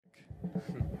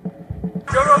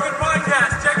Joe Rogan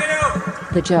Podcast. Check it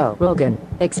out. The Joe Rogan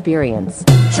Experience.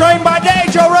 Train by day,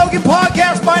 Joe Rogan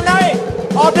Podcast by night,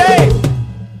 all day.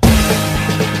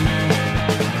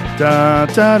 Da,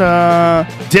 da, da.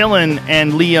 Dylan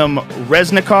and Liam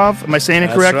Resnekov. Am I saying it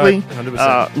correctly? Right,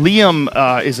 100%.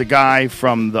 Liam is a guy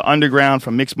from the underground,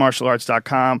 from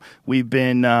mixedmartialarts.com. We've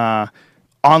been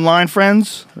online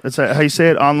friends. That's how you say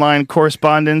it? Online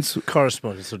correspondence.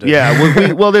 Correspondence.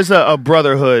 Yeah. Well, there's a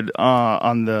brotherhood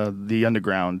on the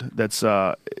underground. That's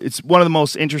it's one of the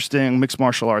most interesting mixed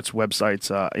martial arts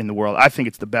websites in the world. I think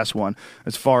it's the best one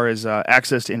as far as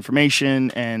access to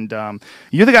information. And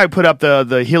you're the guy who put up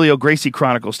the Helio Gracie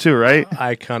Chronicles too, right?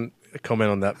 I can't comment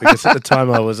on that because at the time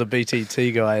I was a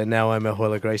BTT guy and now I'm a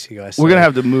Helio Gracie guy. So. We're gonna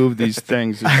have to move these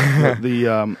things.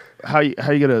 How you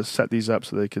gonna set these up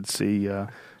so they could see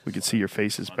we could see your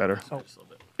faces better?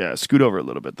 Yeah, scoot over a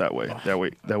little bit that way. That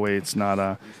way it's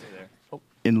not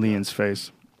in Liam's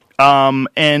face.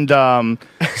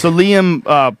 So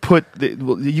Liam put. Did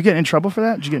you get in trouble for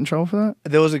that? Did you get in trouble for that?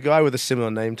 There was a guy with a similar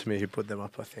name to me who put them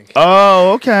up, I think.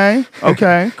 Oh, okay,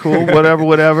 cool,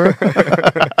 whatever.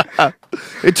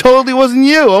 It totally wasn't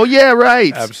you. Oh yeah,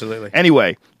 right. Absolutely.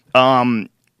 Anyway,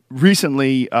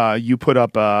 recently, you put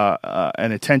up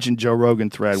an Attention Joe Rogan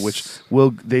thread, which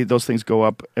those things go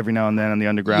up every now and then on the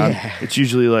underground. Yeah. It's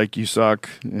usually like you suck,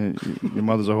 your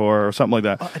mother's a whore, or something like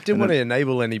that. I didn't want to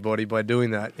enable anybody by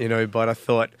doing that, but I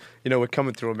thought, we're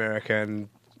coming through America and,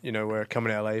 we're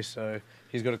coming to LA, so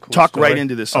he's got a cool Talk story. Right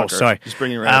into this sucker. Oh, sorry. Just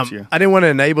bring it right up to you. I didn't want to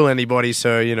enable anybody,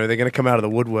 so, they're going to come out of the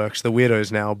woodworks, the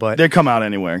weirdos now, but... They come out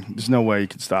anyway. There's no way you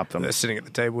can stop them. They're sitting at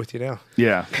the table with you now.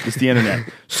 Yeah, it's the internet.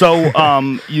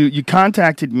 So you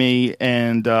contacted me,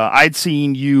 and I'd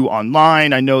seen you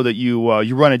online. I know that you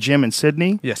run a gym in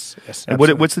Sydney. Yes. And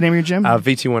what's the name of your gym?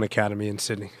 VT1 Academy in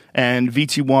Sydney. And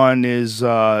VT1 is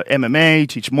MMA,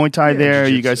 teach Muay Thai there.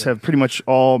 Jiu-jitsu. You guys have pretty much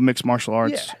all mixed martial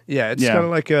arts. Yeah, it's kind of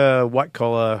like a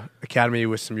white-collar academy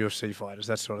with some UFC fighters,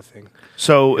 that sort of thing.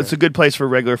 So it's a good place for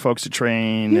regular folks to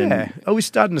train. Yeah. We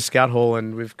started in the Scout Hall,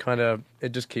 and we've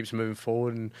it just keeps moving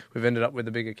forward, and we've ended up with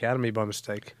a big academy by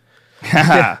mistake.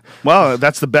 Well,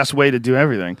 that's the best way to do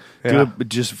everything. Yeah.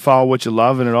 Just follow what you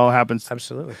love, and it all happens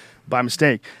Absolutely. by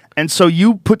mistake. And so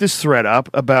you put this thread up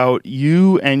about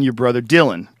you and your brother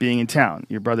Dylan being in town.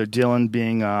 Your brother Dylan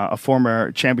being a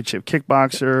former championship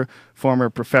kickboxer, former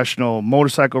professional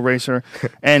motorcycle racer.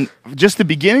 And just the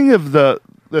beginning of the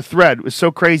thread was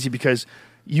so crazy because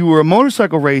you were a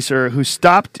motorcycle racer who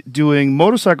stopped doing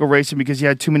motorcycle racing because you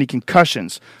had too many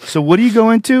concussions. So what do you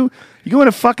go into? You go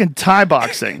into fucking Thai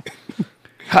boxing.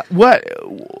 What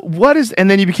is...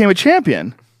 And then you became a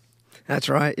champion. That's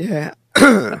right, yeah.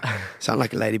 Sound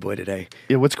like a ladyboy today.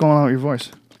 Yeah, what's going on with your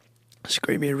voice?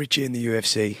 Screaming Richie in the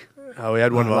UFC. We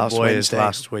had one of our boys Wednesday.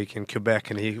 last week in Quebec,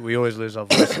 and we always lose our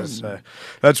voices, so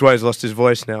that's why he's lost his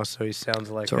voice now. So he sounds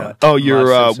like right.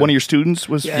 You're one of your students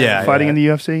was fighting in the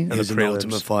UFC. He was an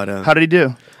ultimate fighter. How did he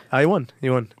do? He won. He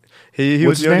was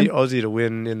What's the his only Aussie to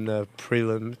win in the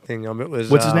prelim thing. It was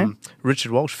What's his name?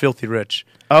 Richard Walsh, Filthy Rich.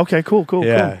 Okay, cool.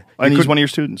 Yeah. And he's one of your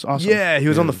students. Awesome. Yeah, he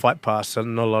was on the Fight Pass, so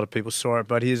not a lot of people saw it.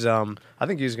 But he's, I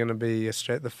think he's going to be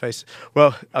straight the face.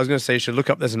 Well, I was going to say you should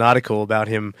look up. There's an article about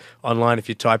him online if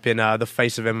you type in the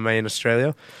face of MMA in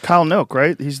Australia. Kyle Noak,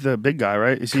 right? He's the big guy,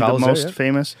 right? Is he Kyle's the most there,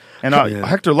 famous? And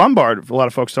Hector Lombard, a lot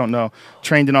of folks don't know,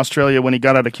 trained in Australia when he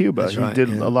got out of Cuba. That's right, he did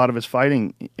a lot of his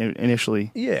fighting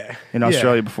initially in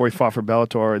Australia before he fought for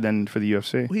Bellator and then for the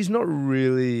UFC. Well, he's not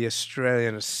really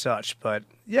Australian as such, but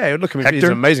yeah, look, he's Hector?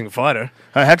 an amazing fighter.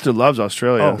 Hector loves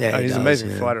Australia. Oh, Yeah, he he's an does,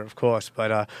 amazing fighter, of course.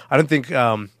 But I don't think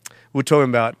we're talking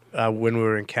about when we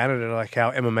were in Canada, like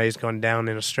how MMA's gone down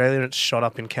in Australia and it's shot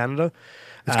up in Canada.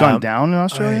 It's gone down in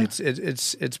Australia?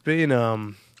 It's been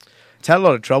it's had a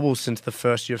lot of trouble since the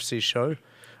first UFC show.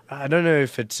 I don't know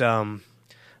if it's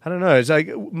I don't know. It's like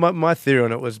my theory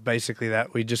on it was basically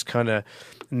that we just kind of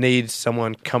need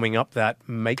someone coming up that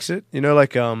makes it.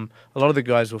 Like a lot of the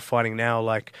guys we're fighting now,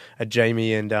 like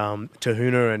Jamie and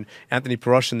Tahuna and Anthony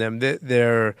Perosh and them,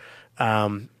 they're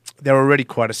already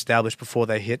quite established before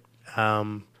they hit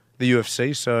the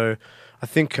UFC. So I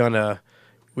think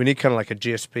we need kind of like a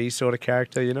GSP sort of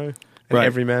character, an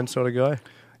everyman sort of guy.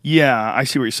 Yeah, I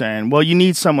see what you're saying. Well, you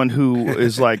need someone who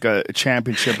is like a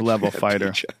championship level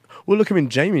fighter. Well, look,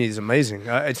 Jamie is amazing.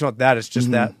 It's not that. It's just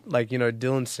that,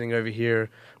 Dylan sitting over here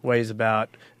weighs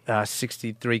about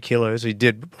 63 kilos. He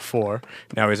did before.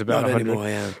 Now he's about 100. Not anymore,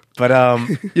 yeah. But,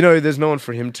 there's no one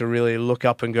for him to really look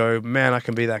up and go, man, I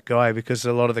can be that guy, because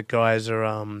a lot of the guys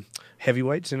are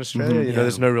heavyweights in Australia.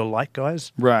 There's no real light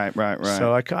guys. Right.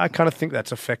 So I kind of think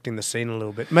that's affecting the scene a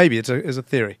little bit. Maybe it's a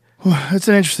theory. That's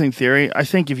an interesting theory. I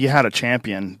think if you had a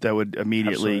champion, that would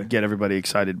immediately Absolutely. get everybody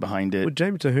excited behind it. Well,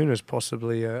 Jamie Tahuna's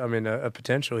possibly, a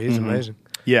potential. He's amazing.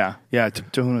 Yeah.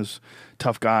 Tahuna's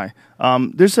tough guy.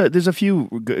 There's a few.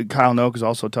 Kyle Noak is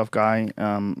also a tough guy.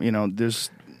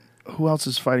 There's who else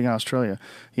is fighting in Australia?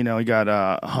 You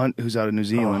got Hunt, who's out of New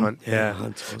Zealand. Hunt, yeah.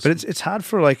 Hunt's awesome. But it's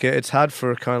hard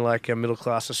for kind of like a middle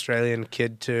class Australian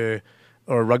kid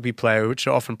or a rugby player, which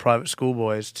are often private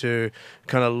schoolboys, to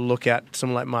kind of look at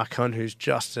someone like Mark Hunt, who's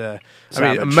just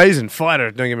amazing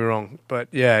fighter. Don't get me wrong, but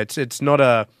yeah, it's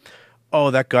not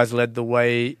that guy's led the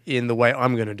way in the way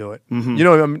I'm going to do it.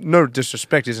 Mm-hmm. No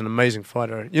disrespect, he's an amazing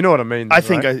fighter. You know what I mean? I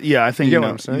think, right? I think you get what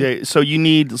I'm saying. So you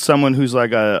need someone who's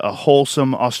like a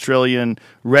wholesome Australian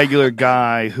regular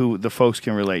guy who the folks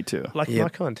can relate to. Like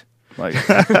Mark Hunt. Like,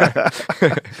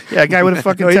 a guy with a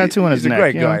fucking tattoo on his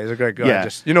neck. He's a great guy. Yeah.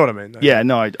 Just, you know what I mean? Though. Yeah,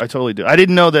 no, I totally do. I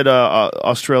didn't know that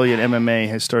Australian MMA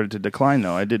has started to decline,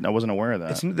 though. I wasn't aware of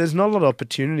that. There's not a lot of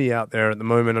opportunity out there at the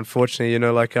moment, unfortunately.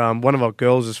 One of our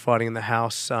girls is fighting in the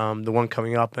house, the one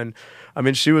coming up, and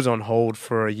she was on hold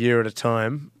for a year at a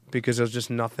time because there was just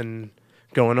nothing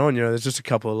going on. There's just a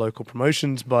couple of local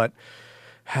promotions, but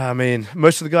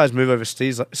most of the guys move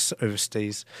overseas. I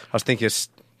was thinking of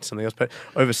something else, but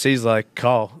overseas like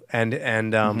Carl and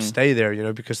stay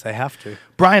there, because they have to.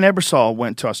 Brian Ebersol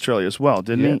went to Australia as well,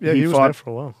 didn't he? Yeah, he was fought there for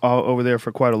a while. Over there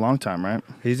for quite a long time, right?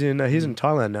 He's in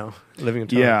Thailand now, living in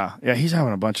Thailand. Yeah, he's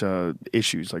having a bunch of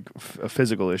issues, like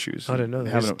physical issues. I don't know.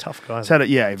 He's a tough guy.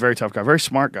 A very tough guy, very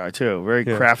smart guy too, very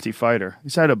crafty fighter.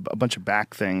 He's had a bunch of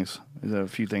back things. There's a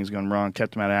few things going wrong,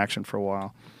 kept him out of action for a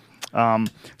while.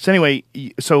 So anyway,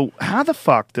 how the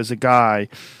fuck does a guy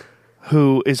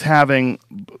who is having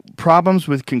problems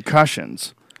with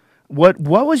concussions, what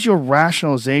was your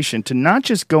rationalization to not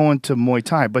just go into Muay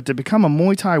Thai, but to become a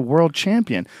Muay Thai world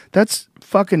champion? That's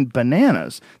fucking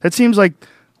bananas. That seems like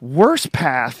worst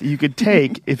path you could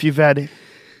take if you've had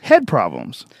head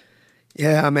problems.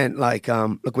 Yeah,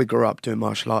 look, we grew up doing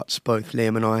martial arts, both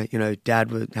Liam and I. Dad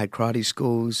had karate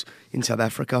schools in South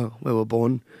Africa where we were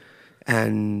born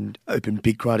and opened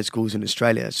big karate schools in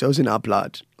Australia. So it was in our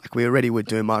blood. Like, we already were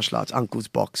doing martial arts, uncles,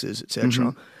 boxers,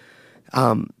 etc.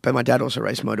 But my dad also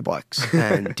raced motorbikes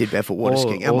and did barefoot water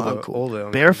skiing, and my uncle.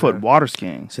 Barefoot water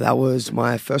skiing. So that was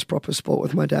my first proper sport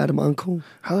with my dad and my uncle.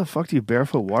 How the fuck do you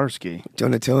barefoot water ski? Do you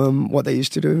want to tell him what they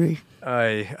used to do to me?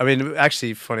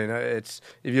 Actually, funny. It's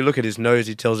if you look at his nose,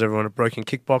 he tells everyone at broken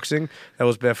kickboxing. That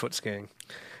was barefoot skiing.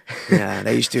 Yeah,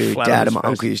 they used to. Dad and my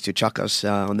uncle used to chuck us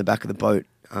on the back of the boat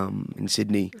in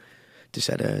Sydney, just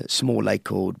at a small lake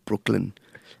called Brooklyn,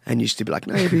 and used to be like,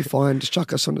 "No, you'll be fine. Just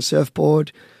chuck us on the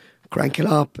surfboard, crank it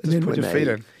up, and then put your feet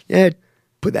in." Yeah,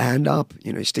 put the hand up.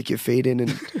 Stick your feet in,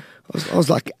 and I was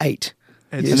like 8.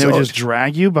 And they would just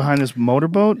drag you behind this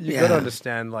motorboat? You've got to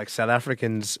understand, like, South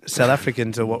Africans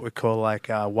are what we call, like,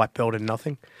 white belt in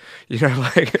nothing.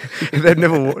 They've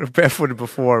never walked barefooted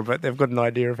before, but they've got an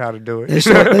idea of how to do it. They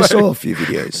saw a few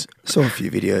videos.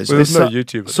 Well, there's no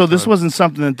YouTube. So this wasn't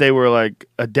something that they were, like,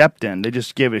 adept in. They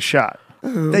just gave it a shot.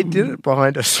 They did it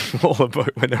behind a smaller boat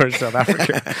when they were in South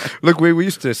Africa. Look, we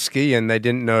used to ski and they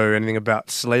didn't know anything about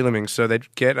slaloming, so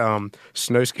they'd get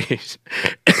snow skis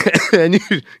and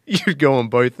you'd go on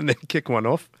both and then kick one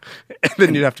off, and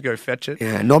then you'd have to go fetch it.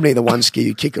 Yeah, normally the one ski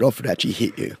you kick it off would actually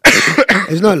hit you.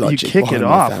 There's no logic. You kick it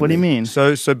off? What do you mean?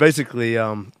 So basically,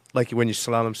 like when you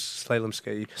slalom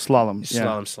ski. Slalom.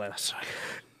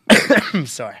 Sorry.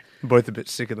 Sorry. Both a bit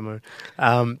sick at the moment.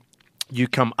 You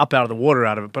come up out of the water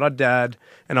out of it. But our dad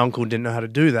and uncle didn't know how to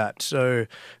do that. So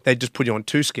they'd just put you on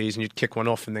 2 skis and you'd kick one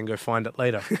off and then go find it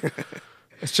later.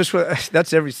 It's just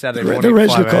that's every Saturday morning. The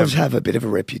Resnekovs have a bit of a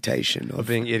reputation of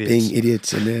being idiots. Being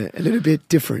idiots and a little bit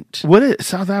different.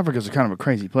 South Africa's kind of a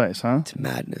crazy place, huh? It's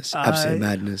madness. Absolute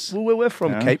madness. Well, where we're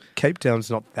from, Cape Town's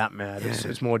not that mad. Yeah.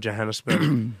 It's more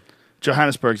Johannesburg.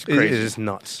 Johannesburg's crazy. It is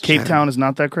nuts. Cape Town is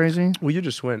not that crazy? Well, you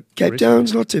just went. Cape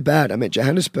Town's not too bad.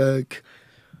 Johannesburg.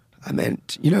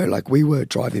 We were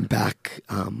driving back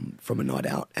from a night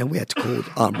out and we had to call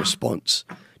armed response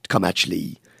to come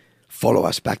actually follow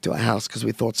us back to our house because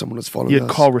we thought someone was following us. You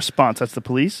call response, that's the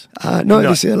police? No,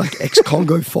 these are like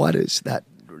ex-Congo fighters that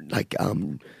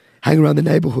hang around the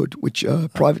neighborhood, which are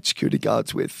private security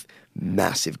guards with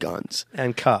massive guns.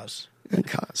 And cars.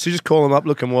 So you just call them up,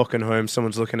 look, I'm walking home,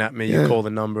 someone's looking at me, you call the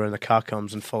number and the car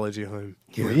comes and follows you home.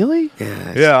 Yeah. Really?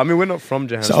 Yeah. Yeah, we're not from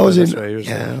Johannesburg. So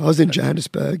I was in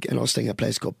Johannesburg and I was staying at a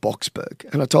place called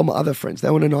Boksburg. And I told my other friends, they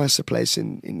want a nicer place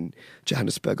in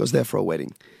Johannesburg. I was there for a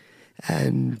wedding.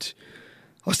 And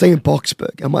I was staying in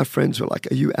Boksburg and my friends were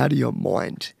like, are you out of your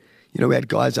mind? We had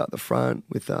guys out the front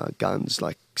with guns,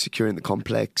 like securing the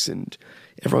complex and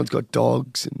Everyone's got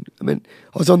dogs. And I mean,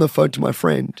 I was on the phone to my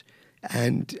friend,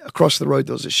 and across the road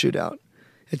there was a shootout.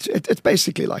 It's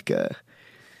basically like a...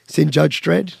 Seen Judge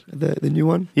Dredd, the new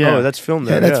one? Yeah. Oh, that's filmed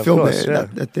there. Yeah, that's filmed course, there. yeah.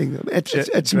 That thing. It's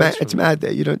Dread's mad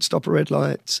there. You don't stop at red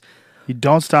lights. You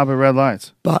don't stop at red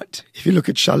lights. But if you look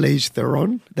at Charlize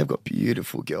Theron, they've got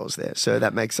beautiful girls there. So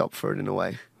that makes up for it in a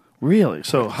way. Really?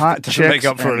 So hot Doesn't chicks make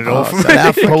up for it and at all. South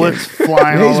African. bullets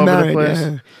flying He's all over married, the place.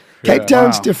 yeah. Cape Yeah.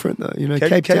 Town's Wow. different though. You know,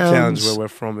 Cape Town's where we're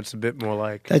from. It's a bit more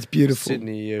like That's beautiful.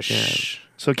 Sydney-ish.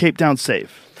 So Cape Town's safe,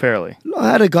 fairly.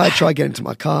 I had a guy try to get into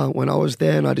my car when I was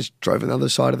there, and I just drove on the other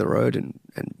side of the road and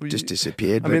just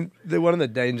disappeared. I But mean, one of the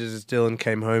dangers is Dylan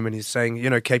came home and he's saying,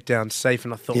 Cape Town's safe.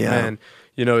 And I thought, Yeah. man,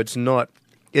 it's not,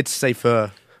 it's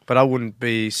safer, but I wouldn't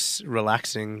be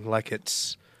relaxing like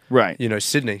it's, Right.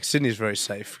 Sydney. Sydney's very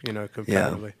safe,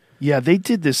 comparatively. Yeah, they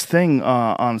did this thing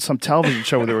on some television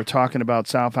show where they were talking about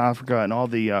South Africa and all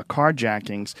the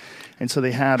carjackings. And so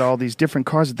they had all these different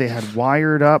cars that they had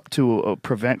wired up to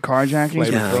prevent carjackings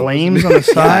with Yeah. flames on the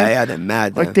side. yeah, they're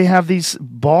mad. Like they have these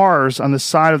bars on the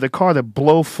side of the car that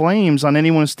blow flames on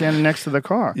anyone standing next to the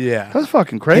car. Yeah. That's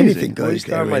fucking crazy. Anything Well, goes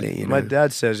there, really. You know. my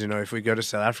dad says, if we go to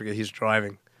South Africa, he's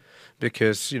driving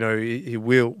because, he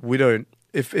will, we don't,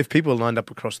 if people are lined up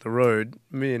across the road,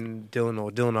 me and Dylan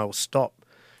or Dylan and I will stop.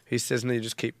 He says, no,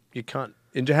 you can't,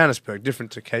 in Johannesburg,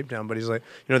 different to Cape Town, but he's like,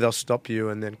 they'll stop you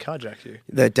and then carjack you.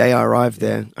 The day I arrived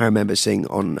there, I remember seeing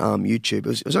on YouTube,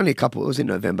 it was only it was in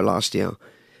November last year, and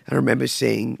I remember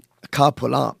seeing a car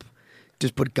pull up,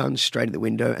 just put guns straight in the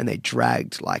window, and they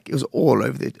dragged, it was all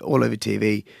over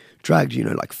TV, dragged,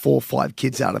 like 4 or 5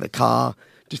 kids out of the car,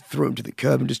 just threw them to the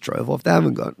curb and just drove off. They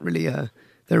haven't got really,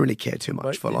 they don't really care too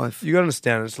much for life. You got to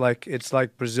understand, it's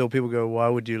like Brazil. People go, why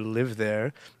would you live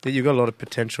there? That you got a lot of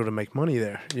potential to make money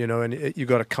there, and you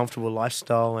got a comfortable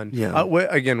lifestyle. And Yeah.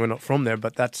 we're not from there,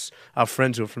 but that's our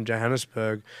friends who are from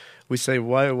Johannesburg. We say,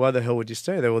 why the hell would you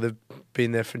stay there? Well, they've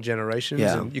been there for generations,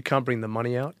 Yeah. and you can't bring the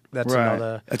money out. That's Right.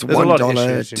 another. It's there's a lot of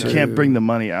 $1 issues, to- You can't bring the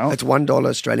money out. It's $1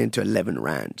 Australian to 11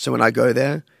 Rand. So when I go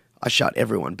there, I shout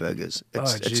everyone burgers.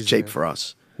 It's geez, cheap man. for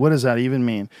us. What does that even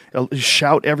mean?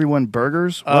 Shout everyone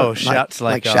burgers? Oh, What? shouts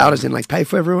like shouters in pay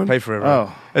for everyone. pay for everyone.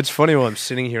 Oh. It's funny while I'm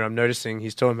sitting here, I'm noticing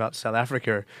he's talking about South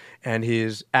Africa and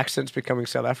his accent's becoming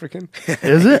South African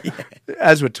Is it?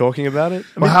 as we're talking about it.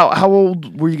 Well, how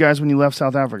old were you guys when you left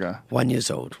South Africa? 1 year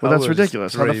old. Well, I that's was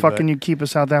ridiculous. How the 3, fuck but- can you keep a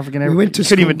South African? We went to you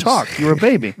couldn't even schools. talk. You were a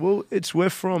baby. Well, it's where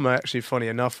from, actually, funny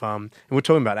enough. And we're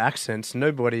talking about accents.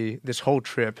 Nobody, this whole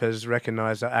trip, has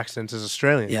recognized our accents as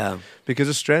Australian. Yeah. Because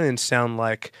Australians sound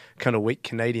like kind of weak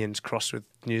Canadians crossed with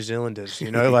New Zealanders,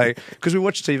 because we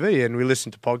watch TV and we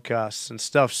listen to podcasts and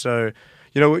stuff. So,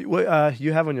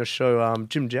 you have on your show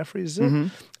Jim Jeffries, is it? Mm-hmm.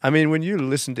 I mean, when you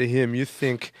listen to him, you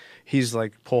think he's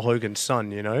like Paul Hogan's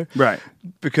son, Right.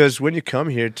 Because when you come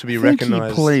here to be I think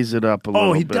recognized. he plays it up a little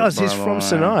Oh, bit. he does. He's by the from way.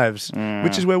 St. Ives,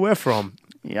 which is where we're from.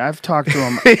 Yeah, I've talked to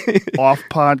him off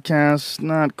podcasts.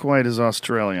 Not quite as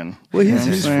Australian. Well, You know what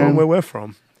I'm he's saying? from where we're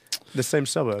from, the same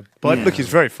suburb. But look, he's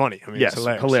very funny. I mean, Yes, it's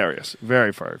hilarious.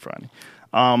 Very, very funny.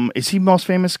 Is he most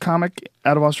famous comic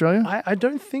out of Australia? I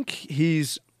don't think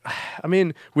he's. I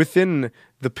mean, within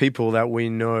the people that we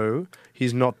know,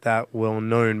 he's not that well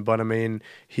known. But I mean,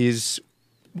 he's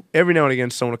every now and again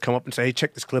someone will come up and say, "Hey,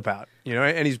 check this clip out,"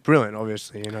 and he's brilliant,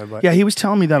 obviously, But Yeah, he was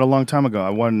telling me that a long time ago.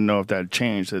 I wanted to know if that had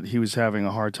changed, that he was having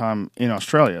a hard time in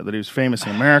Australia, that he was famous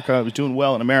in America, he was doing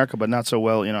well in America, but not so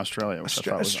well in Australia, which I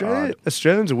thought was odd.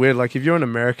 Australians are weird. Like if you're an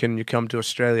American, you come to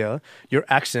Australia, your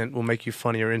accent will make you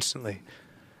funnier instantly.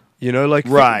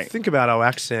 Right. Think about our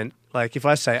accent. Like if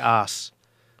I say "ass,"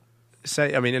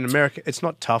 in America, it's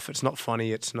not tough, it's not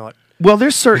funny, it's not. Well,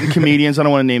 there's certain comedians, I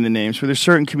don't want to name the names, but there's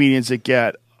certain comedians that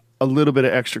get a little bit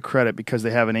of extra credit because they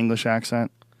have an English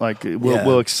accent. Like,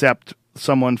 we'll accept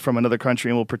someone from another country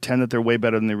and we'll pretend that they're way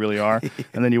better than they really are.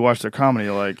 And then you watch their comedy,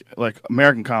 you're like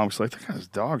American comics, like, that guy's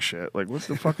dog shit. Like, what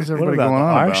the fuck is What everybody about going the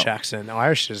on Irish about? accent?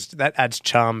 Irish that adds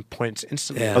charm points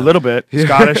instantly. Yeah. A little bit.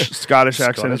 Scottish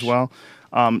accent as Scottish. well.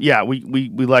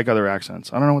 We like other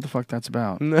accents. I don't know what the fuck that's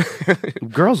about.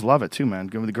 Girls love it too, man.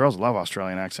 The girls love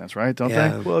Australian accents, right? Don't Yeah.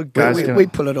 they? Well, Guys we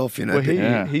pull it off, Well, but-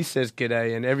 Yeah. he says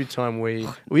g'day, and every time we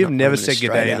have Not never in said g'day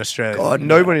Australia. in Australia. God,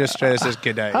 no. Nobody in Australia says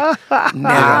g'day.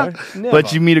 Never. Never.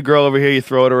 But you meet a girl over here, you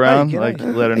throw it around, Hey, like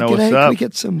g'day. let her know G'day, what's can up. we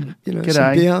get some, some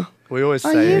G'day. beer? we always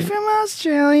Are say you from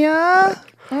Australia?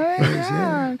 Oh my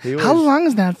God. He How always- long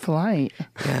is that flight?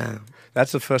 Yeah.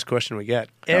 that's the first question we get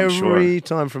I'm sure. every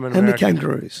time from an And the American.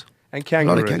 kangaroos. And A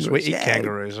lot of kangaroos. We kangaroos. eat Yeah.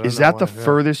 kangaroos. I Is don't that know the why, yeah.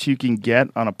 furthest you can get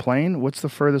on a plane? What's the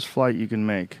furthest flight you can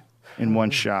make in one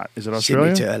shot? Is it Sydney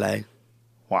Australia? to LA.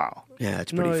 Wow. Yeah,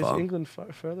 it's No, pretty is far. England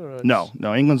further? Or No,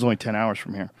 England's only 10 hours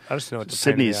from here. I just know it's a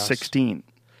Sydney pain in is the ass. 16.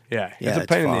 Yeah, Yeah, it's a it's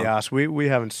pain in the far. ass. We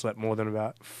haven't slept more than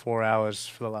about 4 hours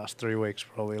for the last 3 weeks,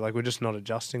 probably. Like, we're just not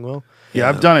adjusting well. Yeah,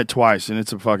 I've done it twice, and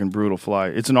it's a fucking brutal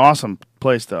flight. It's an awesome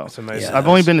place, though. It's amazing. Yeah. I've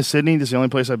only been to Sydney. This is the only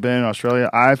place I've been in Australia.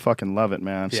 I fucking love it,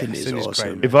 man. Yeah, Sydney's Sydney's awesome.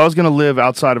 great, man. If I was going to live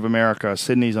outside of America,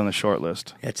 Sydney's on the short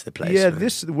list. It's the place. Yeah, man.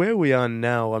 this where we are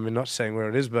now. I mean, not saying where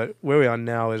it is, but where we are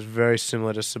now is very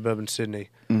similar to suburban Sydney.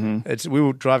 Mm-hmm. We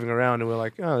were driving around and we're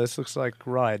like, oh, this looks like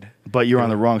Ryde. But you're on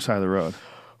the wrong side of the road.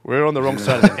 We're on the wrong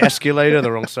side of the escalator,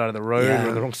 the wrong side of the road, Yeah. we're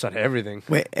on the wrong side of everything.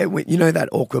 You know that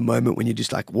awkward moment when you're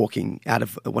just like walking out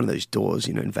of one of those doors,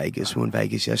 you know, in Vegas. We were in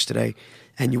Vegas yesterday,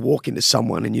 and you walk into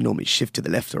someone and you normally shift to the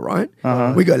left or right.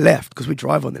 We go left because we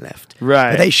drive on the left.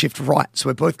 Right. But they shift right, so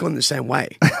we're both going the same way.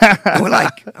 And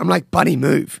I'm like, buddy,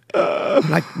 move. I'm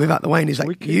like, move out the way, and he's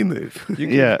like, you move.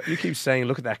 You keep saying,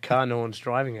 look at that car, no one's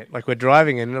driving it. Like, we're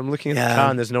driving it, and I'm looking at the Yeah. car,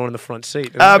 and there's no one in the front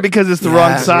seat. Because it's the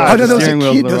wrong side. Oh, no, The there was steering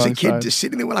wheel's the there was a wrong kid side. just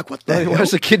sitting there. We're like, what the hell?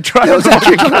 Where's the kid driving? There was a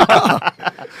kid car.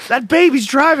 That baby's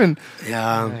driving.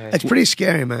 Yeah, it's pretty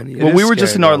scary, man. Well, is we were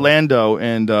just in scary, though. Orlando,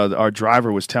 and our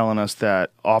driver was telling us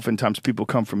that oftentimes people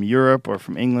come from Europe or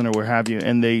from England or where have you,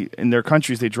 and they in their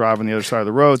countries they drive on the other side of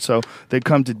the road. So they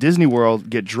come to Disney World,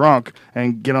 get drunk,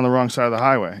 and get on the wrong side of the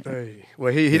highway. Hey.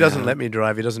 Well, he doesn't let me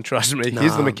drive. He doesn't trust me.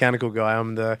 He's the mechanical guy.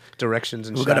 I'm the directions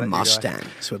and We've shout got a at you guy. Mustang,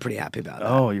 so we're pretty happy about that.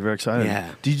 Oh, you're very excited.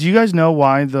 Yeah. Did you guys know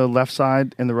why the left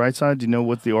side and the right side? Do you know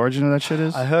what the origin of that shit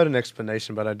is? I heard an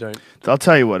explanation, but I don't. I'll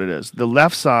tell you what it is. The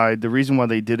left side, the reason why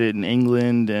they did it in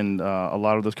England and a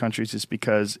lot of those countries is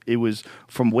because it was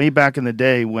from way back in the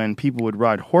day when people would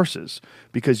ride horses,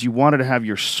 because you wanted to have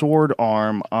your sword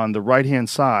arm on the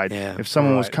right-hand side if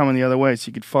someone was Right. coming the other way, so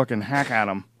you could fucking hack at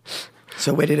them.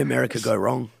 So where did America go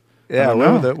wrong? Yeah, don't where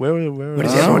know. were the, where were What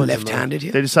is the- everyone was the- left-handed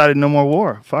here? They decided no more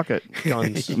war. Fuck it.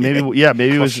 Guns. Maybe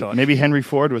it was shot. maybe Henry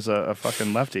Ford was a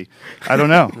fucking lefty. I don't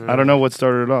know. I don't know what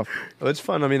started it off. Well, it's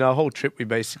fun. I mean, our whole trip, we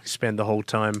basically spend the whole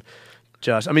time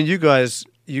I mean, you guys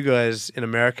in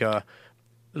America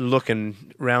looking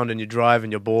around and you drive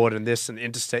and you're bored and this and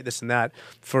interstate, this and that.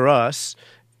 For us,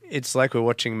 it's like we're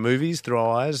watching movies through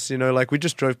our eyes. You know, like we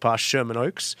just drove past Sherman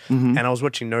Oaks and I was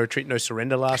watching No Retreat, No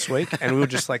Surrender last week and we were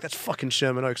just like, that's fucking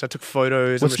Sherman Oaks. I took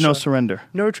photos. What's No Surrender?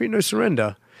 No Retreat, No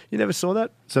Surrender. You never saw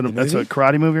that? That's a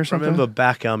karate movie or I something? remember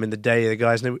back in the day, the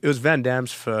guy's name, it was Van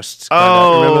Damme's first.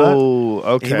 Remember that? Oh,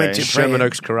 okay. He went to Sherman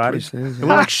Oaks Karate. And we're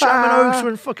like, Sherman Oaks,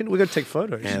 we're going to take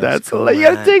photos. Yeah, That's cool, hilarious. You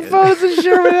gotta man. take photos of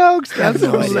Sherman Oaks. That's no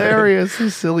idea. hilarious.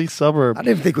 This silly suburb. I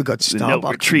didn't think we got No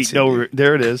Starbucks. retreat.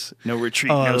 There it is. No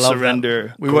retreat. Oh, I no love surrender.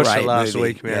 that. We watched it Great last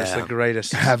movie. week, man. It's Yeah. the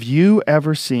greatest. Have you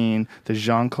ever seen the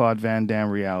Jean-Claude Van Damme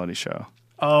reality show?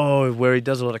 Oh, where he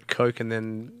does a lot of coke and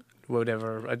then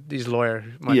whatever. His lawyer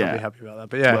might Yeah. not be happy about that,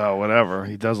 but yeah. Well, whatever.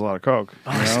 He does a lot of coke.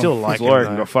 I still like his lawyer him,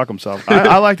 can though. go fuck himself.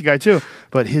 I like the guy too,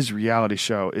 but his reality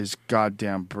show is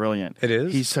goddamn brilliant. It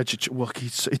is? He's such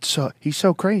he's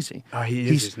so crazy. Oh, he is.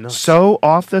 He's He's nuts. so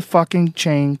off the fucking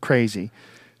chain crazy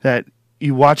that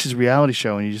you watch his reality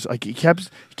show and you just like he keeps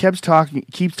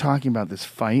talking about this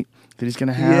fight that he's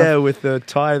gonna have. Yeah, with the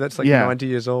tie that's like Yeah. 90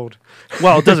 years old.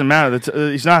 Well, it doesn't matter.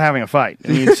 He's not having a fight. I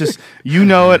mean, it's just you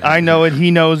know it, I know it, he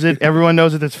knows it, everyone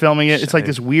knows it that's filming it. It's like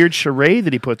this weird charade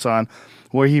that he puts on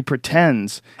where he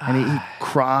pretends and he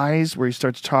cries, where he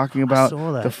starts talking about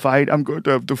saw that. the fight. I'm going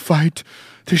to have to fight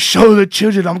to show the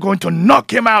children I'm going to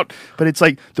knock him out. But it's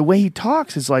like the way he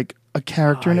talks is like a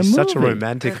character in a He's movie. such a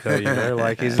romantic, though, you know?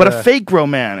 Like he's But a fake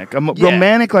romantic.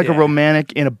 Romantic like a yeah.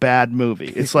 romantic in a bad movie.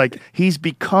 It's like he's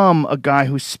become a guy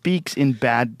who speaks in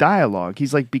bad dialogue.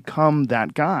 He's like become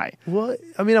that guy. Well,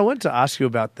 I mean, I wanted to ask you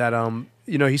about that.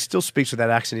 You know, he still speaks with that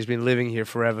accent. He's been living here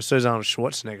forever. So is Arnold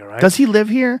Schwarzenegger, right? Does he live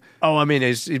here? Oh, I mean,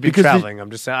 he's been Because traveling. I'm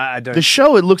just saying, I don't. The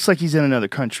show, it looks like he's in another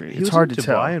country. He It's was hard in to Dubai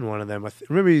tell. in one of them.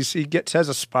 Remember, has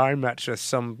a sparring match with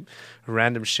some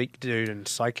random sheik dude and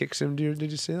sidekicks him.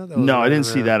 Did you see that? No, I didn't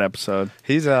see that episode.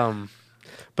 He's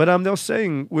but they were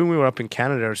saying when we were up in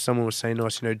Canada, someone was saying to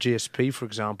us, you know, GSP, for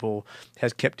example,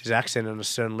 has kept his accent on a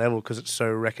certain level because it's so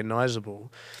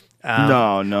recognizable.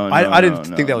 No, I didn't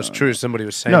no, think that no, was no. true. Somebody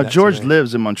was saying No, that to George me.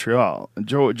 lives in Montreal.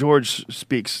 George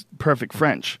speaks perfect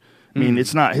French. I mean,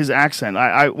 it's not his accent.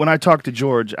 When I talk to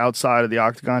George outside of the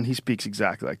octagon, he speaks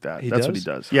exactly like that. That's what he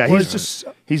does. Yeah, Well,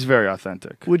 he's very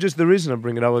authentic. Well, just the reason I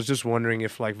bring it up, I was just wondering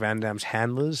if like Van Damme's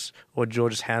handlers or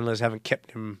George's handlers haven't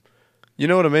kept him, You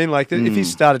know what I mean? Like if he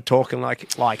started talking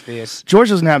like this. George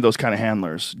doesn't have those kind of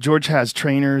handlers. George has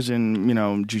trainers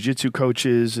and jiu-jitsu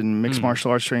coaches and mixed martial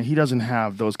arts training. He doesn't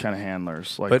have those kind of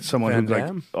handlers. Like But someone Van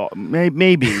who Damme?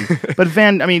 maybe. But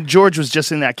George was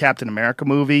just in that Captain America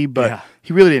movie, but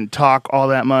he really didn't talk all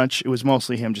that much. It was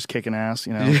mostly him just kicking ass.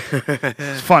 It's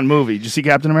a fun movie. Did you see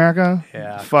Captain America?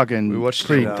 Yeah. It's fucking We watched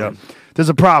pretty it, dope. There's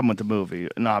a problem with the movie,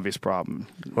 an obvious problem.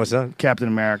 What's that? Captain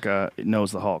America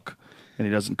knows the Hulk, and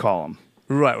he doesn't call him.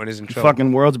 Right, when he's in trouble.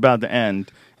 Fucking world's about to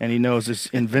end, and he knows this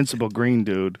invincible green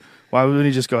dude. Why wouldn't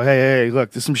he just go, hey,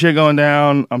 look, there's some shit going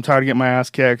down. I'm tired of getting my ass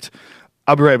kicked.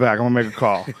 I'll be right back. I'm going to make a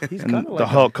call. And the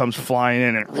Hulk comes flying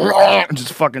in and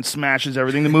just fucking smashes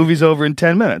everything. The movie's over in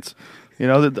 10 minutes.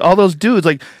 All those dudes,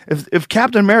 like, if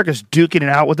Captain America's duking it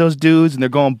out with those dudes and they're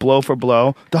going blow for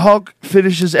blow, the Hulk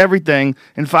finishes everything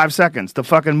in 5 seconds. The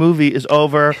fucking movie is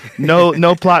over.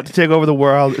 No plot to take over the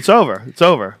world. It's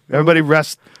over. Everybody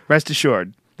rest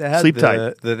assured. They had Sleep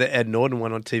tight. the Ed Norton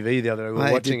one on TV the other day. We were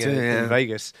I watching did it too, in yeah.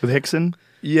 Vegas. With Hickson?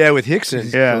 Yeah, with Hickson.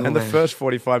 Yeah. And the man. first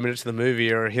 45 minutes of the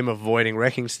movie are him avoiding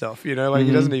wrecking stuff. He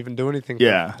doesn't even do anything for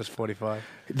Yeah. the first 45.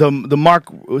 The Mark,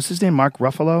 what's his name? Mark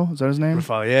Ruffalo? Is that his name?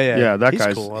 Ruffalo, yeah. Yeah, that He's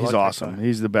guy's cool. I he's like that awesome. guy.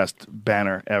 He's the best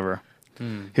banner ever.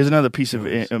 Here's another piece of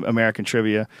American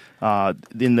trivia.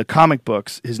 In the comic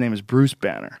books, his name is Bruce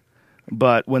Banner.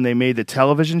 But when they made the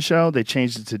television show, they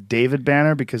changed it to David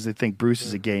Banner because they think Bruce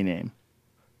is a gay name.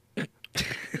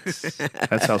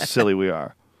 That's how silly we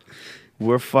are.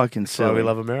 We're fucking That's why silly. we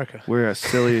love America. We're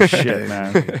silly as shit,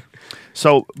 man.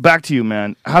 So back to you,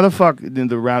 man. How the fuck in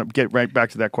the round? Get right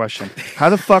back to that question. How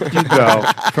the fuck do you go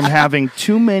from having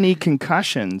too many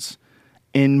concussions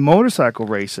in motorcycle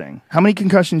racing? How many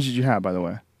concussions did you have, by the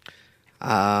way?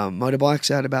 Motorbikes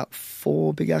had about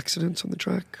 4 big accidents on the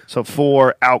track. So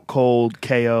 4 out cold,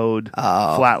 KO'd,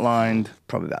 flatlined.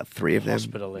 Probably about 3 of them.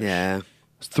 Hospital-ish. Yeah.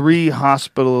 3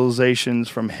 hospitalizations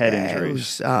from head Yeah,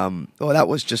 injuries. that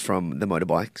was just from the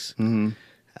motorbikes.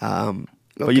 Mm-hmm.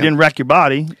 But you didn't wreck your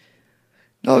body,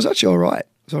 No, it was actually all right. It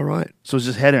was all right. so it's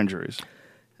just head injuries.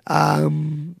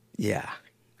 Yeah.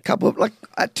 A couple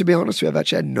of, to be honest, I've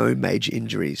actually had no major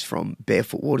injuries from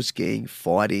barefoot water skiing,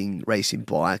 fighting, racing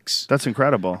bikes. That's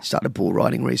incredible. Started bull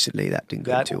riding recently. That didn't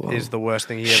go That too well. is the worst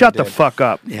thing he Shut ever the did. fuck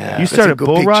up. Yeah. You Got started some good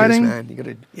bull pictures, riding?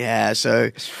 man. So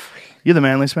You're the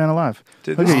manliest man alive.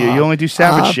 Dude, Look at you. You only do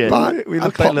savage shit. but We I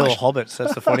look like popped my little hobbits.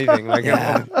 That's the funny thing. Like,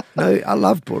 Yeah. No, I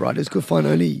love bull riding. It's good fun. I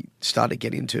only started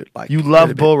getting into it You a love little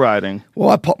bit. bull riding. Well,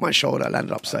 I popped my shoulder. I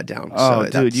landed upside down. Oh, so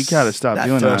dude, you gotta stop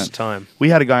doing that. first time. We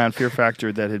had a guy on Fear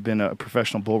Factor that had been a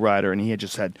professional bull rider, and he had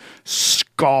just had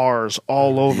scars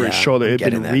all over his Yeah, shoulder. It had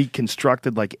getting been that.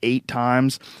 reconstructed like 8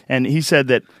 times, and he said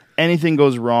that anything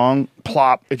goes wrong,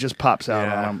 plop, it just pops out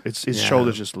Yeah. on him. His Yeah.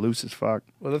 shoulder's just loose as fuck.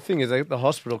 Well, the thing is, the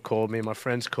hospital called me. My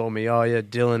friends called me. Oh, yeah,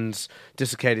 Dylan's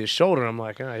dislocated his shoulder. I'm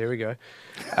like, oh, here we go.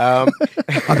 I've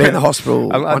been in the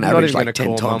hospital I'm on not average even like gonna 10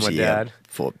 call times Mum a or year Dad.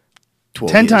 for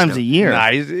 12 10 years times now. a year.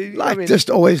 Nah, Like, just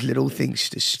always little things.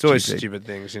 it's always stupid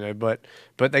things,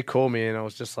 But they called me, and I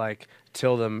was just like,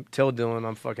 tell Dylan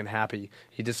I'm fucking happy.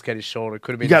 He dislocated his shoulder.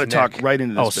 Could have been. You got to his talk neck. right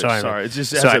into this. Oh, bitch. sorry, man. Sorry. It's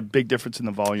just it has Sorry. a big difference in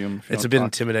the volume. if you It's a don't bit talk.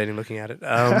 intimidating looking at it.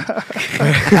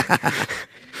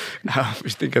 I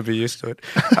think I'd be used to it.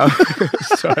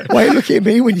 Sorry. Why are you looking at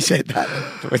me when you said that?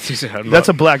 That's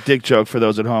a black dick joke for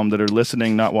those at home that are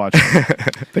listening, not watching.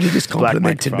 But he just Black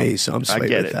complimented microphone. me, so I'm I sweet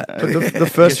get with it. that. But the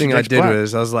Guess first thing your I dick's did black.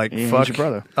 was I was like, He ain't fuck your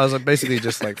brother. I was like basically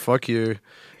just like, fuck you.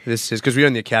 This is because we were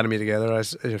in the academy together. I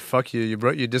said, fuck you.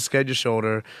 You dislocated your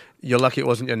shoulder. You're lucky it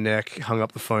wasn't your neck. Hung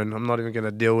up the phone. I'm not even going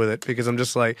to deal with it because I'm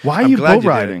just like, Why are I'm you glad bull did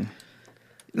it. riding?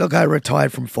 Look, I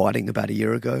retired from fighting about a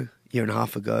year and a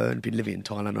half ago, and been living in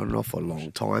Thailand on and off for a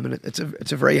long time. And it's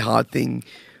a very hard thing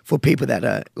for people that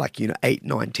are 8,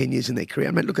 9, 10 years in their career.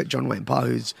 I mean, look at John Wayne Parr,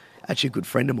 who's actually a good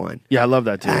friend of mine. Yeah, I love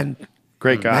that dude. And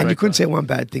Great guy. man, you couldn't say one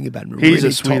bad thing about him. He's Really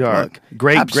a top sweetheart. bloke.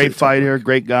 Great Absolute top fighter. bloke.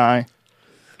 Great guy.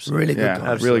 Really good Yeah,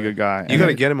 guy. really good guy. You got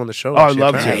to get him on the show. Oh, I actually,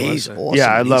 love apparently. to. Yeah, he's awesome. Yeah,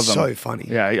 I love He's him. so funny.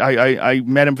 Yeah, I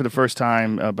met him for the first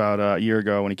time about a year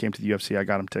ago when he came to the UFC. I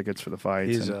got him tickets for the fights.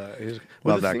 He's and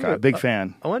well, love the that thing guy. Big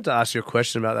fan. I wanted to ask you a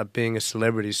question about that being a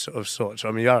celebrity of sorts.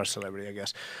 I mean, you are a celebrity, I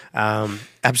guess.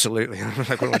 Absolutely.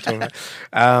 Like, what am I talking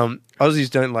about? Aussies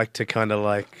don't like to kind of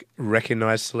like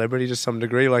recognize celebrity to some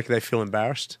degree, like they feel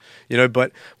embarrassed,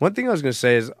 But one thing I was going to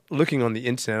say is, looking on the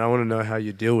internet, I want to know how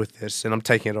you deal with this, and I'm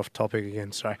taking it off topic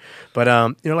again, sorry. But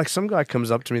like some guy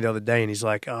comes up to me the other day and he's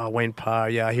like, "Oh, Wayne Parr,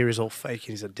 yeah, I hear he's all fake and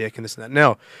he's a dick and this and that."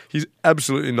 No, he's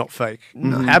absolutely not fake.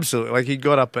 Absolutely. Like, he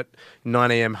got up at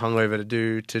 9 a.m. hungover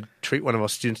to treat one of our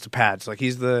students to pads. Like,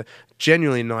 he's the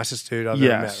genuinely nicest dude I've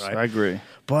ever met, Yes, right? I agree.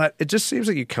 But it just seems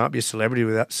like you can't be a celebrity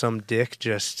without some dick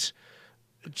just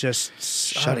just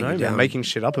Shutting I don't you know, man, down. making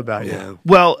shit up about Yeah. you.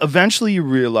 Well, eventually you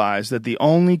realize that the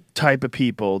only type of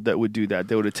people that would do that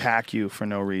would attack you for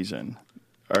no reason,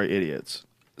 are idiots.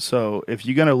 So if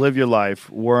you're going to live your life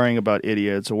worrying about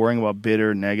idiots or worrying about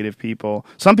bitter, negative people,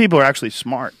 some people are actually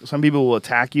smart. Some people will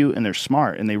attack you and they're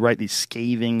smart and they write these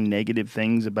scathing, negative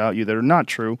things about you that are not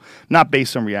true, not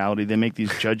based on reality. They make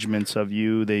these judgments of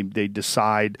you. They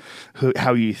decide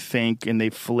how you think and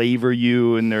they flavor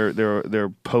you in their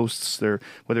posts,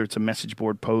 whether it's a message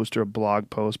board post or a blog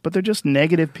post, but they're just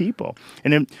negative people.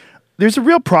 And there's a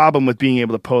real problem with being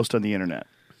able to post on the internet,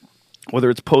 whether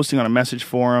it's posting on a message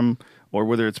forum or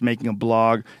whether it's making a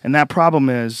blog. And that problem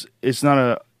is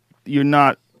you're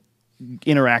not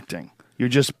interacting. You're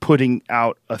just putting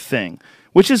out a thing,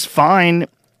 which is fine.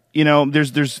 You know,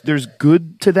 there's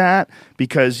good to that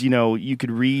because, you know, you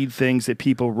could read things that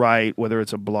people write, whether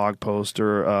it's a blog post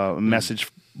or a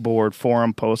message board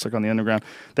forum post like on the underground.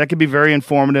 That could be very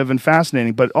informative and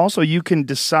fascinating. But also you can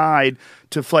decide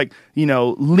to, like, you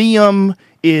know, Liam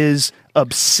is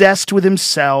obsessed with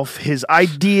himself. His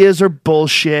ideas are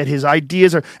bullshit.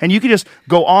 And you can just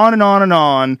go on and on and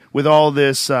on with all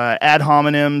this ad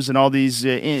hominems and all these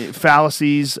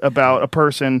fallacies about a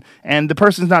person, and the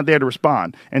person's not there to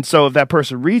respond. And so if that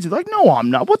person reads it, like, no,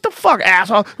 I'm not. What the fuck,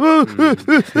 asshole?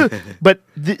 But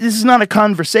this is not a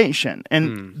conversation,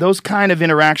 and those kind of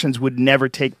interactions would never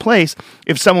take place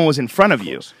if someone was in front of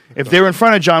you. If they were in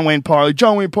front of John Wayne Parr, like,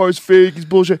 John Wayne Parr's fake, he's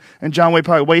bullshit, and John Wayne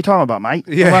Parr, what are you talking about, mate?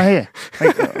 Yeah. Come right here.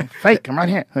 Like, fake, come right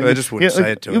here. Like, They just wouldn't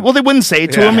say it to him. Well, they wouldn't say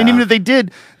it to Yeah. him, and even if they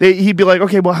did, he'd be like,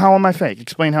 okay, well, how am I fake?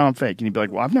 Explain how I'm fake. And he'd be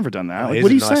like, well, I've never done that. Like, He's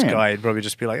what are a you nice saying? guy. He'd probably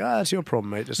just be like, that's your problem,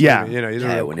 mate. Just Yeah. leave it. You know, he's a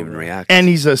Yeah, I real wouldn't cool even guy. react. And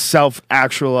he's a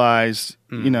self-actualized,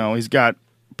 you know, he's got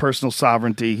personal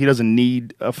sovereignty. He doesn't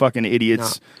need a fucking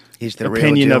idiot's He's the real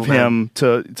opinion deal, of man. him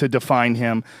to define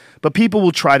him. But people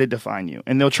will try to define you,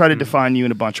 and they'll try to define you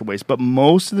in a bunch of ways. But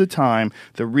most of the time,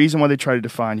 the reason why they try to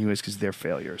define you is because they're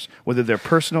failures. Whether they're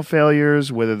personal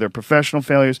failures, whether they're professional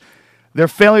failures, they're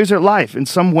failures at life in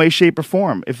some way, shape, or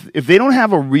form. If they don't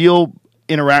have a real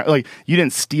like you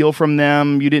didn't steal from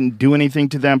them, you didn't do anything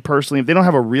to them personally, if they don't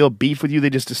have a real beef with you,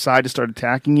 they just decide to start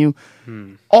attacking you,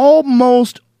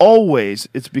 almost always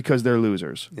it's because they're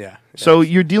losers. Yeah. So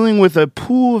you're dealing with a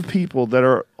pool of people that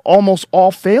are almost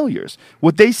all failures.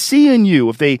 What they see in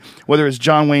you, whether it's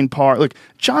John Wayne Parr, look,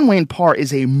 John Wayne Parr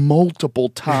is a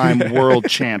multiple-time world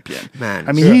champion. Man,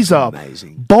 I mean, it's he's a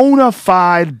amazing. bona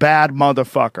fide bad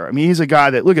motherfucker. I mean, he's a guy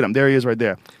that, look at him, there he is right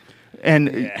there.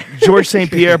 And George St.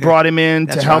 Pierre brought him in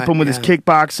to That's help right, him with his yeah.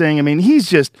 kickboxing. I mean,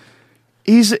 he's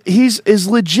as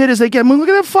legit as they get. I mean, look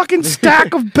at that fucking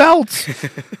stack of belts.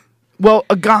 Well,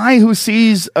 a guy who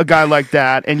sees a guy like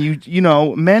that, and you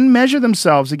know, men measure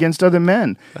themselves against other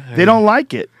men. They don't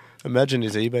like it. Imagine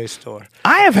his eBay store.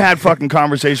 I have had fucking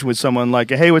conversation with someone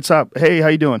like, "Hey, what's up? Hey, how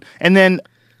you doing?" And then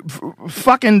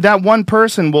fucking that one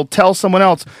person will tell someone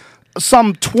else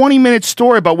some 20-minute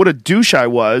story about what a douche I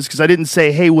was because I didn't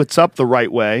say, "Hey, what's up?" the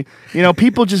right way. You know,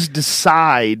 people just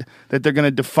decide that they're going to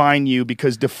define you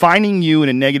because defining you in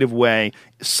a negative way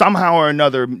somehow or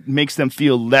another makes them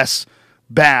feel less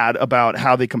bad about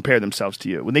how they compare themselves to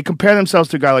you. When they compare themselves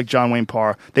to a guy like John Wayne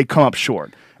Parr, they come up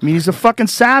short. I mean, he's a fucking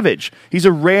savage. He's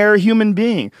a rare human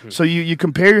being. So you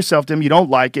compare yourself to him, you don't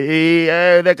like it.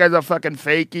 Hey, that guy's a fucking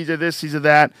fake. He's a this, he's a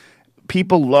that.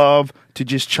 People love to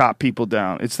just chop people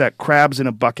down. It's that crabs in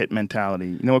a bucket mentality.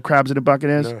 You know what crabs in a bucket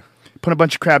is? No. Put a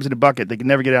bunch of crabs in a bucket. They can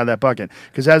never get out of that bucket.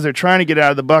 Because as they're trying to get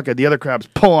out of the bucket, the other crabs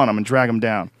pull on them and drag them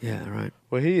down. Yeah, right.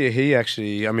 Well, he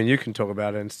actually, I mean, you can talk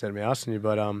about it instead of me asking you,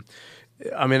 but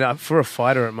I mean, for a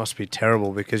fighter, it must be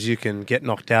terrible because you can get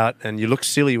knocked out and you look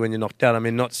silly when you're knocked out. I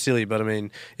mean, not silly, but I mean,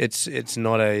 it's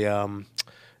not a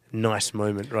nice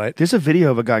moment, right? There's a video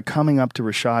of a guy coming up to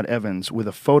Rashad Evans with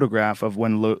a photograph of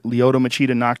when Lyoto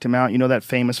Machida knocked him out. You know that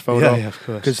famous photo? Yeah, of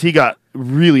course. Because he got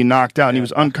really knocked out and he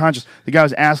was unconscious. The guy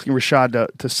was asking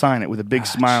Rashad to sign it with a big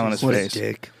smile on his What a face.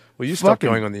 dick. Well, you stopped Fucking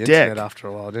going on the dick. internet after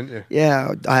a while, didn't you?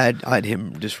 Yeah, I had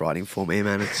him just writing for me,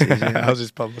 man. It's easy. I was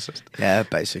his publicist. Yeah,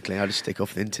 basically, I just stick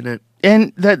off the internet.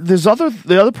 And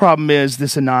the other problem is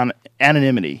this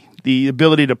anonymity. The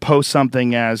ability to post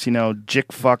something as, you know,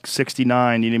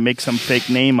 jickfuck69, you make some fake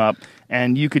name up,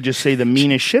 and you could just say the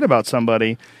meanest shit about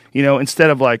somebody, you know, instead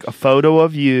of like a photo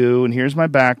of you, and here's my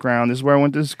background, this is where I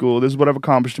went to school, this is what I've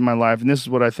accomplished in my life, and this is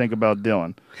what I think about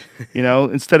Dylan. You know,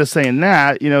 instead of saying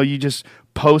that, you know, you just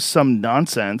post some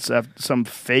nonsense, some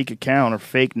fake account or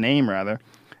fake name, rather.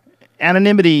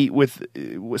 Anonymity with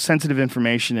sensitive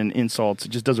information and insults, it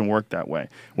just doesn't work that way.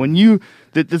 When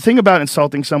the thing about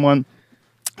insulting someone,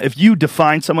 if you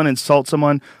define someone, insult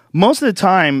someone, most of the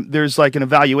time there's like an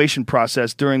evaluation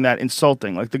process during that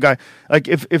insulting. Like the guy, like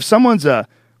if someone's a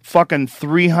fucking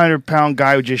 300-pound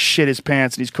guy who just shit his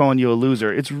pants and he's calling you a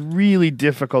loser, it's really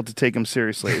difficult to take him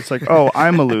seriously. It's like, oh,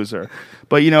 I'm a loser.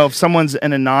 But, you know, if someone's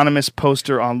an anonymous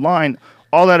poster online,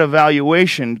 all that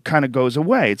evaluation kind of goes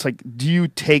away. It's like, do you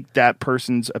take that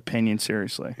person's opinion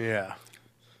seriously? Yeah.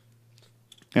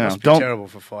 You know, Must be terrible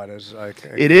for fighters.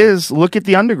 It is. Look at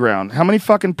the Underground. How many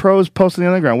fucking pros post on the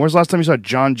Underground? When's the last time you saw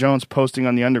John Jones posting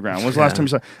on the Underground? When's the last time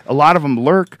you saw... A lot of them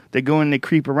lurk. They go in, they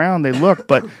creep around, they look.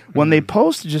 But when they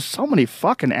post, just so many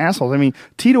fucking assholes. I mean,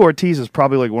 Tito Ortiz is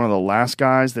probably like one of the last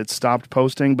guys that stopped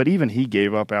posting, but even he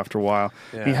gave up after a while.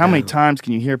 I mean, how many times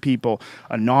can you hear people,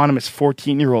 anonymous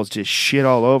 14-year-olds, just shit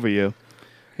all over you?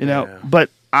 You know? But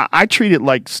I treat it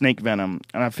like snake venom,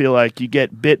 and I feel like you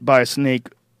get bit by a snake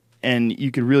and you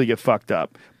could really get fucked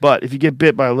up. But if you get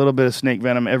bit by a little bit of snake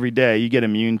venom every day, you get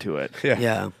immune to it.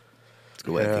 Yeah. It's a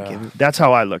good way of thinking. That's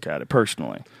how I look at it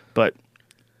personally. But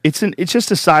it's just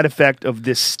a side effect of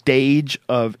this stage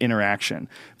of interaction,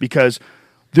 because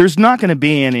there's not going to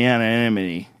be any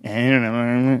anonymity.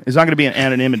 There's not going to be an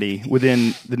anonymity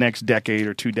within the next decade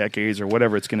or 2 decades or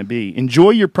whatever it's going to be. Enjoy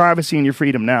your privacy and your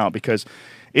freedom now, because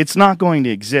it's not going to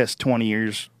exist 20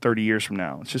 years, 30 years from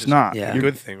now. It's just not. A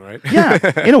good thing, right? Yeah,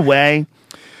 in a way.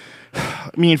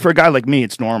 I mean, for a guy like me,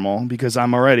 it's normal because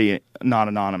I'm already not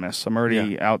anonymous. I'm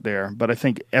already out there. But I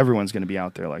think everyone's going to be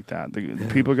out there like that. The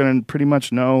people are going to pretty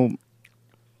much know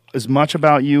as much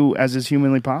about you as is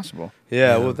humanly possible.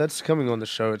 Yeah, well, that's coming on the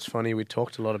show. It's funny. We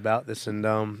talked a lot about this, and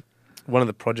one of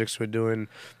the projects we're doing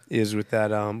is with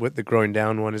that, with the Growing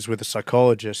Down one, is with a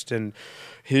psychologist, and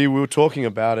we were talking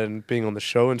about it and being on the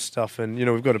show and stuff. And, you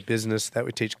know, we've got a business that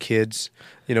we teach kids,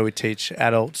 you know, we teach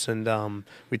adults, and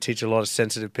we teach a lot of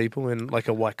sensitive people in like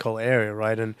a white collar area,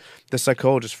 right? And the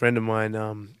psychologist friend of mine,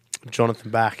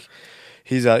 Jonathan Back,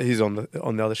 he's on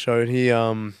the other show,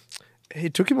 and he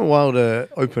took him a while to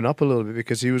open up a little bit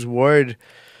because he was worried.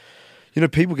 You know,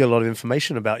 people get a lot of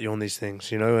information about you on these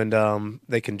things, you know, and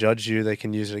they can judge you, they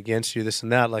can use it against you, this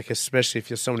and that, like, especially if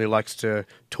you're someone who likes to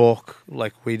talk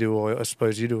like we do, or I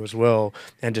suppose you do as well,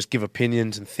 and just give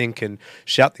opinions and think and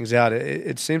shout things out.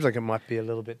 It seems like it might be a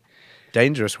little bit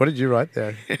dangerous. What did you write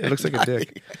there? It looks like a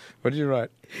dick. What did you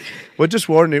write? We're just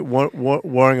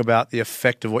worrying about the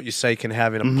effect of what you say can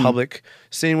have in a public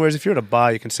scene, whereas if you're at a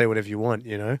bar, you can say whatever you want,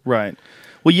 you know? Right.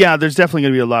 Well, yeah, there's definitely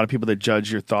going to be a lot of people that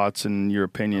judge your thoughts and your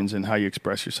opinions and how you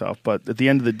express yourself. But at the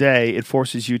end of the day, it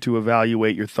forces you to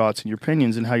evaluate your thoughts and your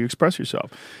opinions and how you express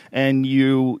yourself. And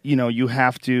you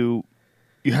have to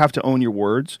own your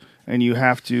words, and you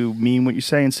have to mean what you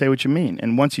say and say what you mean.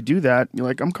 And once you do that, you're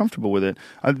like, I'm comfortable with it.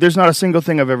 There's not a single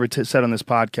thing I've ever said on this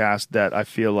podcast that I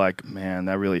feel like, man,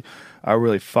 I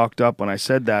really fucked up when I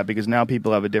said that, because now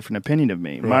people have a different opinion of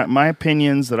me. Right. My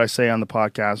opinions that I say on the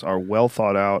podcast are well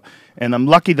thought out, and I'm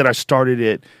lucky that I started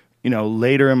it, you know,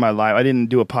 later in my life. I didn't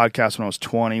do a podcast when I was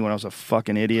 20, when I was a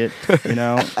fucking idiot, you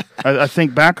know. I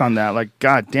think back on that, like,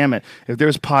 God damn it. If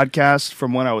there's podcasts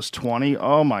from when I was 20,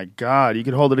 oh my God, you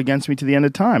could hold it against me to the end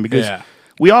of time, because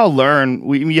we all learn.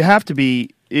 You have to be,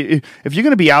 if you're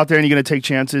going to be out there and you're going to take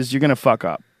chances, you're going to fuck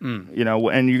up. You know,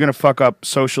 and you're going to fuck up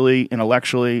socially,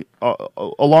 intellectually,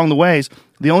 along the ways.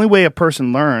 The only way a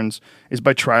person learns is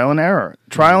by trial and error.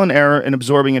 Trial and error and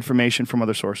absorbing information from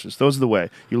other sources. Those are the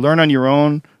way. You learn on your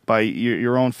own by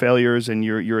your own failures and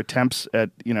your attempts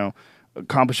at, you know,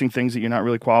 accomplishing things that you're not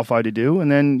really qualified to do,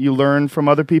 and then you learn from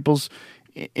other people's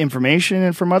information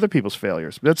and from other people's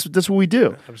failures. That's what we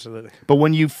do. Absolutely. But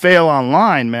when you fail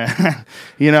online, man,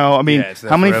 you know, I mean,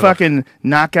 how many fucking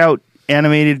knockout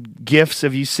animated GIFs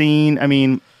have you seen? I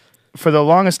mean, for the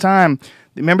longest time,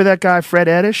 remember that guy, Fred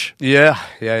Edish? Yeah.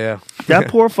 That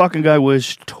poor fucking guy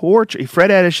was tortured. Fred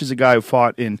Edish is a guy who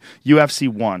fought in UFC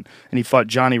 1, and he fought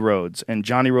Johnny Rhodes, and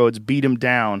Johnny Rhodes beat him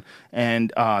down,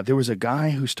 and there was a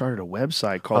guy who started a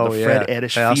website called the Fred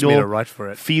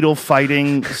Edish fetal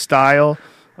fighting style.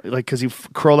 Like, because he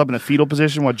curled up in the fetal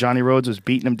position while Johnny Rhodes was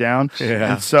beating him down.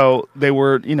 Yeah. And so they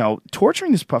were, you know,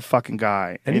 torturing this fucking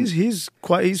guy. And he's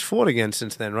fought again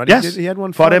since then, right? Yes. He had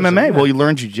one fought fight. MMA. Well, he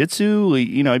learned jiu-jitsu.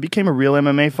 He became a real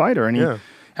MMA fighter. And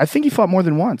I think he fought more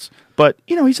than once. But,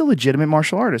 you know, he's a legitimate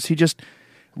martial artist. He just,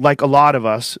 like a lot of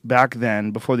us back then,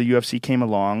 before the UFC came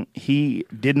along, he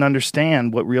didn't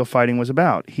understand what real fighting was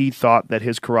about. He thought that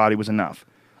his karate was enough.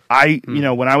 You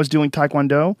know, when I was doing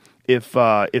Taekwondo, if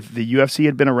the UFC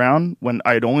had been around when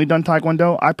I had only done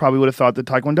Taekwondo, I probably would have thought that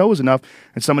Taekwondo was enough,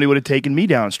 and somebody would have taken me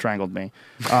down and strangled me.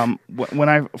 When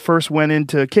I first went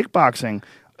into kickboxing,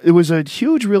 it was a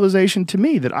huge realization to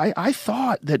me that I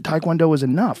thought that Taekwondo was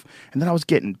enough. And then I was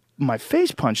getting my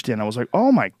face punched in. I was like,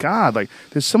 oh my God, like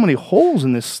there's so many holes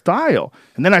in this style.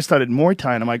 And then I started Muay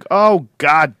Thai and I'm like, oh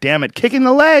God damn it, kicking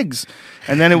the legs.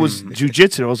 And then it was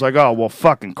Jiu-Jitsu. I was like, oh, well,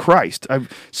 fucking Christ.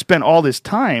 I've spent all this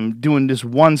time doing this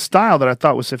one style that I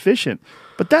thought was sufficient.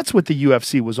 But that's what the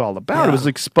UFC was all about. It was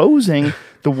exposing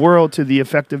the world to the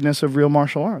effectiveness of real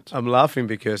martial arts. I'm laughing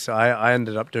because I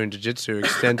ended up doing jiu-jitsu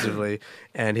extensively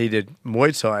and he did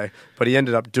Muay Thai, but he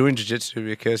ended up doing jiu-jitsu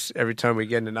because every time we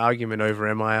get in an argument over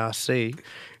MIRC,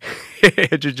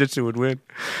 jiu-jitsu would win.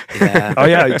 Yeah. Oh,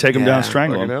 yeah, you take him down,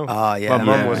 strangle him. Oh, yeah. My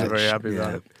mum wasn't very happy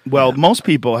about it. Well, most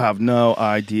people have no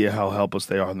idea how helpless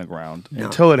they are on the ground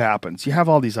until it happens. You have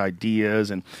all these ideas,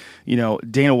 and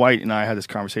Dana White and I had this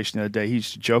conversation the other day. He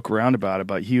used to joke around about it,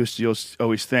 but he used to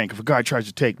always think if a guy tries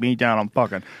to take me down, I'm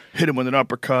fucking hit him with an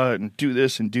uppercut and do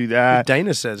this and do that.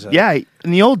 Dana says that. Yeah,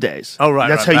 in the old days. Oh, right.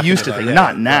 That's how he used to think. Yeah.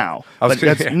 Not now.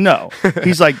 No.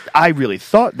 He's like, I really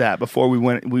thought that before we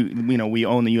went. We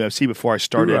owned the UFC before I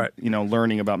started.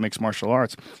 Learning about mixed martial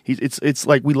arts. It's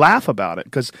like we laugh about it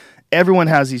because everyone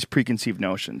has these preconceived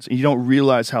notions, and you don't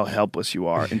realize how helpless you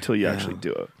are until you actually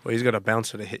do it. Well, he's got a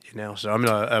bouncer to hit you now, so I'm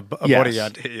not a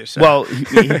bodyguard to hit you. So. Well,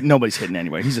 nobody's hitting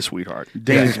anyway. He's a sweetheart.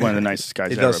 Dana's one of the nicest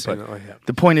guys ever. But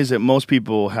the point is that most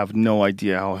people have no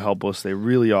idea how helpless they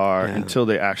really are until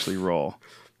they actually roll.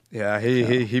 Yeah,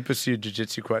 he pursued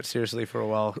jiu-jitsu quite seriously for a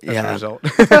while as a result.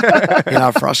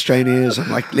 How frustrating it is.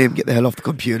 I'm like, let him get the hell off the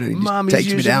computer. And he just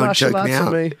takes me down and chokes me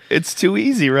out. It's too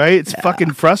easy, right? It's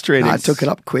fucking frustrating. I took it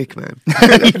up quick, man.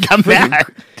 You got mad.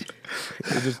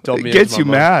 It gets you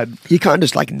mad. You can't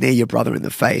just like knee your brother in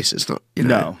the face. It's not,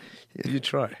 No. You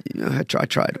try. I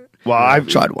tried. Well, I've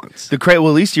tried once. At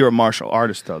least you're a martial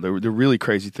artist, though. The really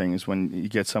crazy thing is when you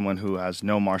get someone who has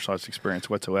no martial arts experience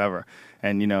whatsoever,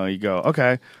 and you go,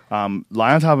 okay,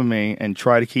 lie on top of me and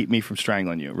try to keep me from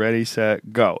strangling you. Ready,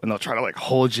 set, go. And they'll try to like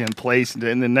hold you in place,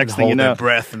 and the next thing you know, hold their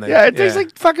breath. And it takes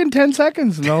like fucking 10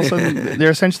 seconds, and all of a sudden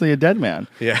they're essentially a dead man.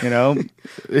 Yeah,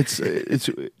 it's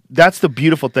that's the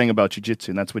beautiful thing about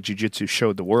jiu-jitsu, and that's what jiu-jitsu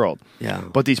showed the world. Yeah.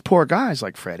 But these poor guys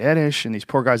like Fred Edish and these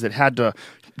poor guys that had to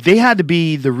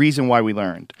be the reason why we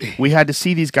learned. We had to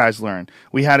see these guys learn.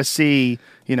 We had to see,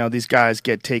 these guys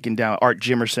get taken down. Art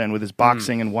Jimerson with his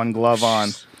boxing and one glove on.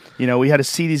 We had to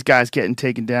see these guys getting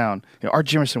taken down. Art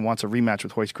Jimerson wants a rematch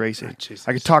with Hoist Gracie.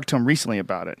 I could talk to him recently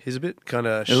about it. He's a bit kind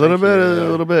of a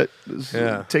little bit.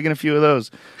 Yeah. Taking a few of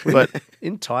those. But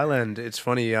in Thailand, it's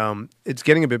funny. It's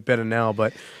getting a bit better now,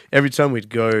 but every time we'd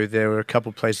go, there were a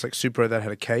couple places like Supro that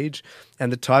had a cage,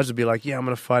 and the Thais would be like, "Yeah, I'm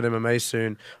going to fight MMA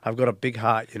soon. I've got a big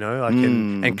heart,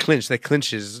 and clinch. Their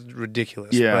clinch is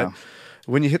ridiculous. Yeah. But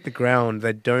when you hit the ground,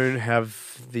 they don't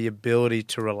have the ability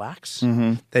to relax.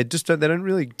 Mm-hmm. They just don't. They don't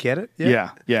really get it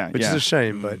yet. Which is a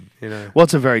shame, but Well,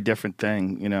 it's a very different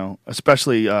thing,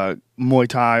 especially Muay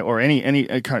Thai or any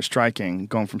kind of striking,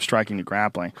 going from striking to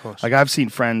grappling. Like I've seen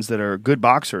friends that are good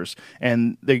boxers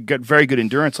and they get very good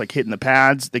endurance, like hitting the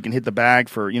pads. They can hit the bag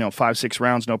for 5-6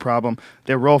 rounds, no problem.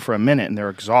 They roll for a minute and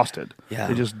they're exhausted. Yeah.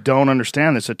 They just don't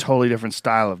understand. It's a totally different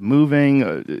style of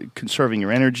moving, conserving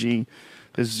your energy.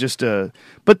 It's just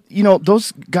but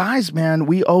those guys, man,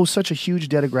 we owe such a huge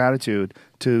debt of gratitude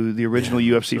to the original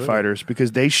UFC fighters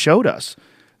because they showed us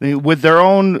with their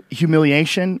own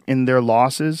humiliation in their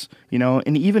losses,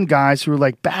 and even guys who are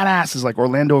like badasses, like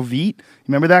Orlando Veet.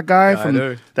 Remember that guy from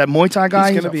that Muay Thai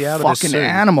guy? He's going to be out of this fucking soon.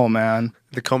 Animal, man.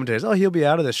 The commentators, he'll be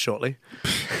out of this shortly.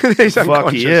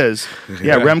 Fuck, he is.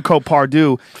 Yeah, Remco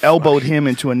Pardue elbowed him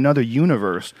into another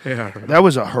universe. Yeah, that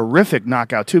was a horrific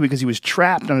knockout, too, because he was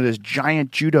trapped under this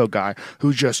giant judo guy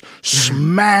who's just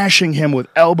smashing him with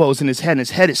elbows in his head, and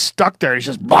his head is stuck there. He's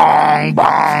just bong,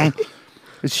 bong.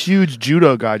 This huge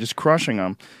judo guy just crushing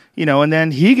him. And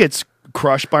then he gets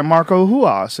crushed by Marco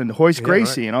Huas and Hoist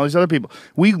Gracie and all these other people.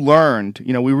 We learned,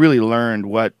 we really learned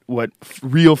what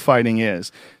real fighting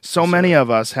is. So many of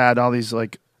us had all these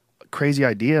like crazy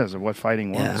ideas of what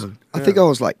fighting was. Yeah. I think I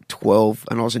was like 12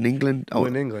 and I was in England. I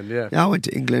went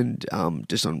to England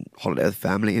just on holiday with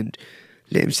family, and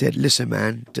Liam said, "Listen,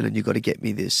 man, Dylan, you got to get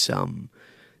me this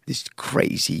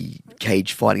crazy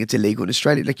cage fighting. It's illegal in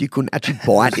Australia. Like you couldn't actually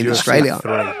buy it in Australia."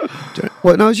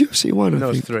 Well, no, it was UFC 1. No, it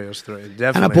was 3. It was 3. Definitely.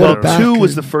 And I bought it back. 2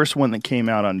 was the first one that came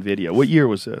out on video. What year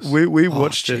was this? We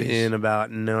watched it in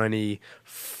about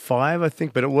 95, I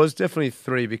think, but it was definitely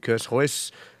 3 because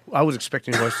Hoist. I was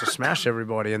expecting Hoist to smash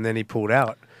everybody, and then he pulled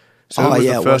out. So it was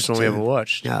the first one we ever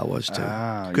watched. Yeah, it was too.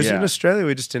 Because in Australia,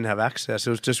 we just didn't have access. It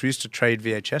was just we used to trade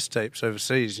VHS tapes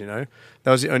overseas, That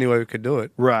was the only way we could do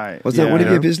it. Right. Was that one of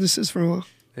your businesses for a while?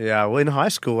 Yeah, well, in high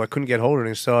school, I couldn't get hold of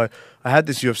it. So I had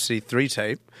this UFC 3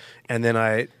 tape, and then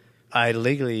I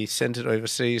legally sent it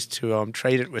overseas to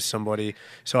trade it with somebody.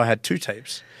 So I had 2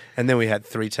 tapes, and then we had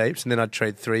 3 tapes, and then I'd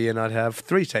trade 3, and I'd have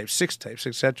 3 tapes, 6 tapes,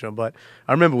 etc. But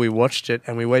I remember we watched it,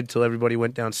 and we waited till everybody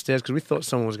went downstairs because we thought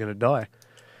someone was going to die.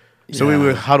 So we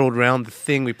were huddled around the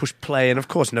thing. We pushed play, and of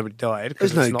course, nobody died.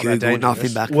 There's no Google,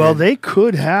 nothing back Well, then. they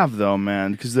could have, though,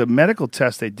 man, because the medical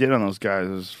test they did on those guys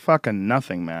was fucking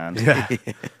nothing, man.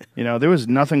 You know, there was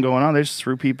nothing going on. They just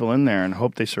threw people in there and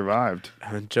hoped they survived.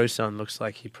 And Joe-san looks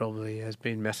like he probably has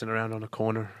been messing around on a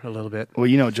corner a little bit. Well,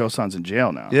 you know, Joe-san's in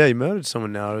jail now. Yeah, he murdered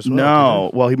someone now as well.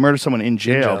 No, well, he murdered someone in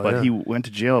jail, but yeah. he went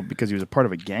to jail because he was a part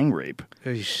of a gang rape.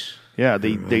 Eesh. Yeah,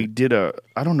 they did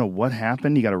I don't know what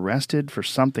happened. He got arrested for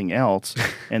something else,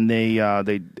 and they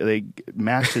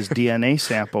matched his DNA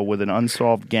sample with an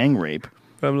unsolved gang rape.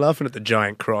 I'm laughing at the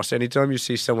giant cross. Anytime you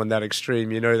see someone that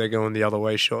extreme, you know they're going the other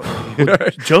way shortly. You know?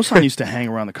 Joe-san used to hang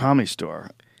around the Comedy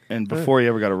Store, and before he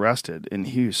ever got arrested, and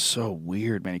he was so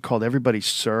weird, man. He called everybody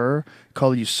sir,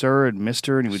 called you sir and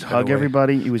mister, and he would hug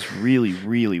everybody. He was really,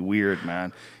 really weird,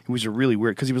 man. He was really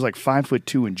weird because he was like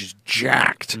 5'2" and just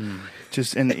jacked.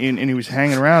 Just and he was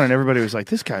hanging around, and everybody was like,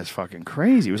 "This guy's fucking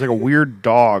crazy." It was like a weird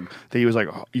dog that he was like,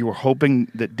 you were hoping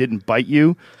that didn't bite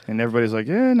you, and everybody's like,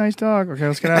 "Yeah, nice dog. Okay,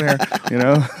 let's get out of here." You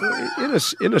know,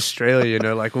 in Australia, you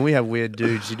know, like when we have weird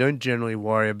dudes, you don't generally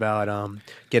worry about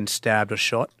getting stabbed or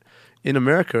shot. In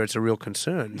America, it's a real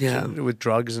concern. Yeah. With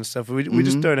drugs and stuff, we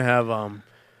just don't have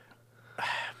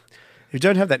you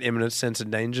don't have that imminent sense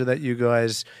of danger that you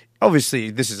guys. Obviously,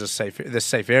 this is there's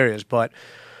safe areas, but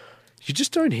you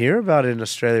just don't hear about it in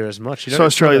Australia as much. So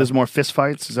Australia, there's more fist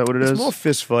fights. Is that what it is? There's more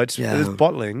fist fights. Yeah. There's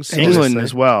bottlings. England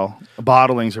as well.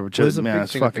 Bottlings are Well, just there's a man, big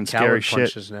it's thing with fucking the scary coward shit.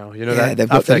 punches now. You know Yeah, that they've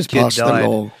got after they that just kid passed the died.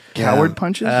 law. Coward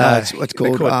punches. It's what's They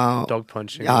called call it dog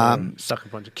punching, sucker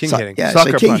punching, king hitting. Yeah,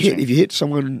 Sucker so king punching. hit, if you hit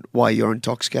someone while you're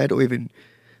intoxicated or even,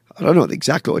 I don't know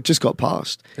exactly, it just got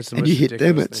passed, It's the and most you hit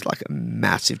them, ridiculous it's thing. like a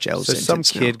massive jail So some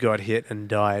sentence kid got hit and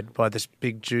died by this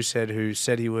big juice head who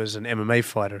said he was an MMA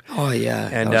fighter. now. Oh yeah,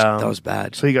 And, that was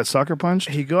bad. So he got sucker punched.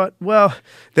 He got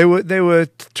They were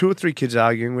 2 or 3 kids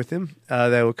arguing with him.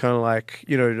 They were kind of like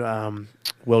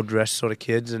well dressed sort of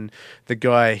kids, and the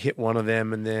guy hit one of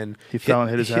them, and then He fell and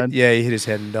hit his head? Yeah, he hit his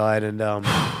head and died. And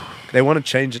they want to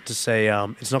change it to say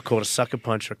it's not called a sucker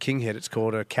punch or a king hit; it's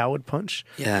called a coward punch.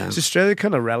 Yeah. So Australia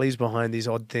kind of rallies behind these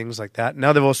odd things like that.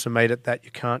 Now they've also made it that you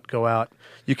can't go out,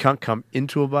 you can't come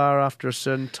into a bar after a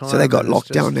certain time. So they got and it's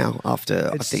locked down just- now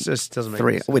after I It's think just doesn't make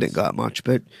 3. any We didn't go out much,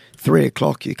 but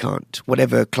 3:00 you can't.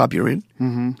 Whatever club you're in,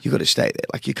 you got to stay there.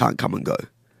 Like you can't come and go.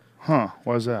 Huh?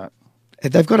 Why is that?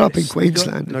 They've got up in They've got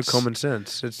Queensland. no it's- common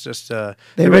sense. It's just They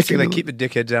basically they reckon- keep the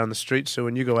dickhead down the street. So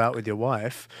when you go out with your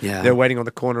wife, Yeah. they're waiting on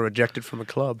the corner, ejected from the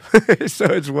club. So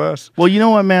it's worse. Well, you know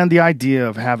what, man? The idea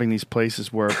of having these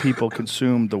places where people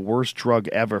consume the worst drug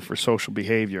ever for social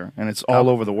behavior, and it's all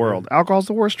over the world. Alcohol's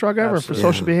the worst drug ever for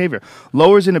social behavior.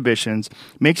 Lowers inhibitions,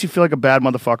 makes you feel like a bad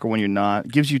motherfucker when you're not,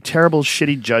 gives you terrible,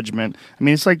 shitty judgment. I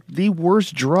mean, it's like the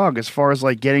worst drug as far as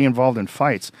like getting involved in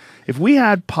fights. If we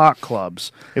had pot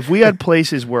clubs, if we had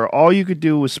places where all you could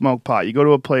do was smoke pot, you go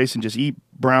to a place and just eat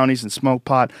brownies and smoke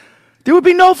pot, there would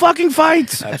be no fucking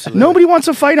fights. Absolutely. Nobody wants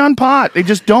to fight on pot. They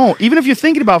just don't. Even if you're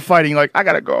thinking about fighting, you're like, I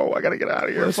gotta go. I gotta get out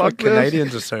of here. That's Fuck why this.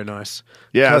 Canadians are so nice.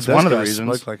 Yeah, God, that's those one of the guys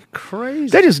reasons. Smoke like crazy.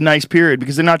 They're just nice, period,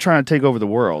 because they're not trying to take over the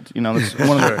world. You know, that's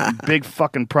one of the big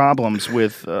fucking problems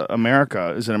with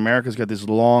America is that America's got this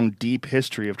long, deep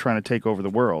history of trying to take over the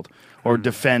world or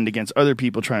defend against other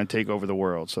people trying to take over the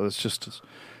world. So it's just a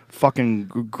fucking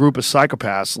group of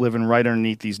psychopaths living right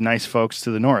underneath these nice folks to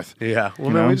the north. Yeah. Well,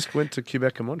 You man, know? we just went to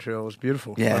Quebec and Montreal. It was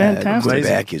beautiful. Yeah, Fantastic.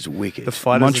 Quebec is wicked. The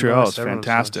fighters Montreal are is nice. Everyone's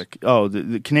fantastic. Oh,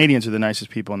 the Canadians are the nicest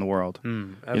people in the world. You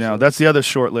know, absolutely. that's the other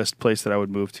short list place that I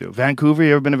would move to. Vancouver.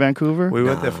 You ever been to Vancouver? We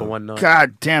went there for one night.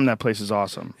 God damn, that place is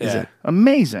awesome. Is it?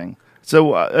 Amazing.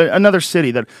 So another city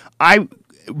that I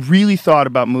really thought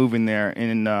about moving there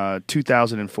in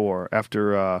 2004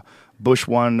 after Bush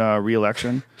won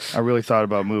re-election. I really thought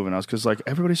about moving. I was because like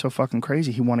everybody's so fucking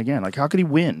crazy. He won again. Like how could he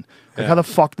win? Like how the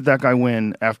fuck did that guy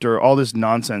win after all this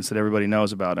nonsense that everybody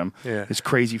knows about him? Yeah. This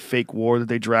crazy fake war that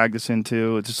they dragged us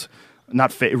into. It's just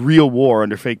not real war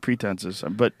under fake pretenses.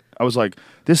 But I was like,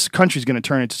 this country's going to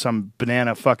turn into some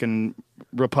banana fucking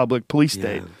republic police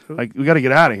state. Like we got to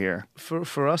get out of here.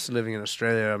 For us living in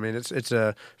Australia, I mean, it's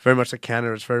a very much like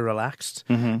Canada. It's very relaxed,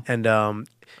 and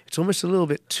it's almost a little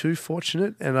bit too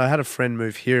fortunate. And I had a friend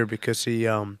move here because he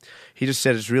just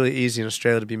said it's really easy in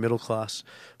Australia to be middle class,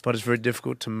 but it's very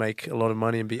difficult to make a lot of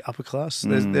money and be upper class.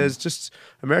 There's just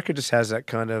America just has that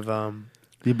kind of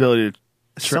The ability to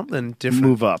something different.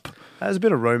 Move up. There's a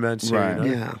bit of romance here, Right.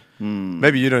 you know? Yeah.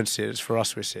 Maybe you don't see it. It's for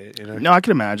us we see it, you know? No, I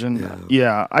can imagine.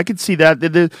 Yeah, I could see that.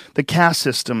 The caste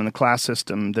system and the class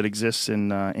system that exists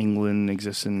in England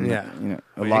exists in a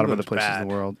lot of other England's places bad. in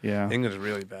the world. Yeah. England's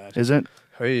really bad. Is it?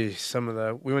 Hey,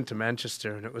 we went to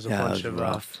Manchester and it was a bunch it was of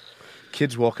rough.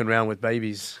 kids walking around with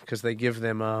babies because they give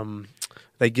them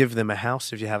a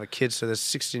house if you have a kid. So there's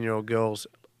 16-year-old girls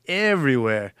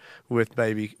everywhere with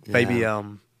baby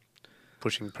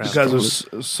pushing pram. Because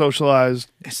of socialized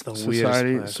It's the society,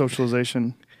 weirdest place.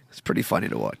 socialization. It's pretty funny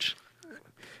to watch.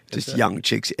 Just young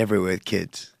chicks everywhere with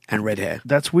kids and red hair.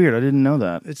 That's weird. I didn't know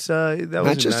that. That was in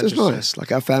Manchester's Manchester. nice.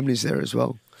 Like our family's there as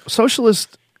well.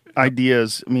 Socialist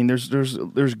ideas. I mean,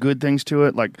 there's good things to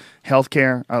it, like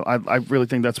healthcare. I really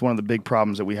think that's one of the big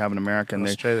problems that we have in America. And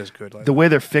Australia's good. Like the way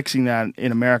they're fixing that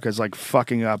in America is like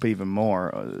fucking up even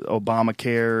more.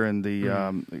 Obamacare and the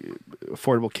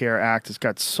Affordable Care Act has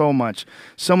got so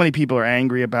many people are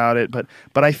angry about it. But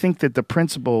I think that the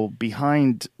principle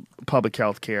behind public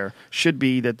health care should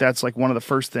be that that's like one of the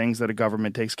first things that a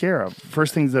government takes care of.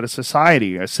 First things that a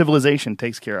society, a civilization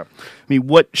takes care of. I mean,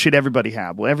 what should everybody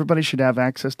have? Well, everybody should have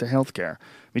access to health care.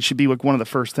 It should be like one of the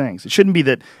first things. It shouldn't be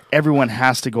that everyone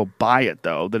has to go buy it,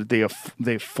 though, that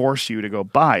they force you to go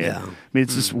buy it. Yeah. I mean,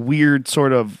 it's this weird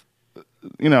sort of,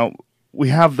 we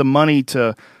have the money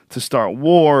to start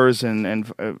wars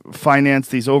and finance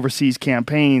these overseas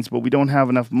campaigns, but we don't have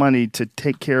enough money to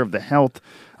take care of the health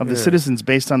of the citizens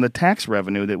based on the tax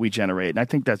revenue that we generate. And I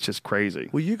think that's just crazy.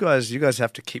 Well, you guys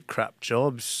have to keep crap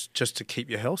jobs just to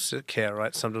keep your health care,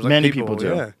 right? Sometimes Many people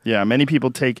do. Yeah, many people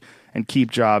take and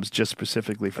keep jobs just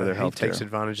specifically for their health care. Takes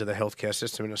advantage of the healthcare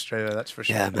system in Australia, that's for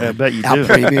sure. Yeah, man. I bet you Our do.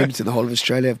 premiums in the whole of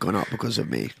Australia have gone up because of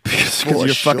me. Because For you're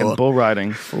sure. fucking bull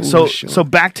riding. For So sure.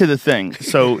 back to the thing.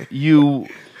 So you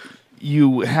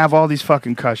have all these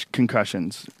fucking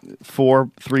concussions.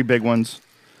 3 big ones.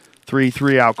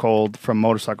 3 out cold from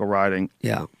motorcycle riding.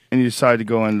 Yeah. And you decided to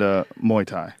go into Muay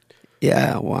Thai.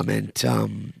 Yeah, well, I meant,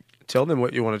 Tell them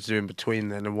what you wanted to do in between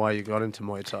then and why you got into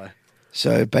Muay Thai.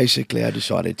 so basically I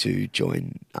decided to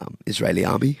join Israeli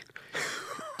army.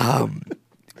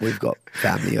 We've got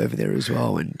family over there as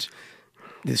well, and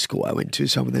the school I went to,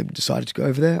 some of them decided to go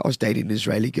over there. I was dating an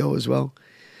Israeli girl as well.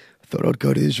 I thought I'd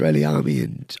go to the Israeli army,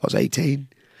 and I was 18.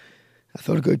 I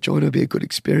thought I'd go join, it'd be a good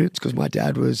experience, because my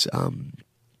dad was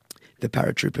the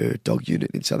paratrooper dog unit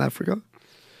in South Africa.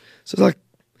 So I was like,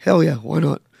 hell yeah, why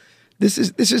not? This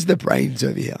is the brains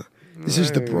over here. This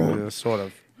is the brawn. Yeah, sort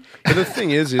of. But the thing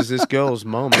is this girl's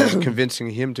mom was convincing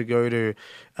him to go to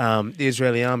the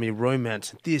Israeli army,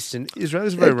 romance and this, and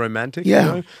Israel's very romantic, Yeah.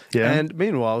 you know? Yeah. And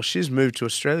meanwhile, she's moved to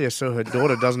Australia so her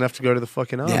daughter doesn't have to go to the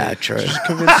fucking army. Yeah, true. She's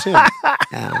convinced him.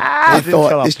 I didn't tell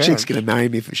thought our this chick's parents. going to marry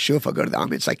me for sure if I go to the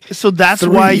army. It's like, So that's 3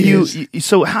 why years.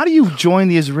 So how do you join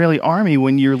the Israeli army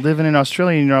when you're living in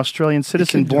Australia and you're an Australian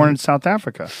citizen can do born it. in South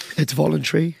Africa? It's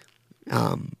voluntary.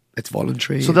 It's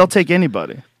voluntary. So they'll take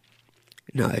anybody.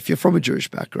 No, if you're from a Jewish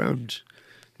background,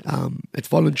 it's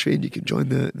voluntary and you can join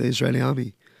the Israeli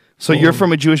army. So you're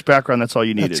from a Jewish background. That's all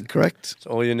you That's needed. correct. That's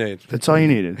all you need. That's all you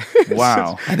needed.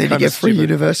 Wow. And then you Kinda get free stupid.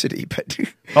 university, but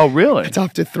Oh, really? it's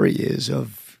after 3 years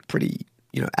of pretty,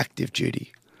 active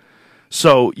duty.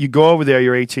 So you go over there.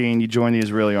 You're 18. You join the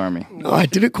Israeli army. No, I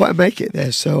didn't quite make it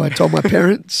there, so I told my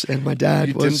parents, and my dad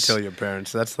You was. didn't tell your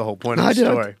parents. That's the whole point No, of I the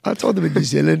did. story. I told them in New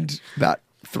Zealand about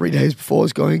 3 days before I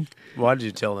was going. Why did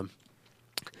you tell them?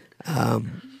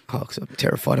 Because I'm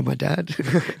terrified of my dad.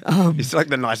 He's like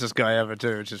the nicest guy ever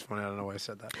too, which is funny. I don't know why I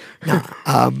said that.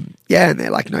 Yeah, and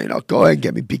they're like, no, you're not going.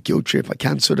 Get me a big guilt trip. I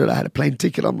cancelled it. I had a plane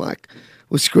ticket. I'm like,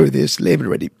 well, screw this. Liam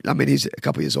already, he's a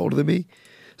couple of years older than me.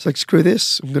 It's like, screw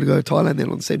this. I'm going to go to Thailand then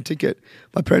on the same ticket.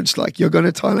 My parents are like, you're going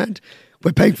to Thailand?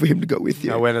 We're paying for him to go with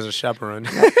you. I went as a chaperone.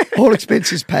 All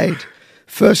expenses paid.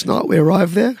 First night we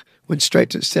arrived there, went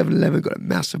straight to 7-Eleven, got a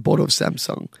massive bottle of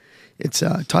Samsung. It's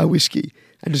Thai whiskey,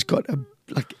 and just got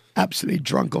absolutely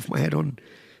drunk off my head on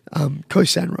Koh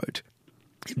San Road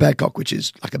in Bangkok, which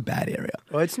is like a bad area.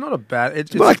 Well, it's not a bad.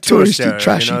 It's like a tourist touristy, area,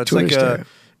 trashy It's tourist like area.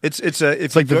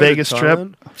 It's like the Vegas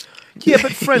Strip? Yeah,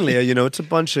 but friendlier. It's a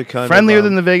bunch of kind Friendlier of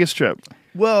than the Vegas Strip.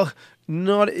 Well,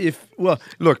 not if. Well,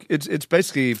 look, it's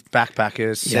basically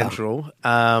backpacker central.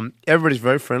 Everybody's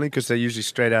very friendly because they're usually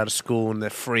straight out of school and they're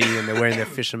free and they're wearing their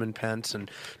fisherman pants and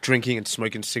drinking and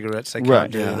smoking cigarettes. They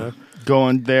can't do.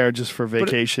 Going there just for But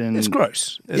vacation. it's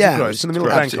gross. It's Yeah, gross. it's In the middle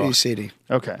of absolutely Bangkok. seedy.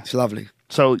 Okay. It's lovely.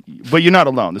 So, but you're not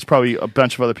alone. There's probably a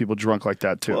bunch of other people drunk like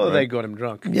that too. Well, right? they got him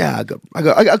drunk. Yeah, I got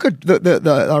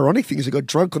the ironic thing is I got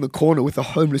drunk on the corner with a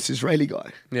homeless Israeli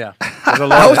guy. Yeah, there's a That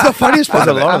lot. was the funniest part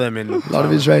There's a of it. lot of them in. A lot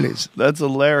of Israelis. That's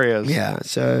hilarious. Yeah,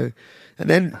 so And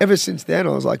then ever since then,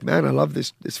 I was like, man, I love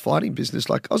this fighting business.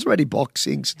 Like, I was already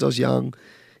boxing since I was young.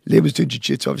 Liam was doing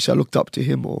jiu-jitsu. Obviously, I looked up to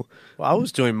him more. Well, I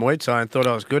was doing Muay Thai and thought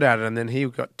I was good at it, and then he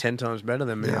got 10 times better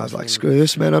than me. Yeah, I was like, screw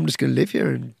this, man. I'm just going to live here,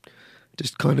 and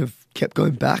just kind of kept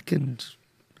going back and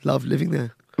loved living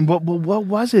there. What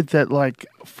was it that like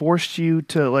forced you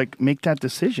to like make that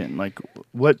decision? Like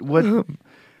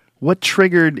what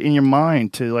triggered in your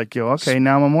mind to like go, okay,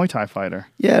 now I'm a Muay Thai fighter?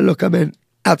 Yeah, look, I mean,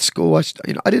 at school, I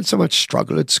didn't so much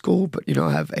struggle at school, but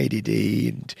I have ADD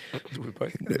and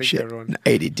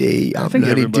ADD. I think learning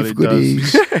everybody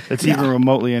difficulties. does. It's even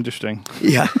remotely interesting.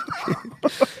 Yeah,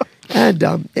 and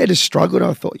just struggled.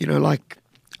 I thought, like,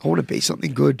 I want to be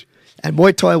something good, and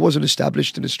Muay Thai wasn't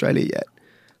established in Australia yet.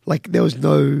 Like, there was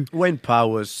no. Wayne Parr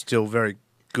was still very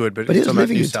good, but he it's was on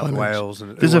living New in South Thailand. Wales.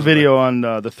 And There's a video on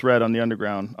the thread on the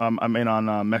Underground. I mean,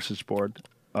 on message board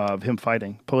of him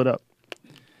fighting. Pull it up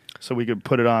so we could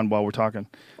put it on while we're talking.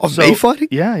 Of me fighting?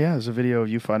 Yeah. There's a video of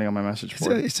you fighting on my message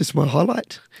board. It's just my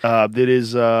highlight. That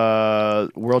is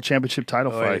World Championship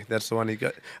title fight. That's the one he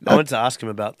got. I wanted to ask him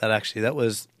about that, actually. That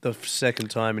was the second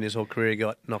time in his whole career he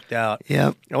got knocked out.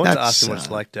 Yeah. I wanted to ask him what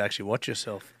it's like to actually watch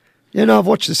yourself. Yeah, no, I've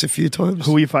watched this a few times.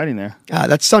 Who are you fighting there?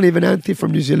 That's Sonny Venanthi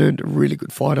from New Zealand, a really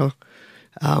good fighter.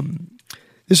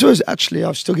 This was actually,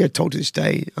 I still get told to this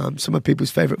day, some of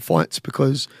people's favourite fights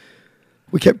because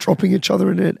we kept dropping each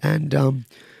other in it. And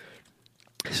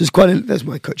this is there's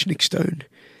my coach, Nick Stone.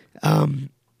 I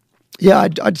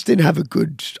just didn't have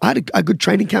I had a good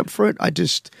training camp for it. I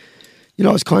just,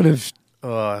 I was kind of.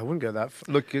 Oh, I wouldn't go that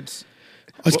far. Look, I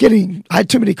had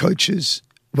too many coaches.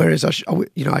 Whereas I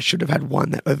should have had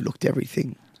one that overlooked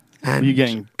everything. And Are you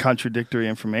getting contradictory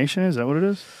information? Is that what it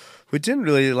is? We didn't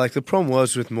really, the problem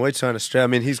was with Muay Thai in Australia, I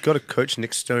mean, he's got a coach,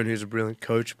 Nick Stone, who's a brilliant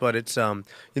coach, but it's,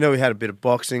 we had a bit of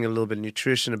boxing, a little bit of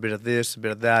nutrition, a bit of this, a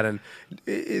bit of that, and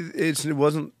it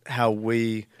wasn't how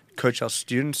we coach our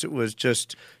students. It was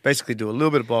just basically do a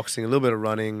little bit of boxing, a little bit of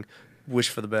running, wish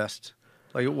for the best.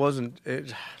 Like, it wasn't...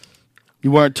 You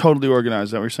weren't totally organized,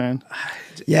 is that what you're saying?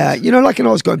 Yeah, and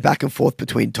I was going back and forth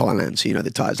between Thailand. So,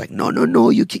 the Thai's like, no,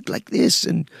 you kick like this.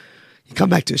 And you come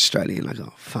back to Australia and like,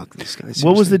 oh, fuck this guy.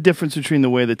 What was the difference between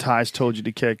the way the Thais told you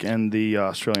to kick and the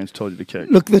Australians told you to kick?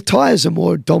 Look, the Thais are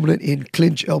more dominant in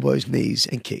clinch, elbows, knees,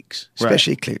 and kicks.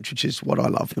 Especially clinch, which is what I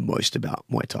love the most about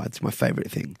Muay Thai. It's my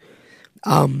favourite thing.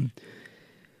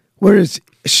 Whereas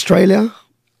Australia,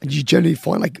 you generally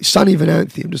find, like, Sonny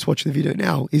Venanthi, I'm just watching the video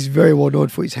now, is very well known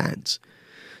for his hands.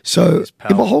 So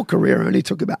in my whole career, I only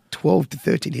took about 12 to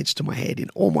 13 hits to my head in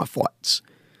all my fights.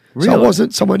 Really? So I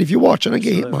wasn't someone, if you watch, I don't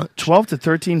get hit much. 12 to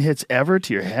 13 hits ever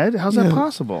to your head? How's that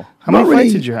possible? How many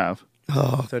fights did you have?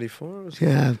 34?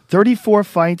 Yeah. 34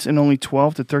 fights and only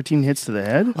 12 to 13 hits to the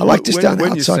head? I like to stay on the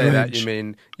when outside you say range. that, you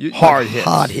mean hard hits.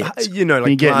 Hard hits.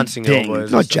 Like glancing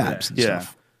elbows. Not jabs and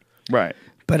stuff. Right.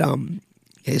 But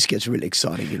this gets really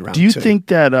exciting in round 2. Do you think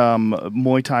that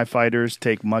Muay Thai fighters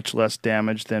take much less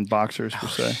damage than boxers, per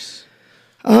se?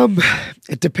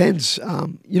 It depends.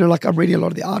 I'm reading a lot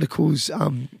of the articles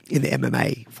in the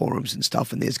MMA forums and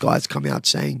stuff, and there's guys coming out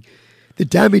saying the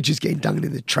damage is getting done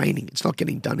in the training. It's not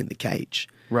getting done in the cage.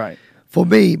 Right. For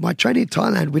me, my training in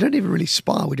Thailand, we don't even really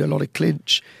spar. We do a lot of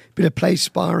clinch, a bit of place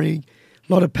sparring,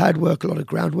 a lot of pad work, a lot of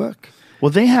ground work.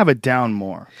 Well, they have it down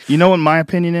more. You know what my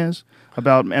opinion is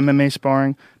about MMA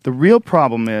sparring? The real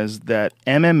problem is that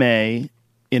MMA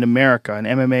in America and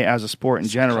MMA as a sport in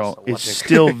general is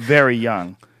still very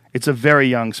young. It's a very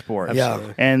young sport.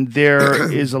 Yeah. And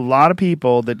there is a lot of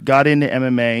people that got into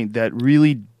MMA that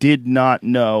really did not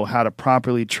know how to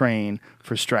properly train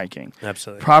for striking.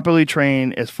 Absolutely. Properly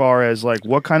train as far as like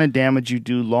what kind of damage you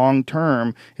do long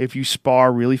term if you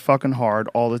spar really fucking hard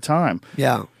all the time.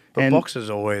 Yeah. But boxers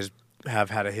always have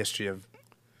had a history of,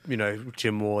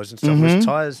 gym wars and stuff. With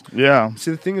Thais. Yeah.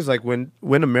 See, the thing is, like, when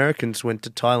Americans went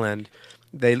to Thailand,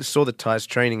 they saw the Thais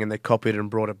training and they copied it and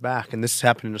brought it back. And this has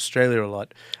happened in Australia a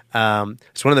lot.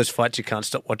 It's one of those fights you can't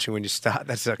stop watching when you start.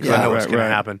 That's I know what's going to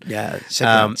happen. Yeah,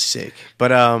 sick. But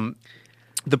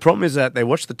the problem is that they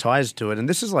watch the Thais do it. And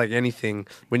this is like anything.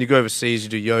 When you go overseas, you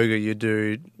do yoga, you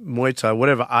do Muay Thai,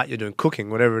 whatever art you're doing, cooking,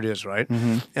 whatever it is, right?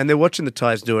 Mm-hmm. And they're watching the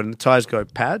Thais do it. And the Thais go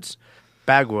pads,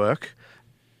 bag work,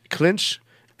 clinch,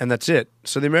 and that's it.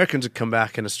 So the Americans would come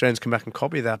back and Australians come back and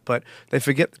copy that, but they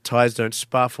forget the Thais don't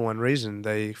spar for one reason.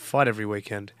 They fight every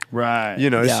weekend. Right.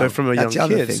 So from a young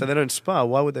kid, so they don't spar.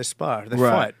 Why would they spar? They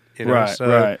fight.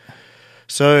 Right.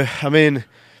 So, I mean,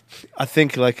 I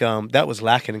think that was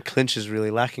lacking, and clinch is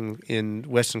really lacking in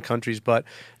Western countries, but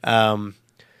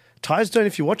Thais don't,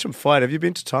 if you watch them fight, have you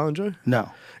been to Thailand, Joe?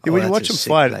 No. When you watch them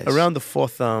fight, place. around the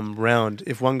 4th round,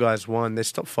 if one guy's won, they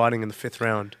stop fighting in the 5th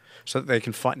round so that they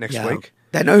can fight next week.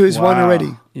 They know who's won Wow.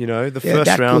 already. You know, the Yeah, first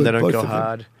that round good, they don't both go of them.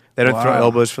 hard. They don't throw Wow.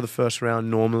 elbows for the first round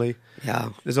normally. Yeah.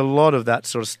 There's a lot of that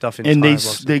sort of stuff in And Thai they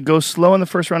boxing. they go slow in the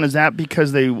first round. Is that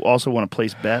because they also want to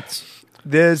place bets?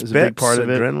 There's is a big bets, part of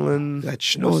it. adrenaline. That What's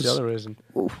schnoz. the other reason?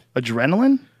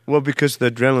 Adrenaline Well, because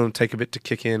the adrenaline will take a bit to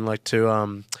kick in, like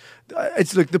to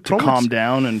it's like the to problem. calm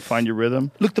down and find your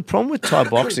rhythm. Look, the problem with Thai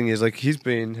boxing is like he's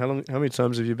been how many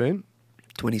times have you been?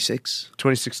 26.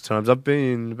 26 times. I've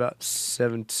been about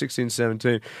 16,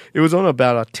 17. It was on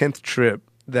about our 10th trip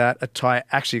that a Thai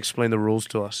actually explained the rules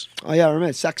to us. Oh, yeah, I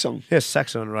remember. Saxon. Yeah,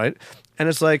 Saxon, right? And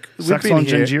it's like we've Saxon been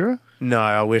here. Janjira? No,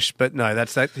 I wish, but no,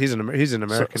 that's that. He's an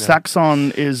American. now.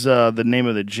 Saxon is the name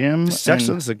of the gym. and-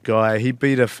 Saxon's the guy. He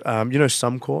beat you know,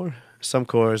 Sumkor.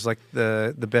 Sumkor is like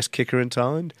the best kicker in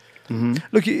Thailand. Mm-hmm.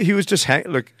 Look, he was just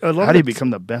look. A lot How of do you the- become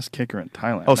the best kicker in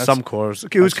Thailand? Oh, That's-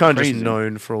 Sumkor. He was that's kind of just crazy.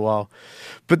 known for a while,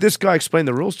 but this guy explained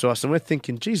the rules to us, and we're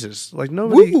thinking, Jesus, like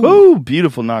nobody. Ooh,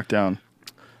 beautiful knockdown.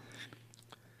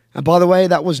 And by the way,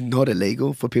 that was not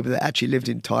illegal for people that actually lived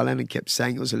in Thailand and kept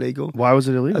saying it was illegal. Why was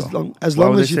it illegal? As Why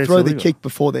long would as they say you it's throw the illegal? kick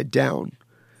before they're down.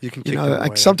 You can You kick know, them like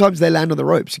away. sometimes they land on the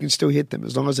ropes. You can still hit them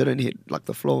as long as they don't hit like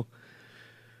the floor.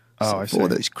 Oh, I For all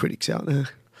see. those critics out there.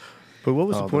 But what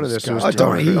was the point of those this? It was Oh, don't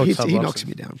worry, Thai he boxing. knocks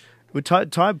me down. With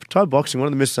Thai boxing, one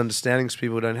of the misunderstandings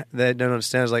people don't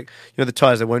understand is like, you know, the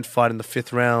Thais, they won't fight in the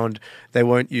 5th round. They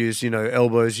won't use, you know,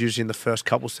 elbows usually in the first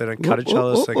couple, so they don't cut each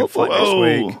other, so they can fight next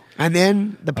week. And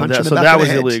then the punch in the So back that of the was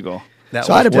head. illegal. That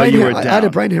So I had, a was- While brain, you were I had a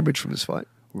down. brain hemorrhage from this fight.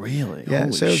 Really? Yeah,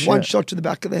 Holy so it was one shit. shot to the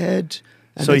back of the head.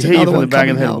 And So he there's hit you another from the one back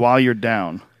of the coming head out. while you're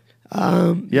down.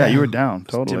 Yeah, you were down.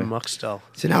 Totally. Tim Muck style.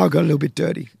 So now I got a little bit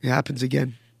dirty. It happens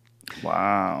again.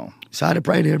 Wow. So I had a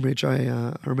brain hemorrhage.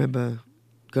 I remember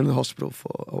going to the hospital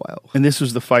for a while. And this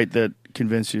was the fight that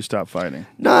convinced you to stop fighting.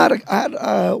 No, I had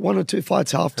 1 or 2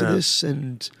 fights after this,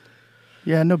 and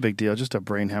Yeah, no big deal. Just a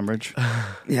brain hemorrhage.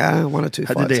 yeah, 1 or 2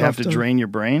 How, fights did they have after. to drain your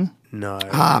brain? No.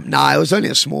 No, it was only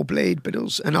a small bleed, but it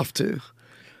was enough to.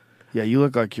 Yeah, you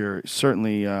look like you're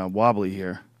certainly wobbly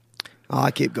here. Oh,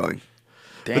 I keep going.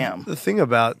 Damn. The thing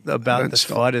about Don't the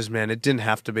stop. fighters, man, it didn't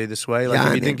have to be this way. Like Yeah, if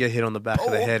you and didn't then- get hit on the back of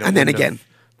the head, it and then wouldn't again.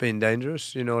 have been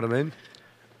dangerous. You know what I mean?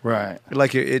 Right.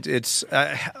 Like it's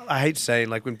I hate saying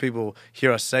like when people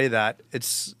hear us say that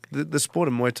it's the sport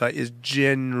of Muay Thai is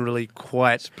generally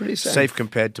quite pretty safe. safe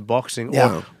compared to boxing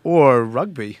Yeah. or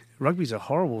rugby. Rugby's a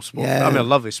horrible sport. Yeah. I mean, a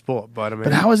lovely sport, but I mean,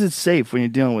 But how is it safe when you're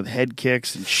dealing with head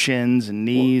kicks and shins and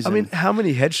knees? I mean, and- how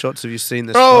many headshots have you seen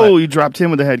this? oh, fight? you dropped him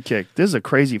with a head kick. This is a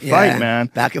crazy fight, Yeah, man.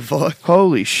 Back and forth.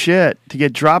 Holy shit. To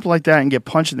get dropped like that and get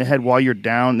punched in the head while you're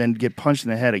down, then get punched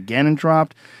in the head again and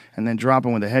dropped, and then drop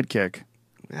him with a head kick.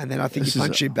 And then I think This he is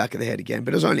punched you back of the head again,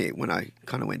 but it was only when I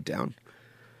kind of went down.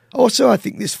 Also, I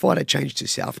think this fight I changed to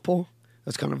southpaw.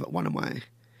 That's kind of one of my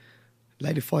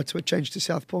later fights where I changed to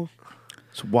southpaw.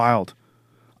 It's wild.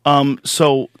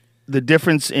 So the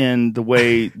difference in the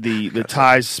way the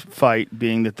Thais fight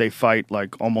being that they fight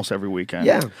like almost every weekend.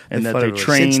 Yeah. And They that fight they every week.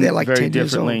 train Since they're, like, very 10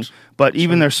 years differently. old. But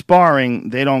even their sparring,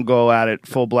 they don't go at it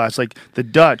full blast. Like the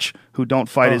Dutch, who don't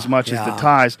fight as much as the yeah.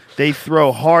 Thais, they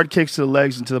throw hard kicks to the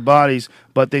legs and to the bodies,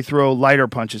 but they throw lighter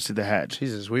punches to the head.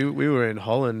 Jesus, we were in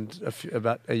Holland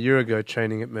about a year ago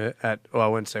training at I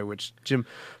won't say which gym,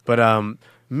 but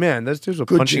man, those dudes were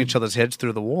Good punching gym. each other's heads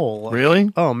through the wall. Like, Really?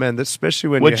 Oh man, that's especially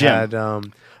when What you gym?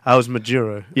 had I was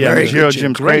Majuro. Yeah, Very Majiro good gym.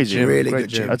 Gym's Great crazy. gym, Really great good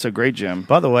gym. That's a great gym.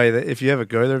 By the way, if you ever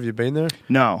go there, have you been there?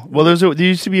 No. Well, there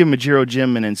used to be a Majiro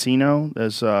Gym in Encino.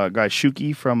 There's a guy,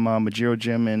 Shuki, from Majiro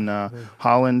Gym in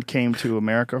Holland, came to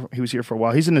America. He was here for a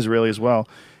while. He's an Israeli as well.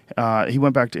 He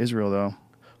went back to Israel, though.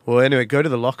 Well, anyway, go to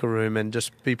the locker room and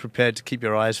just be prepared to keep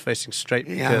your eyes facing straight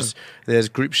Yeah. because there's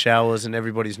group showers and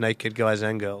everybody's naked, guys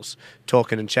and girls,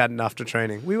 talking and chatting after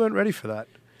training. We weren't ready for that.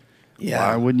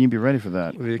 Yeah. Why wouldn't you be ready for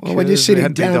that? Well, when Because you're we sitting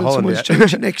hadn't been to down and Holland someone's yet.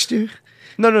 changing next to you.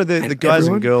 No, the And guys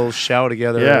everyone? and girls shower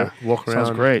together, Yeah. walk around.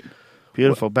 Sounds great.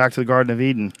 Beautiful. Back to the Garden of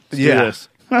Eden. Let's do Yeah. this.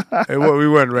 We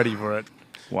weren't ready for it.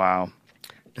 Wow.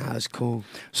 Nah, it's cool.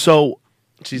 So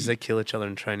Jeez, they kill each other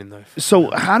in training, though.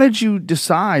 how did you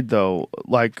decide, though,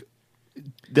 like,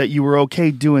 that you were okay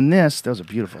doing this? That was a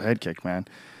beautiful head kick, man.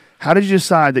 How did you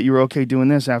decide that you were okay doing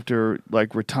this after,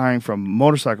 like, retiring from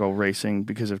motorcycle racing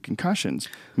because of concussions?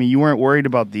 I mean, you weren't worried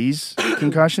about these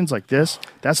concussions like this?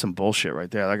 That's some bullshit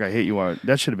right there. That guy hit you on.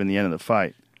 That should have been the end of the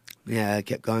fight. Yeah, I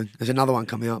kept going. There's another one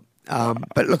coming up.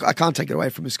 But look, I can't take it away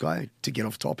from this guy to get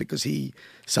off topic because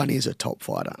Sonny is a top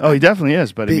fighter. Oh, he definitely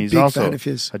is, but I Big- mean, he's big also fan of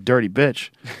his. a dirty bitch.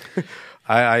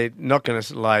 I'm not going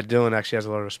to lie. Dylan actually has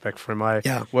a lot of respect for him. I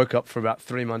Yeah. woke up for about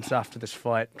 3 months after this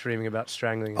fight dreaming about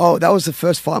strangling him. Oh, that was the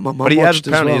first fight my mum but he watched as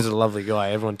apparently well. is a lovely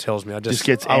guy. Everyone tells me. Just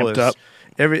gets amped up.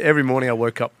 Every morning I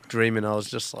woke up dreaming I was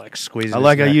just like squeezing. I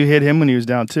like his how neck. you hit him when he was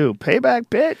down too. Payback,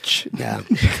 bitch. Yeah.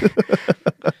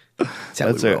 That's how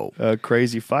That's we roll. a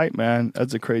crazy fight, man.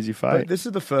 That's a crazy But fight. this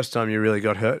is the first time you really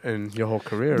got hurt in your whole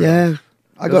career. right? Yeah.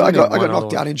 I There's got only one knocked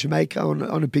other out one. in Jamaica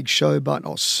on a big show, but I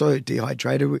was so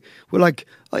dehydrated. We're like,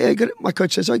 oh yeah, my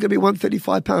coach says, oh, you're going to be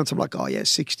 135 pounds. I'm like, oh yeah,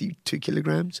 62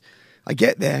 kilograms. I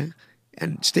get there,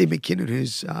 and Steve McKinnon,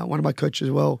 who's one of my coaches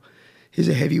as well, he's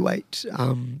a heavyweight.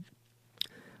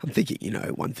 I'm thinking,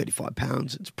 135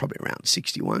 pounds, it's probably around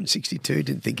 61, 62,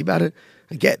 didn't think about it.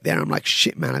 I get there, I'm like,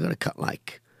 shit, man, I got to cut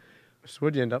So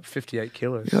where'd you end up? 58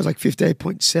 kilos. I was like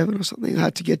 58.7 or something. I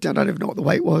had to get down. I don't even know what the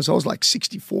weight was. I was like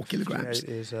 64 kilograms. It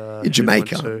is, in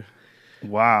Jamaica. 2.2.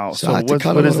 Wow. So So I had to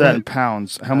cut a what lot is of that weight. in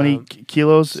pounds? How many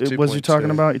kilos it's was you talking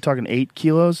 2.2. about? You're talking 8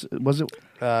 kilos? Was it?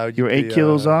 You were 8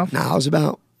 kilos off? Nah, I was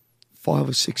about 5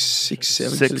 or 6,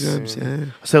 7 Six. kilograms. Yeah.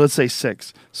 So let's say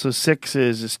 6. So 6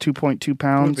 is 2.2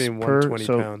 pounds been per. 120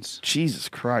 So pounds. Jesus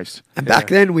Christ. And back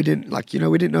then we didn't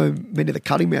we didn't know many of the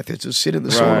cutting methods. Just sit in the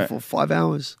sauna Right. for 5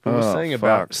 hours. We were Oh,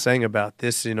 saying about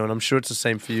this, and I'm sure it's the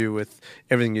same for you with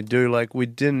everything you do. Like we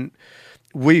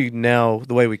now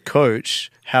the way we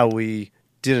coach, how we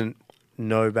didn't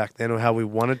know back then, or how we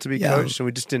wanted to be Yeah. coached, and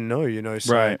we just didn't know,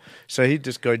 So, Right. So he'd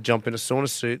just go jump in a sauna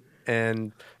suit,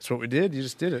 and that's what we did. You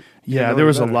just did it. You Yeah, didn't know there any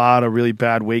was a better. lot of really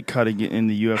bad weight cutting in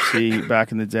the UFC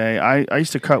back in the day. I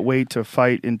used to cut weight to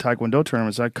fight in Taekwondo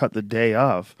tournaments. I cut the day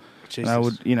of. And I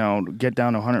would, get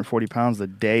down to 140 pounds the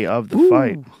day of the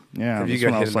fight. Yeah, If you that's got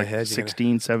when I hit was in the like head, you're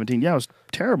 16, 17. Yeah, it was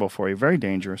terrible for you. Very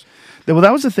dangerous. Well,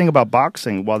 that was the thing about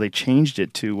boxing while they changed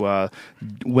it to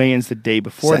weigh-ins the day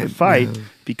before the Same, fight yeah.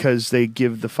 because they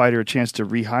give the fighter a chance to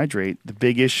rehydrate. The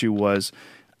big issue was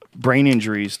brain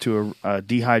injuries to a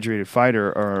dehydrated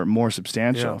fighter are more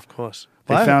substantial. Yeah, of course.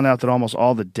 They Well, found out that almost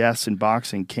all the deaths in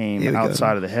boxing came Here we go.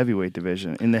 outside of the heavyweight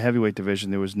division. In the heavyweight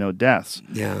division, there was no deaths.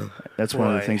 Yeah. That's one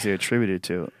of the Why? things they attributed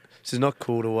to it. This is not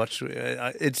cool to watch.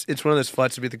 It's one of those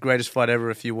fights to be the greatest fight ever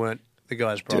if you weren't the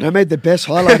guy's Dude, brother. I made the best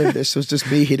highlight of this was just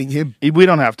me hitting him. We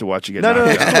don't have to watch you get No,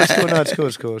 knocked out. it's cool. No, it's cool.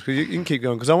 It's cool. You can keep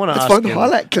going because I want to Let's ask find the him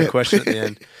highlight a clip. question at the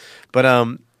end. But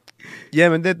yeah,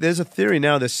 man, there's a theory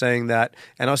now. They're saying that,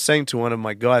 and I was saying to one of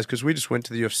my guys because we just went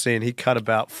to the UFC and he cut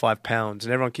about 5 pounds,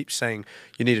 and everyone keeps saying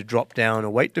you need to drop down a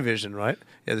weight division, right?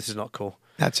 Yeah, this is not cool.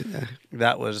 That's it.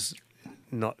 That was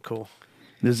not cool.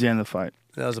 This is the end of the fight.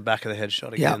 That was a back of the head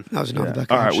shot Yeah, again. that was another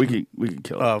back. All right, action. we can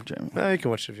kill it, Oh, Jamie. you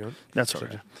can watch it if you want. That's all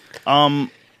right.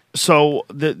 So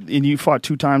and you fought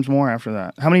 2 times more after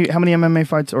that. How many MMA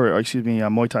fights or excuse me,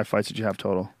 Muay Thai fights did you have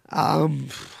total? I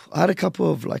had a couple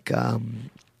of we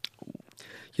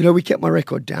kept my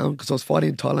record down because I was fighting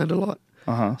in Thailand a lot.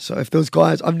 Uh-huh. So if those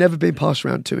guys, I've never been past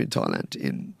round 2 in Thailand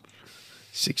in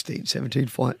 16, 17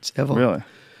 fights ever. Really?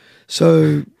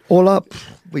 So all up,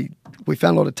 we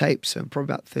found a lot of tapes, and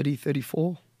probably about 30,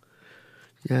 34.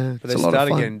 Yeah, But it's they a lot of started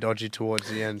fun. getting dodgy towards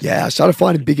the end. Yeah, I started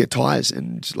finding bigger Thais,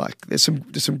 and there's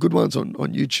some good ones on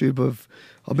YouTube of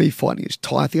me fighting his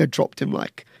Thai. I think I dropped him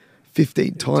like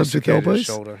 15 times with Dislocated his elbows.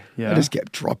 shoulder. Yeah. I just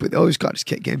kept dropping. Those guys just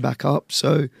kept getting back up.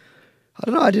 So I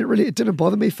don't know. It didn't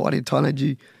bother me fighting in Thailand.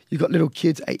 You got little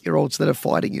kids, 8-year-olds that are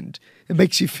fighting, and it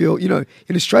makes you feel. In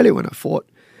Australia when I fought,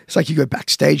 it's like you go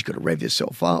backstage, you got to rev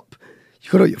yourself up. You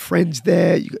got all your friends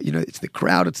there. It's the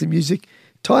crowd, it's the music.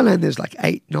 Thailand, there's like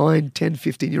 8, 9, 10,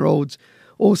 15-year-olds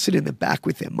all sitting in the back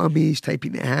with their mummies,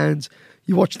 taping their hands.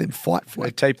 You watch them fight for They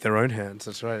like, tape their own hands.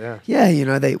 That's right. Yeah.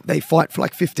 yeah, they fight for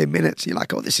like 15 minutes. You're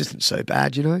like, oh, this isn't so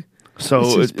bad, So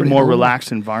This is it's a pretty more normal.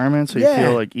 relaxed environment, so you Yeah.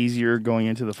 feel like easier going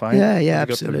into the fight. Yeah, You got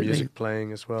the absolutely. music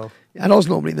playing as well. And I was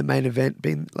normally in the main event,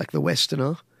 being like the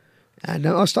Westerner. And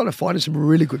I started fighting some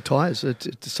really good Thais.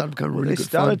 It started becoming really They good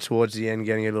started fun. towards the end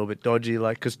getting a little bit dodgy,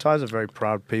 because Thais are very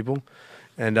proud people,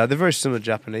 and they're very similar to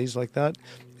Japanese like that.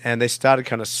 And they started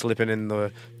kind of slipping in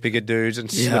the bigger dudes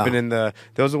and Yeah. slipping in the.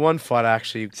 There was the one fight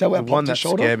actually, that where I the one popped that his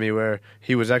shoulder? scared me, where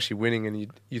he was actually winning and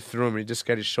you threw him and he just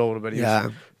got his shoulder, but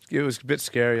it was a bit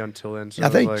scary until then. So I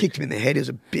think was he kicked him in the head. He was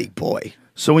a big boy.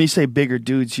 So when you say bigger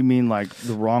dudes, you mean like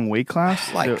the wrong weight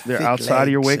class? Like they're thick outside of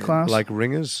your legs weight and class? like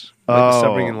ringers. Like they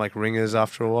start Oh. bringing like ringers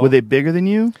after a while. Were they bigger than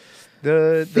you?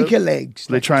 Thicker legs.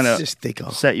 They're trying to just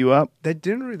thicker. set you up? They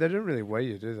didn't really weigh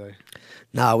you, do they?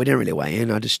 No, we didn't really weigh in.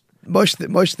 Most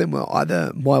of them were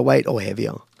either my weight or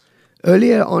heavier.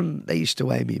 Earlier on, they used to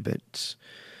weigh me, but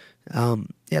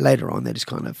later on, they just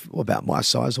kind of were about my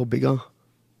size or bigger,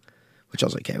 which I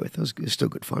was okay with. It was still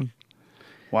good fun.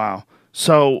 Wow.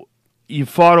 So you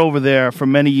fought over there for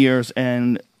many years,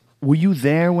 and were you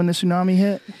there when the tsunami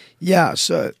hit? Yeah,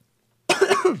 so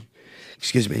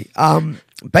Excuse me.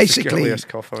 Basically, Scariest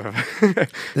cough I've ever.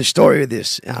 the story of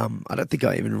this, I don't think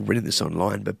I even written this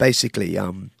online, but basically,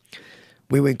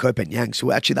 we were in Koh Phangan, so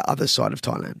we're actually the other side of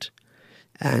Thailand.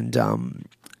 And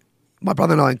my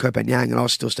brother and I in Koh Phangan, and I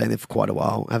was still staying there for quite a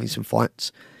while, having some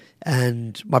fights.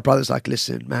 And my brother's like,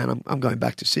 listen, man, I'm going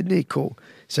back to Sydney, cool.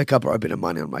 So can I borrow a bit of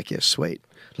money? I'm like, yeah, sweet.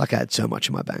 Like I had so much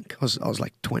in my bank. I was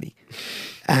like 20.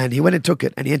 And he went and took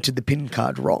it, and he entered the PIN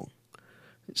card wrong.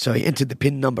 So he entered the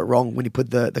PIN number wrong when he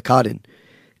put the card in.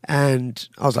 And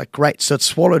I was like, great. So it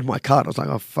swallowed my card. I was like,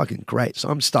 oh, fucking great. So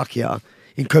I'm stuck here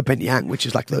in Koh Phangan, which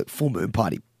is like the full moon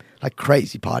party, like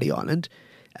crazy party island.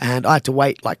 And I had to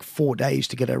wait like 4 days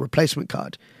to get a replacement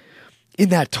card. In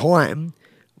that time,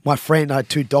 my friend, I had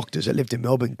 2 doctors that lived in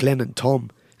Melbourne, Glenn and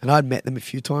Tom, and I'd met them a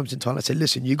few times in Thailand. I said,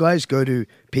 listen, you guys go to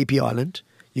PP Island.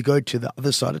 You go to the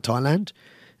other side of Thailand,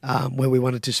 where we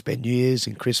wanted to spend New Year's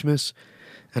and Christmas.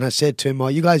 And I said to him, oh,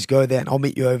 you guys go there and I'll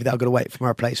meet you over there. I've got to wait for my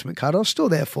replacement card. I was still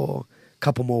there for a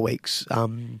couple more weeks. A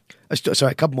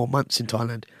couple more months in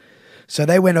Thailand. So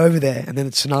they went over there and then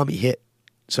the tsunami hit.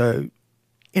 So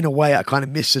in a way, I kind of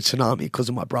missed the tsunami because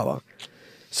of my brother.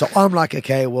 So I'm like,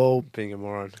 okay, well, Being a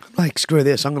moron. like, screw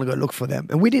this. I'm going to go look for them.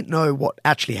 And we didn't know what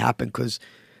actually happened because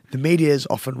the media is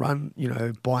often run,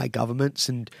 by governments,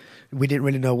 and we didn't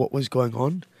really know what was going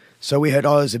on. So we heard,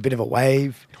 there's a bit of a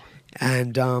wave.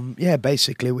 And,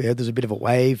 basically we heard there's a bit of a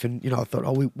wave. And, I thought,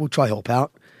 we'll try help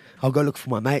out. I'll go look for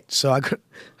my mate. So I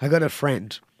got a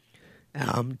friend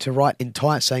to write in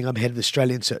Thai saying I'm head of the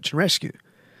Australian Search and Rescue.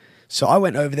 So I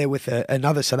went over there with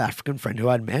another South African friend who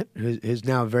I'd met, who's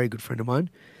now a very good friend of mine.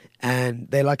 And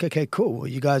they're like, okay, cool. Well,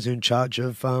 you guys are in charge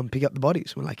of picking up the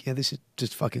bodies. We're like, yeah, this is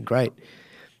just fucking great.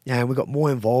 And we got more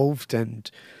involved,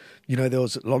 and there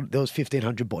was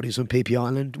 1,500 bodies on PP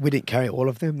Island. We didn't carry all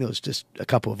of them. There was just a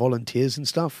couple of volunteers and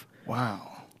stuff.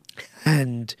 Wow.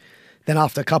 And then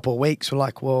after a couple of weeks, we're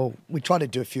like, well, we tried to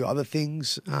do a few other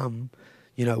things.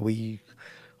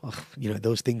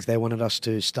 Those things they wanted us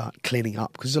to start cleaning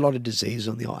up because there's a lot of disease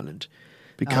on the island.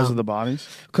 Because of the bodies?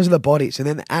 Because of the bodies. And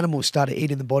then the animals started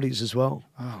eating the bodies as well.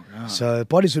 Oh, God. So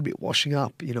bodies would be washing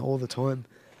up, all the time.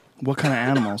 What kind of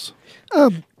animals?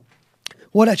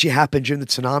 What actually happened during the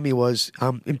tsunami was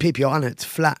in PP Island, it's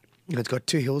flat. It's got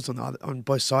 2 hills on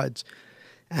both sides.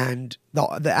 And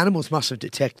the animals must have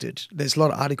detected, there's a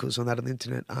lot of articles on that on the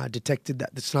internet, detected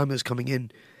that the tsunami was coming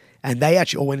in. And they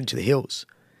actually all went into the hills.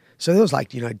 So there was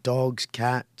like, dogs,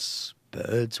 cats,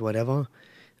 birds, whatever.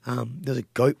 There was a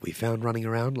goat we found running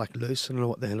around like loose. I don't know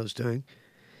what the hell it was doing.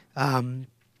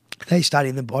 They started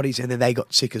in the bodies and then they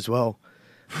got sick as well.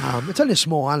 It's only a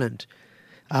small island.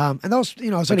 And that was, I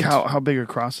was only... How big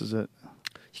across is it?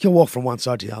 You can walk from one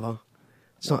side to the other.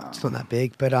 It's not that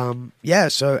big. But and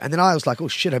then I was like, oh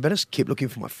shit, I better keep looking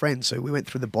for my friends. So we went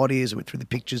through the bodies, went through the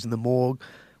pictures in the morgue,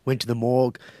 went to the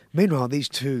morgue. Meanwhile, these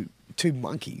two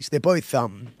monkeys, they're both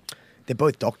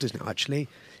doctors now actually,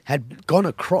 had gone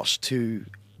across to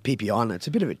PP Island. It's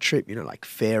a bit of a trip, like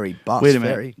ferry, bus, Wait a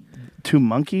ferry. minute. 2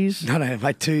 monkeys? No,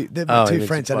 my two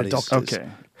friends that are doctors. Okay.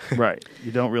 Right.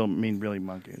 You don't mean really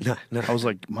monkeys. No. I was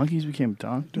like, monkeys became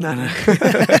doctors? No.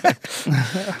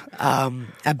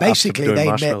 And basically doing they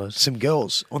met marshmallows. some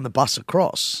girls on the bus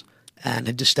across and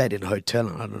had just stayed in a hotel,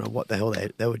 and I don't know what the hell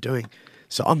they were doing.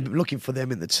 So I'm looking for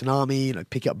them in the tsunami,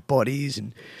 pick up bodies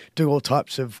and do all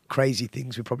types of crazy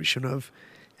things we probably shouldn't have.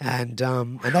 And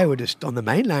they were just on the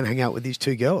mainland hanging out with these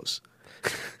 2 girls.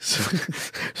 So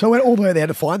I went all the way there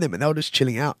to find them, and they were just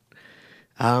chilling out.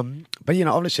 But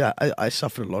obviously I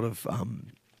suffered a lot of,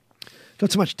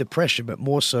 not so much depression, but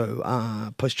more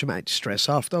so post-traumatic stress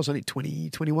after. I was only 20,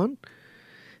 21.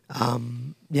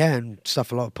 And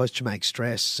suffered a lot of post-traumatic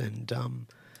stress and,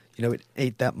 we'd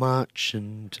eat that much.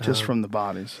 And Just from the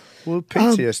bodies. Well,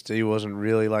 PTSD wasn't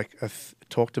really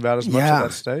talked about as much at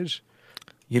that stage.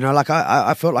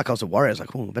 I felt like I was a warrior. I was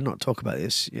like, I better not talk about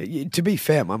this. To be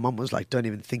fair, my mum was like, don't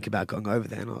even think about going over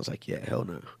there. And I was like, yeah, hell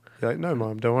no. You're like, no,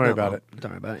 Mum, don't worry about it.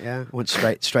 Don't worry about it, yeah. I went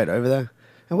straight over there.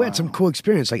 And we had some cool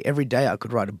experience. Like every day I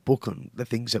could write a book on the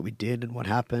things that we did and what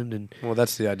happened. And Well,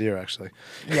 that's the idea, actually.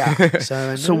 yeah.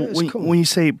 So when you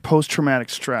say post-traumatic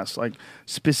stress, like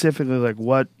specifically, like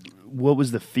what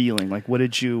was the feeling? Like what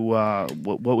did you,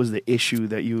 what was the issue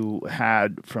that you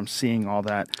had from seeing all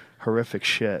that horrific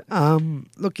shit?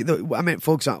 Look,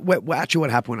 for example, actually what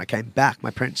happened when I came back,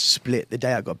 my parents split the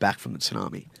day I got back from the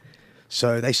tsunami.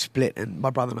 So they split, and my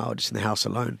brother and I were just in the house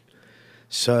alone.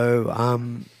 So,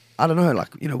 I don't know,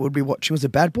 would we watching, was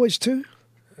it Bad Boys 2?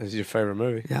 Is your favourite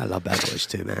movie? Yeah, I love Bad Boys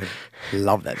 2, man.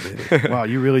 Love that movie. Wow,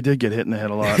 you really did get hit in the head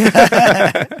a lot.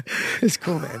 It's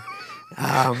cool, man.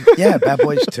 Yeah, Bad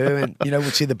Boys 2, and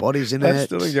we'd see the bodies in I it.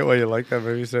 still don't get why you like that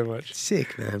movie so much.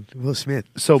 Sick, man. Will Smith.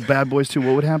 So Bad Boys 2,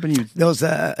 what would happen? There was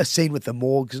a scene with the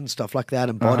morgues and stuff like that,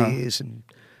 and bodies, and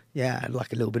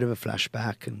like a little bit of a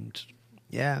flashback, and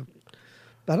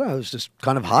I don't know, it was just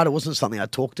kind of hard. It wasn't something I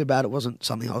talked about. It wasn't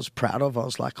something I was proud of. I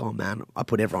was like, oh man, I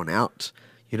put everyone out.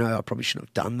 I probably shouldn't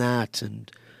have done that,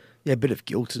 and a bit of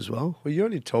guilt as well. Well, you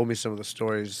only told me some of the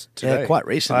stories today. Yeah, quite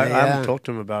recently. I haven't talked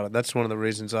to him about it. That's one of the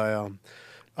reasons I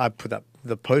put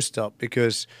the post up,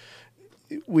 because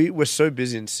we're so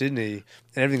busy in Sydney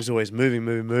and everything's always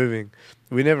moving.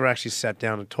 We never actually sat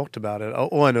down and talked about it.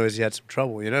 All I know is he had some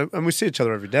trouble, and we see each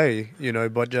other every day,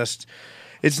 but just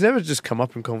it's never just come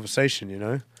up in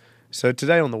conversation, So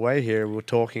today on the way here, we were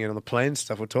talking, and on the plane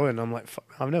stuff, we're talking, and I'm like,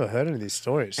 I've never heard any of these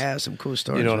stories. Yeah, some cool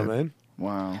stories. You know what I mean?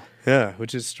 Wow. Yeah,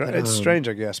 which is strange. It's strange,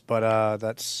 I guess, but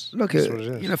that's what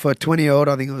it is. For a 20-year-old,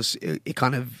 I think it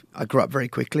kind of, I grew up very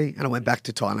quickly, and I went back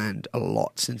to Thailand a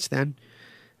lot since then.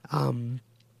 It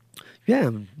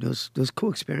was a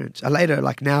cool experience. Later,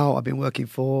 like now, I've been working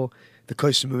for the Koh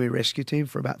Samui Rescue Team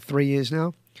for about 3 years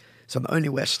now. So I'm the only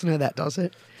Westerner that does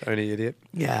it. Only idiot.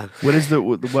 Yeah. What is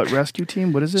what rescue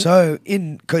team? What is it? So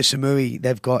in Koh Samui,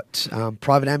 they've got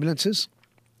private ambulances,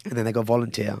 and then they got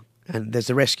volunteer. And there's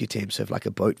the rescue team. So if like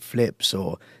a boat flips,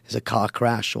 or there's a car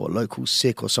crash, or a local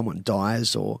sick, or someone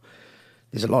dies, or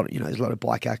there's a lot of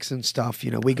bike accident stuff.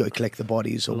 We go collect the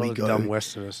bodies, or we go dumb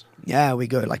Westerners. Yeah, we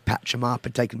go like patch them up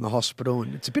and take them to the hospital,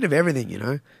 and it's a bit of everything.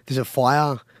 There's a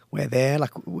fire, we're there,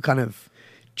 like we're kind of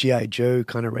G.I. Joe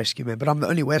kind of rescue man, but I'm the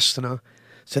only Westerner.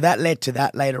 So that led to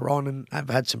that later on, and I've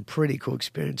had some pretty cool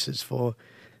experiences for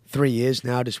 3 years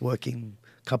now, just working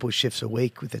a couple of shifts a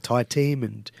week with the Thai team.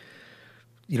 And,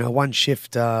 one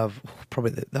shift,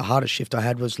 probably the hardest shift I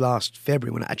had was last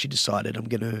February, when I actually decided I'm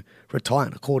going to retire.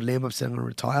 And I called Liam, I said I'm going to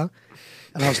retire.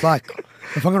 And I was like,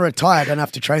 if I'm going to retire, I don't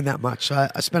have to train that much. So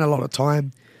I spent a lot of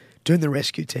time doing the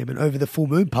rescue team, and over the full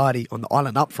moon party on the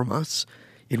island up from us,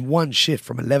 in one shift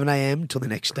from 11 a.m. till the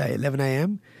next day, 11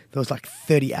 a.m., there was like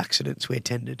 30 accidents we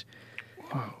attended.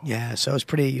 Wow. Yeah, so it was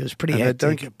pretty and hectic. they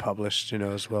don't get published,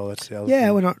 as well. That's the other Yeah,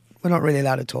 thing. we're not really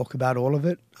allowed to talk about all of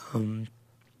it.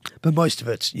 But most of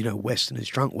it's, Westerners,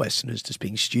 drunk Westerners just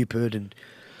being stupid. And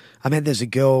I mean, there's a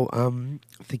girl,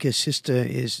 I think her sister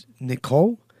is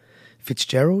Nicole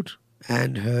Fitzgerald,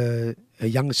 and her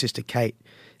younger sister, Kate.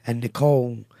 And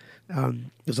Nicole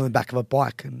was on the back of a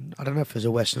bike, and I don't know if it was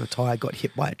a Western or Thai, got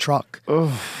hit by a truck,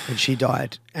 and she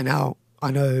died. And now I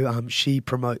know she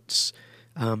promotes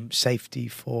safety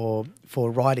for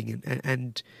riding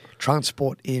and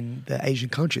transport in the Asian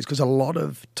countries, because a lot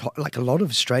of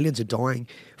Australians are dying,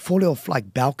 falling off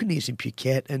like balconies in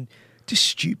Phuket and just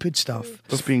stupid stuff.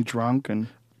 Just being drunk and.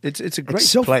 It's a great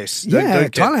It's place.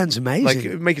 Thailand's amazing.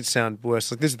 Like, make it sound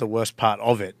worse. Like, this is the worst part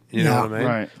of it. You know what I mean?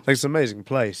 Right. Like, it's an amazing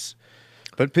place.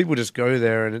 But people just go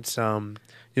there, and it's,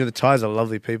 the Thais are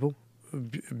lovely people.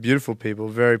 Beautiful people.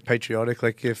 Very patriotic.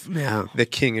 Like, if their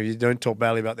king, if you don't talk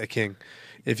badly about their king.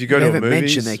 If you go to a movies.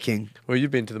 Mention their king. Well,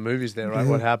 you've been to the movies there, right?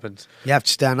 What happens? You have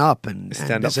to stand up and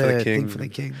stand up for the king. For the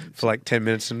king. For like 10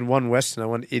 minutes. And one Westerner,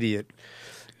 one idiot,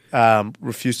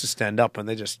 refused to stand up, and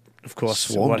they just, of course,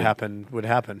 Swarmed what him. happened would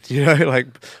happen. I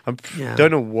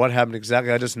don't know what happened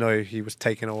exactly. I just know he was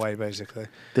taken away, basically.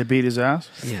 They beat his ass?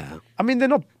 Yeah. I mean,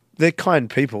 they're kind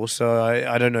people, so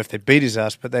I don't know if they beat his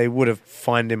ass, but they would have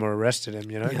fined him or arrested him,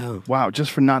 Yeah. Wow,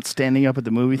 just for not standing up at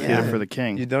the movie theater for the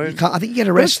king. You don't. You can't, I think you get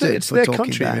arrested. It's for their talking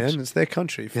country, bad. man. It's their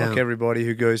country. Fuck Yeah. everybody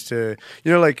who goes to,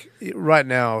 like right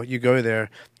now, you go there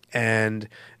and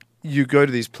you go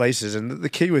to these places, and the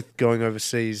key with going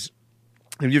overseas,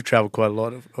 and you've traveled quite a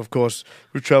lot, of course,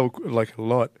 we've traveled like a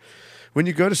lot. When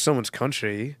you go to someone's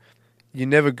country, you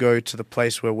never go to the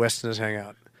place where Westerners hang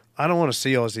out. I don't want to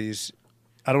see Aussies.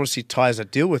 I don't want to see Thais that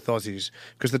deal with Aussies,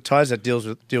 because the Thais that deal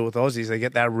with Aussies, they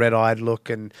get that red-eyed look,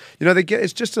 and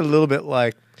it's just a little bit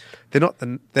like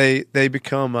they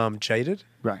become jaded.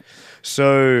 Right.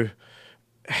 So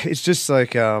it's just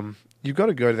like you've got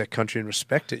to go to that country and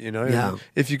respect it. Yeah.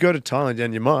 If you go to Thailand,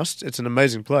 and you must, it's an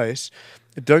amazing place.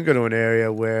 Don't go to an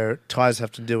area where Thais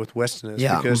have to deal with Westerners,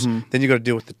 because then you got to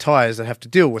deal with the Thais that have to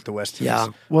deal with the Westerners. Yeah.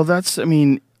 Well,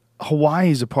 Hawaii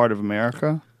is a part of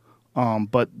America.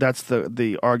 But that's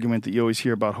the argument that you always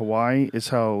hear about Hawaii is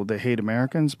how they hate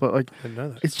Americans. But like, I didn't know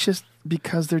that. it's just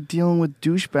because they're dealing with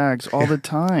douchebags all the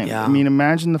time. Yeah. I mean,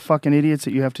 imagine the fucking idiots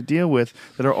that you have to deal with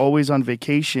that are always on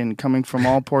vacation, coming from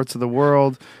all parts of the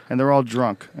world, and they're all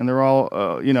drunk, and they're all,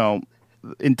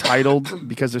 entitled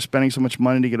because they're spending so much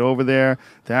money to get over there.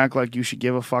 They act like you should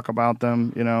give a fuck about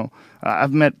them. You know,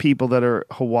 I've met people that are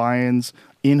Hawaiians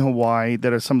in Hawaii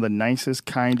that are some of the nicest,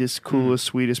 kindest, coolest,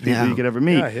 sweetest people you could ever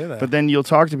meet. Yeah, I hear that. But then you'll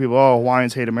talk to people, oh,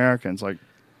 Hawaiians hate Americans. Like,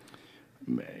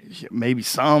 maybe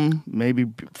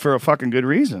for a fucking good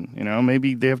reason. You know,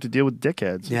 maybe they have to deal with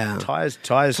dickheads. Yeah. Thais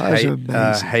are hate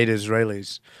amazing. hate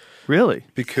Israelis. Really?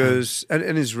 Because and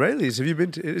Israelis, have you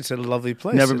been to? It's a lovely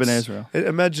place. Never been to Israel.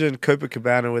 Imagine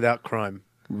Copacabana without crime.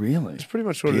 Really? It's pretty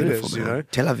much what Beautiful, it is. man. You know,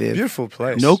 Tel Aviv. beautiful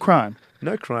place. No crime.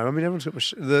 No crime. I mean, everyone's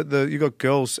got you got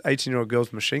girls, 18-year-old girls,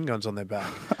 with machine guns on their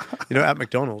back. You know, at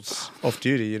McDonald's, off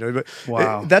duty. You know, but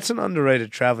Wow. that's an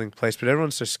underrated traveling place. But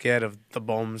everyone's so scared of the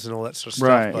bombs and all that sort of stuff.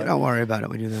 Right. But, Don't worry about it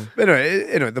when you're there. but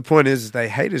anyway, the point is they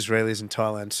hate Israelis in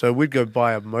Thailand. So we'd go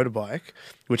buy a motorbike,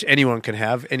 which anyone can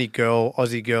have. Any girl,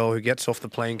 Aussie girl who gets off the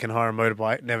plane can hire a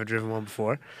motorbike. Never driven one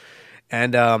before.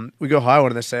 And we go hire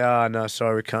one, and they say, "Oh, no,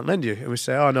 sorry, we can't lend you." And we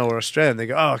say, "Oh, no, we're Australian." They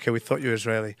go, "Oh, okay, we thought you were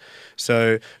Israeli."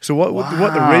 So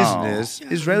what the reason is?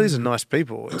 Israelis are nice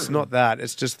people. It's not that.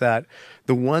 It's just that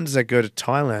the ones that go to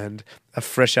Thailand are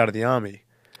fresh out of the army,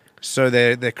 so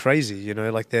they're crazy. You know,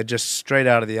 like they're just straight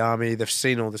out of the army. They've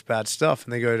seen all this bad stuff,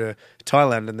 and they go to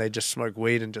Thailand and they just smoke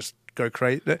weed and just go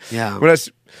crazy. Yeah.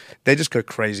 They just go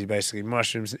crazy, basically.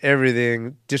 Mushrooms and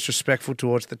everything, disrespectful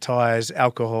towards the Thais,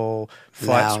 alcohol, fights,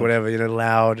 Loud. whatever, you know,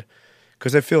 loud.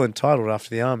 Because they feel entitled after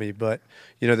the army, but,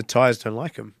 you know, the Thais don't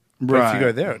like them. But if Right. you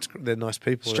go there, they're nice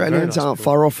people. They're very Australians nice aren't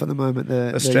people. far off at the moment.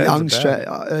 Australians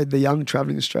The young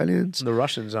traveling Australians. The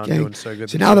Russians aren't Yeah. doing so good.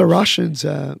 So now the Russians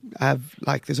have,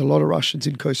 like, there's a lot of Russians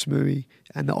in Koh Samui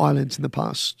and the islands in the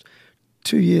past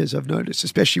 2 years, I've noticed,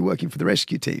 especially working for the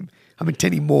rescue team. I'm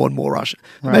attending more and more Russian.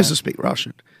 I may as well speak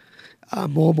Russian.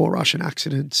 More and more Russian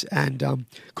accidents. And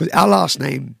because our last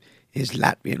name is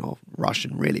Latvian or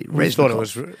Russian, really. we thought it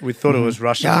Resnekov. was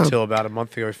Russian Yeah. until about a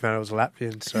month ago. We found it was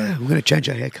Latvian. So Yeah, we're going to change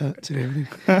our haircuts and everything.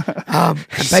 And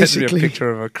sent me a basically,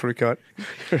 picture of a crew cut.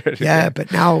 yeah,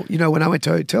 but now, you know, when I went to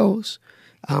hotels,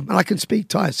 and I can speak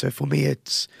Thai, so for me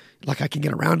it's like I can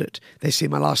get around it. They see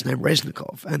my last name,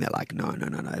 Resnekov, and they're like, no,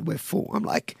 we're full. I'm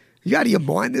like, you out of your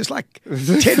mind? There's like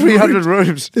 300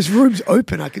 rooms. There's rooms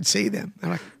open. I can see them.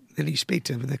 And then you speak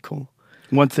to them and they're cool.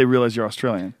 Once they realize you're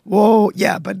Australian. Well,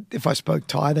 yeah, but if I spoke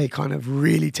Thai, they kind of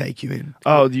really take you in.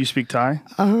 Oh, do you speak Thai?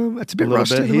 It's a bit little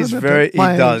rusty. bit. at the He's moment, very. but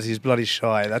my- He does. He's bloody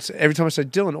shy. That's every time I say,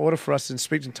 "Dylan, order for us and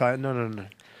speak in Thai." No.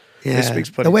 Yeah, He speaks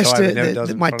bloody the West, Thai, but never does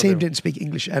it in my front of team them. didn't speak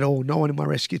English at all. No one in my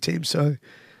rescue team. So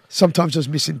sometimes there's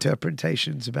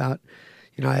misinterpretations about,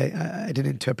 you know, I didn't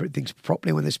interpret things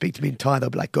properly when they speak to me in Thai. They'll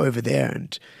be like, go over there,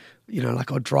 and you know, like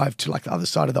I'll drive to like the other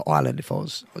side of the island if I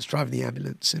was driving the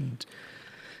ambulance, and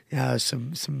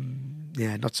some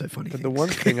not so funny. But things. the one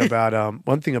thing about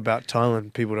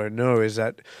Thailand people don't know is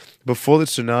that before the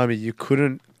tsunami, you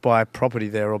couldn't buy property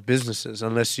there or businesses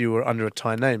unless you were under a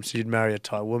Thai name. So you'd marry a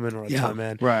Thai woman or a Yeah. Thai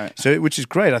man, Right. So which is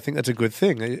great. I think that's a good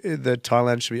thing. That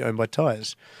Thailand should be owned by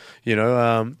Thais, you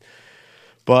know.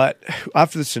 But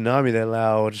after the tsunami, they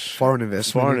allowed Foreign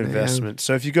investment in there, yeah.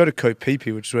 So if you go to Koh Phi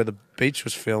Phi, which is where the beach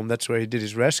was filmed, that's where he did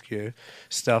his rescue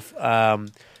stuff.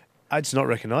 It's not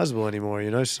recognizable anymore, you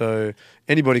know. So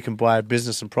anybody can buy a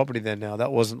business and property there now.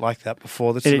 That wasn't like that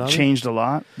before the And tsunami. it changed a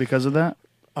lot because of that?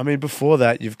 I mean, before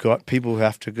that, you've got people who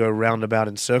have to go roundabout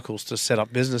in circles to set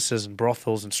up businesses and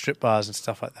brothels and strip bars and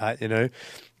stuff like that, you know.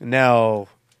 Now,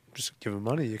 just give them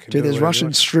money. You can Dude, do there's whatever you Russian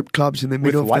want. strip clubs in the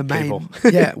middle of the white main.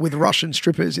 people. Yeah, with Russian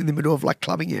strippers in the middle of like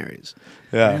clubbing areas.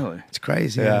 Yeah. Really? It's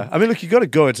crazy. Yeah. I mean, look, you got to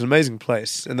go. It's an amazing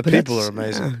place. And the But people that's- are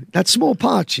amazing. yeah, that's small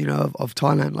parts, you know, of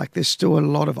Thailand. Like there's still a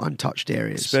lot of untouched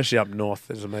areas. Especially up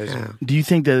north. It's amazing. Yeah. Do you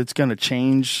think that it's going to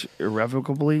change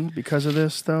irrevocably because of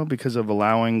this, though? Because of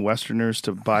allowing Westerners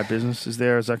to buy businesses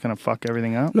there? Is that going to fuck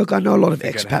everything up? Look, I know a lot of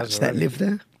think it has expats that already. live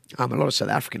there. A lot of South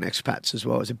African expats as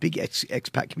well. It's a big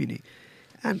expat community,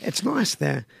 and it's nice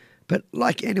there. But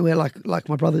like anywhere, like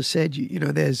my brother said, you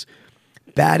know, there's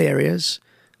bad areas,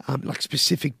 like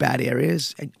specific bad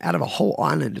areas, and out of a whole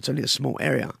island, it's only a small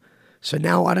area. So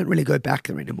now I don't really go back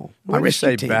there anymore. My When you rescue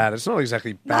say team, bad, it's not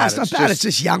exactly bad. No, it's not bad. It's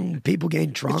just young people getting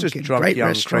drunk it's just and drunk, great young,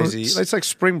 restaurants. crazy. It's like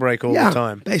spring break all yeah, the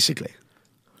time. basically.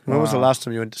 When was the last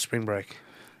time you went to spring break?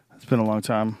 It's been a long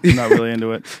time. I'm not really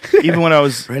into it. Even when I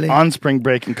was Really? on spring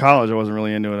break in college, I wasn't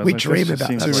really into it. I was We like, dream this just about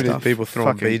seems that Too like many stuff. people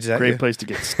throwing fucking beads at great you. place to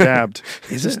get stabbed.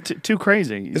 Is It's it? just too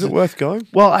crazy. Is it worth going?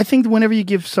 Well, I think whenever you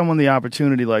give someone the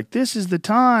opportunity, like, this is the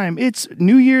time, it's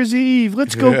New Year's Eve,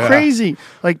 let's go Yeah. crazy.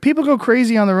 Like, people go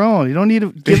crazy on their own. You don't need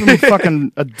to give them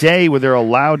fucking a day where they're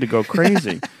allowed to go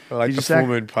crazy. Like Did the you sac- full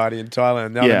moon party in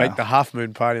Thailand. Now Yeah. they make the half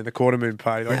moon party and the quarter moon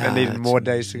party. Like they needed it's more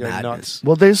days to go madness. nuts.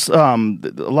 Well, there's a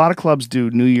lot of clubs do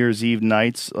New Year's Eve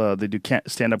nights. They do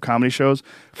stand-up comedy shows.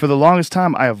 For the longest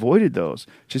time, I avoided those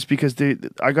just because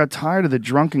I got tired of the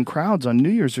drunken crowds on New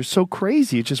Year's. They're so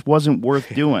crazy. It just wasn't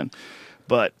worth doing.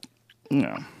 But you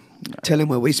know, Tell him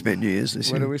where we spent New Year's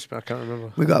this Where year. did we spend? I can't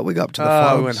remember. We got up to the We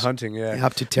farms. went hunting, yeah.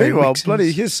 Up to Terry Meanwhile, Wixon's.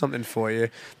 bloody, here's something for you.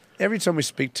 Every time we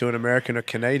speak to an American or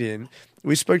Canadian,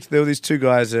 there were these two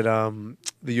guys at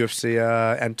the UFC,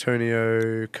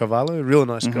 Antonio Cavallo, real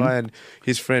nice guy, and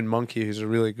his friend Monkey, who's a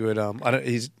really good,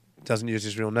 he doesn't use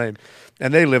his real name,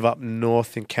 and they live up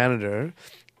north in Canada,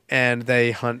 and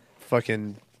they hunt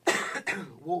fucking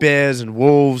bears and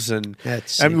wolves and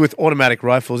with automatic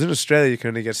rifles. In Australia, you can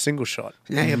only get single shot.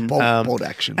 Yeah, bolt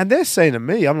action. And they're saying to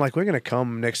me, I'm like, we're going to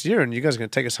come next year and you guys are going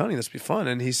to take us hunting. This will be fun.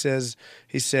 And I said,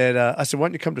 why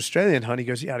don't you come to Australia and hunt? He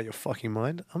goes, you out of your fucking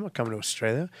mind? I'm not coming to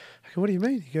Australia. I go, what do you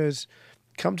mean? He goes,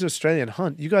 come to Australia and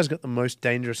hunt. You guys got the most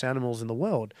dangerous animals in the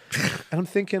world. And I'm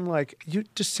thinking, like, you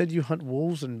just said you hunt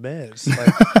wolves and bears.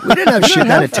 Like, We don't have shit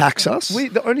that attacks us.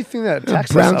 the only thing that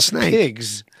attacks brown us are snake.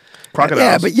 pigs. crocodiles.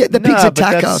 Yeah, but yet the pigs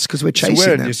attack us because we're So chasing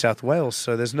we're in them. New South Wales,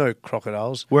 so there's no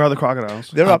crocodiles. Where are the crocodiles?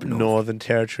 They're up north. northern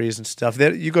territories and stuff.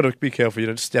 You got to be careful you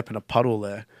don't step in a puddle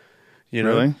there. You know?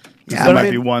 Really? Yeah, there I might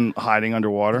mean- be one hiding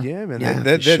underwater. Yeah, man. Yeah, they're, for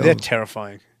they're, sure. they're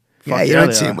terrifying. Yeah, Fuck you yeah, don't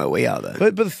they see are. them where we are, though.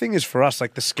 But the thing is, for us,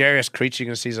 like the scariest creature you're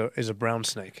going to see is a brown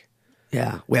snake.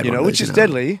 Yeah, we had You one know, of which those is in our-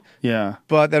 deadly, Yeah.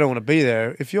 but they don't want to be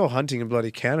there. If you're hunting in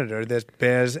bloody Canada, there's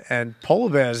bears and polar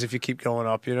bears if you keep going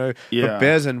up, you know. Yeah. But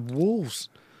bears and wolves.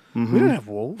 We don't have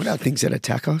wolves. We don't have things that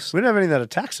attack us. We don't have anything that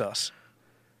attacks us.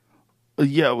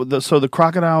 Yeah, well, so the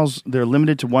crocodiles, they're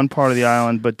limited to one part of the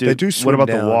island, but They do what swim about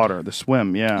down. the water? The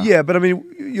swim, yeah. Yeah, but I mean,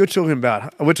 we're talking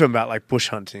about like bush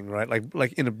hunting, right?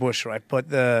 Like in a bush, right? But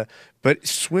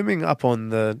swimming up on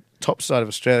the top side of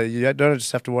Australia, you don't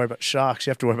just have to worry about sharks.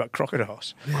 You have to worry about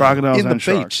crocodiles. Crocodiles In the and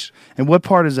sharks. beach. And what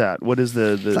part is that? What is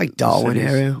the It's like Darwin cities?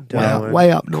 area, Darwin.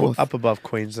 way up north. Up above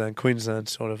Queensland. Queensland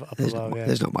sort of up above, yeah.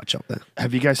 There's not much up there.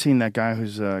 Have you guys seen that guy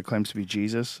who's claims to be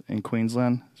Jesus in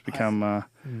Queensland? He's become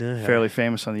No. fairly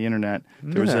famous on the internet.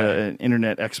 There was No. an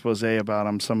internet expose about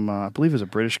him. Some, I believe it was a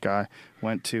British guy,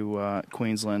 went to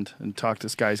Queensland and talked to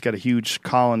this guy. He's got a huge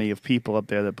colony of people up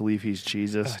there that believe he's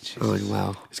Jesus. Oh,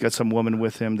 wow. He's got some woman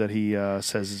with him that he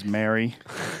says is Mary.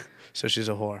 So she's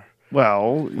a whore.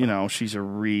 Well, you know, she's a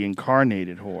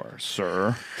reincarnated whore,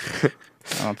 sir.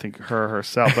 I don't think her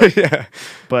herself, but,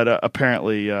 but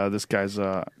apparently this guy's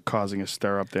causing a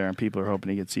stir up there, and people are hoping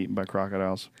he gets eaten by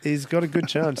crocodiles. He's got a good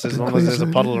chance as long as there's a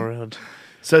puddle around.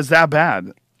 So is that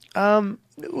bad?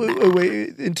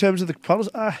 Wait, in terms of the puddles,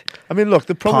 I mean, look,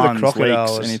 the problem Ponds, with the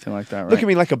crocodile lakes, is, anything like that, right? look, I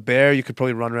mean, like a bear, you could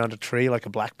probably run around a tree, like a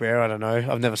black bear. I don't know.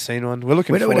 I've never seen one. We're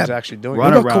looking We don't forward have- to actually doing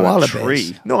Run it. What about around a koala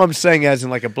tree. bears? No, I'm saying as in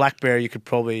like a black bear, you could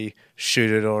probably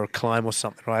shoot it or climb or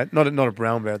something, right? Not a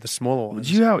brown bear, the smaller ones.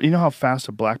 Do you know how fast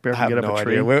a black bear I can have get up no a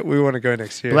tree? idea. We want to go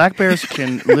next year. Black bears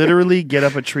can literally get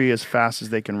up a tree as fast as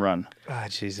they can run. Ah,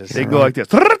 Jesus. They go like this.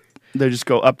 They just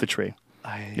go up the tree.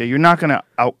 Yeah, you're not going to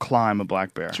outclimb a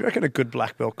black bear. Do you reckon a good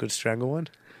black belt could strangle one?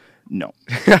 No.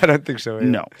 I don't think so either.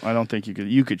 No, I don't think you could.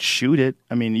 You could shoot it.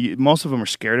 I mean, most of them are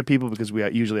scared of people because we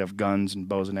usually have guns and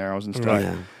bows and arrows and stuff. Right.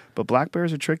 Yeah. But black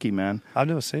bears are tricky, man. I've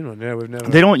never seen one. Yeah, we've never.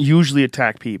 They don't usually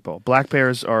attack people. Black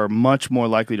bears are much more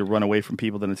likely to run away from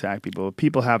people than attack people.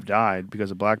 People have died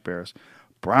because of black bears.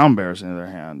 Brown bears, on the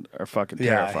other hand, are fucking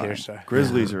Yeah, I terrifying. hear so.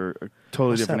 Grizzlies are a totally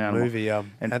What's different that animal. movie, And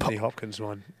Anthony Hopkins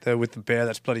one, with the bear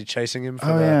that's bloody chasing him. For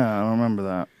Oh the, yeah, I don't remember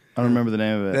that. I don't remember the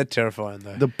name of They're it. terrifying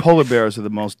though. The polar bears are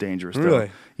the most dangerous. Though.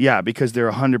 Really? Yeah, because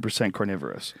they're 100%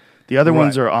 carnivorous. The other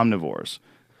ones Right. are omnivores.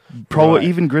 Right.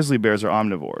 Even grizzly bears are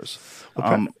omnivores.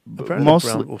 Apparently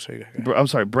Mostly, sorry, go. I'm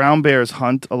sorry. Brown bears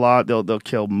hunt a lot. They'll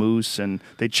kill moose and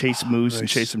they chase moose and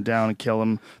moose. chase them down and kill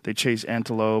them. They chase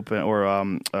antelope or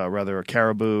rather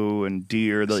caribou and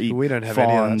deer. They'll eat We don't have fawns.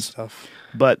 any of that stuff.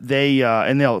 But they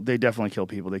definitely kill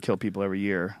people. They kill people every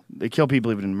year. They kill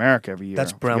people even in America every year.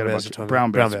 That's brown Forget bears about you're talking brown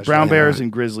about. bears. Brown Brown bears, bears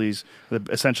and grizzlies are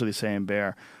essentially the same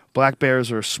bear. Black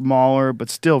bears are smaller but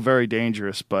still very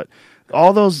dangerous. But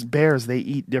all those bears, they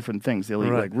eat different things. They'll eat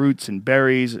Right. like roots and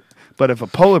berries. But if a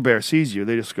polar bear sees you,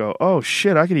 they just go, "Oh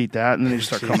shit, I could eat that," and then they just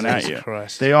start coming at Jesus you.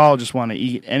 Christ. They all just want to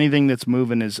eat anything that's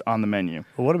moving is on the menu.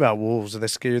 Well, what about wolves? Are they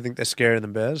scary? You think they're scarier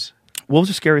than bears? Wolves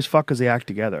are scary as fuck because they act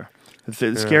together.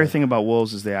 The scary thing about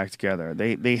wolves is they act together.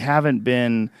 They haven't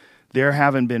been There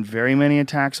haven't been very many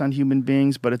attacks on human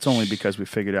beings, but it's only because we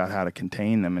figured out how to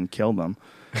contain them and kill them.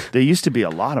 There used to be a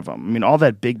lot of them. I mean, all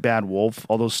that big bad wolf,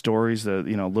 all those stories, the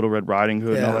Little Red Riding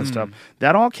Hood and all that stuff,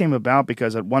 that all came about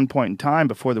because at one point in time,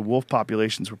 before the wolf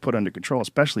populations were put under control,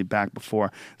 especially back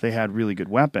before they had really good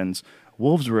weapons,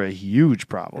 wolves were a huge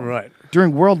problem. Right.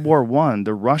 During World War I,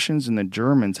 the Russians and the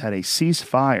Germans had a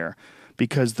ceasefire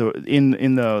because in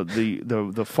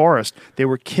the forest they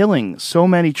were killing so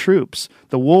many troops.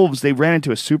 The wolves, they ran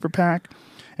into a super pack.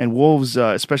 And wolves,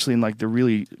 especially in like the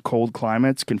really cold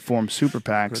climates, can form super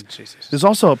packs. There's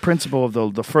also a principle of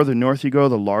the further north you go,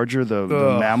 the larger the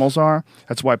mammals are.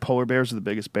 That's why polar bears are the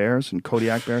biggest bears and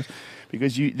Kodiak bears,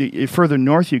 because the further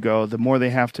north you go, the more they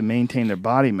have to maintain their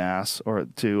body mass or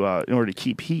to in order to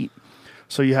keep heat.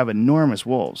 So you have enormous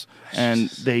wolves, and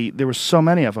there were so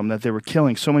many of them that they were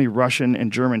killing so many Russian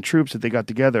and German troops that they got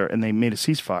together and they made a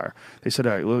ceasefire. They said,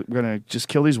 "All right, we're going to just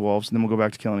kill these wolves, and then we'll go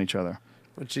back to killing each other."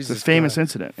 It's a famous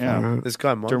incident. Yeah, this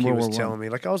guy Monkey was telling me,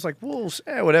 like, I was like, wolves,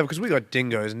 whatever, because we got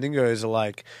dingoes, and dingoes are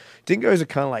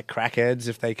kind of like crackheads.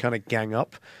 If they kind of gang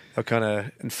up, they'll kind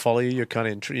of and follow you. You're kind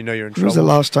of you're in trouble. When was the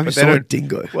last time you saw a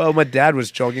dingo? Well, my dad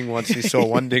was jogging once. And he saw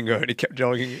one dingo, and he kept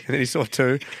jogging, and then he saw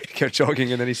two. He kept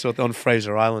jogging, and then he saw on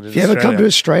Fraser Island. If you ever come to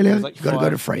Australia, you've got to go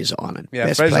to Fraser Island. Yeah,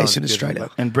 best Fraser place in Island's Australia.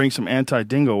 And bring some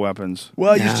anti-dingo weapons.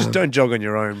 Well, you just don't jog on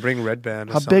your own. Bring Red Band.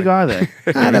 Or How something. big are they?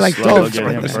 They're like dogs. Get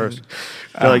him first.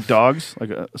 They're like dogs, like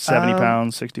 70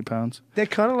 pounds, 60 pounds. They're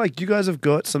kind of like, you guys have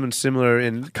got something similar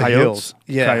in the Coyotes. hills.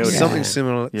 Yeah, Coyotes. something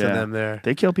similar to them there.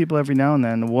 They kill people every now and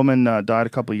then. A woman died a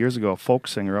couple of years ago, a folk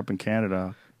singer up in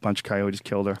Canada. A bunch of coyotes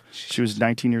killed her. She was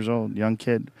 19 years old, young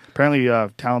kid. Apparently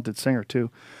a talented singer too.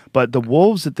 But the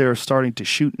wolves that they're starting to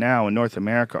shoot now in North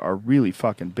America are really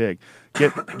fucking big.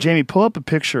 Jamie, pull up a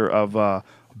picture of a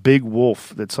big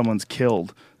wolf that someone's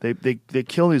killed. They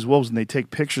kill these wolves and they take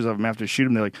pictures of them after they shoot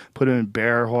them. They like put them in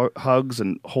bear hugs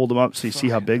and hold them up so you see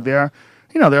how big they are.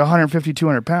 They're 150,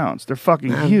 200 pounds. They're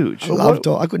fucking huge. I love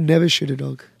dogs. I could never shoot a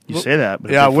dog. You say that, but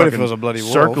Yeah, if what if fucking it was a bloody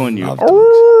wolf? circling you?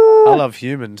 I love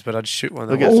humans, but I'd shoot one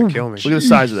that wants to kill me. Look at the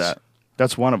size of that.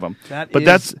 That's one of them.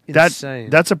 That's insane.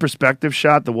 That's a perspective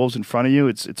shot. The wolf's in front of you.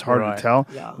 It's hard to tell.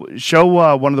 Yeah. Show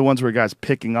one of the ones where a guy's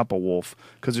picking up a wolf,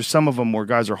 because there's some of them where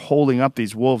guys are holding up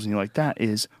these wolves, and you're like, that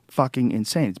is fucking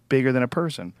insane. It's bigger than a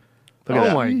person. Look at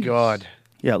that. Oh my god.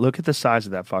 Yeah, look at the size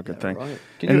of that fucking thing. right.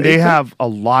 And they have a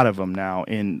lot of them now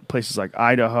in places like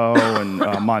Idaho and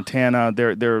Montana.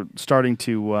 They're starting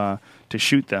to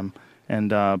shoot them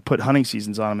and put hunting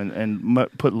seasons on them and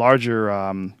put larger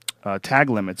tag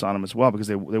limits on them as well, because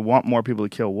they want more people to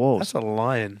kill wolves. That's a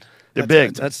lion. They're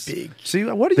big. That's big. See,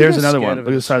 what are you There's guys another scared one. of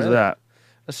Look at the size of that.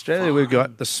 Australia, we've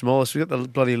got the smallest. We've got the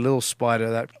bloody little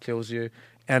spider that kills you,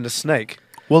 and a snake.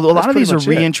 Well, a lot of pretty these are much it.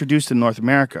 reintroduced in North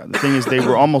America. The thing is, they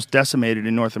were almost decimated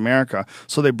in North America,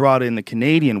 so they brought in the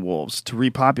Canadian wolves to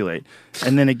repopulate.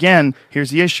 And then again, here's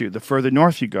the issue. The further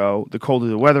north you go, the colder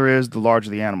the weather is, the larger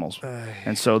the animals.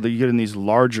 And so you get in these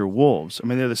larger wolves. I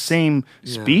mean, they're the same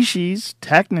species,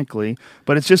 technically,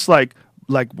 but it's just like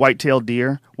white-tailed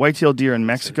deer. White-tailed deer in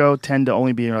Mexico tend to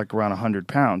only be like around 100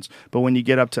 pounds. But when you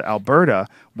get up to Alberta,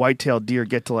 white-tailed deer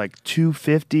get to like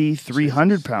 250,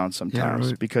 300 pounds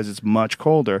sometimes because it's much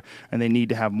colder and they need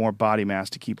to have more body mass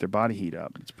to keep their body heat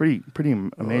up. It's pretty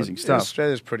amazing stuff.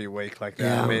 Australia's pretty weak like that.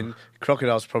 Yeah. I mean,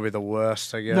 crocodile's probably the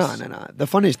worst, I guess. No. The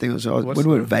funniest thing was when we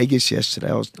were in Vegas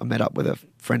yesterday, I met up with a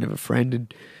friend of a friend,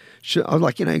 and I was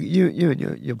like, you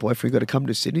and your boyfriend got to come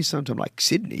to Sydney sometime. Like,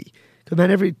 Sydney? Because,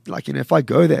 man, if I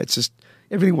go there, it's just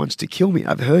everything wants to kill me.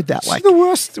 I've heard that like the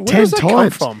worst. Where 10 does that come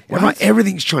times. from?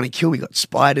 Everything's trying to kill me. Got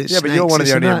spiders. Yeah, but snakes, you're one of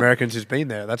the this only and that. Americans who's been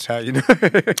there. That's how you know.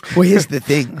 Well, here's the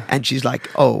thing. And she's like,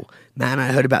 oh, man, I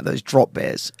heard about those drop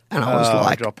bears. And I was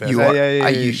like, drop bears. are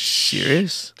you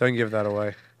serious? Don't give that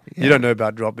away. You don't know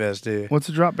about drop bears, do you? What's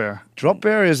a drop bear? Drop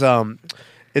bear is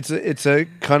it's a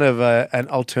kind of an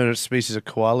alternate species of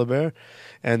koala bear,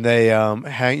 and they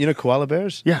hang. You know koala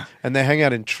bears? Yeah. And they hang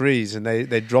out in trees, and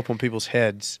they drop on people's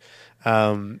heads.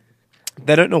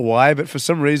 They don't know why, but for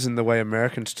some reason, the way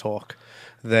Americans talk,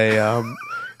 they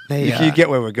you get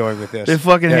where we're going with this. They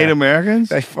fucking hate Americans?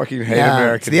 They fucking hate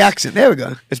Americans. It's the accent. There we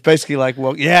go. It's basically like,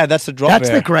 well, yeah, that's the drop That's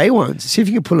bear. the grey ones. See if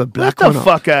you can pull a black Get one the off.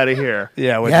 fuck out of here.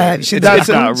 Yeah, Yeah, you see That's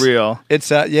the not ones? real.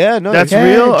 It's yeah, no, That's Yeah,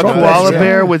 real? A drop koala bears,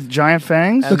 bear yeah. with giant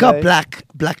fangs? And Look up they-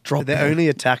 black drop they bear. only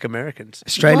attack Americans.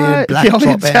 Australian What? black They only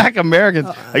drop bear. attack Americans.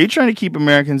 Are you trying to keep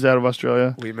Americans out of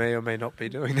Australia? We may or may not be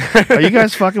doing that. Are you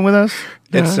guys fucking with us?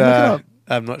 It's look it up.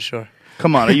 I'm not sure.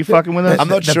 Come on, are you fucking with us? I'm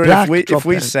not The sure black if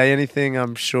we drop say anything.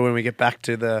 I'm sure when we get back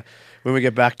to the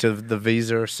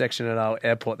visa section at our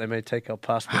airport, they may take our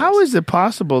passports. How is it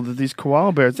possible that these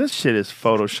koala bears? This shit is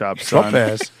Photoshop, son. drop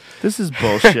bears? This is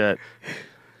bullshit.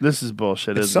 This is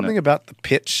bullshit, It's isn't something it? about the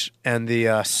pitch and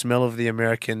the smell of the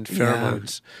American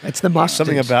pheromones. It's the mustard.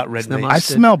 Something about red It's the meat. I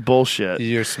mustard. smell bullshit.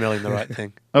 You're smelling the right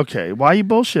thing. Okay, why are you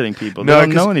bullshitting people? They don't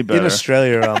 'cause know any better. In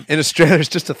Australia, it's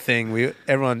just a thing.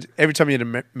 Every time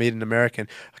you meet an American,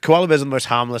 koala bears are the most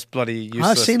harmless, bloody useless.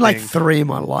 I've seen like thing. 3 in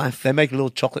my life. They make little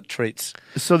chocolate treats.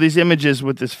 So these images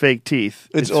with this fake teeth.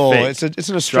 It's fake. it's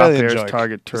an Australian bears joke.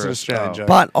 target It's an tourists. Australian Oh. joke.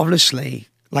 But obviously,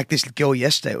 like this girl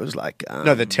yesterday was like,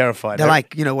 no, they're terrified. They're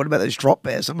like, what about those drop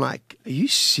bears? I'm like, are you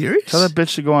serious? Tell that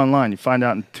bitch to go online. You find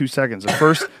out in 2 seconds.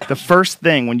 The first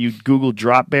thing when you Google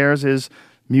drop bears is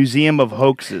Museum of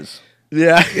Hoaxes.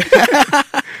 yeah.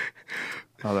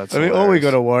 Oh, that's. I mean, all we hilarious.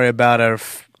 got to worry about are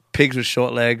pigs with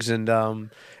short legs and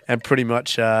pretty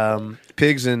much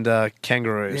pigs and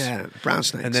kangaroos. Yeah, brown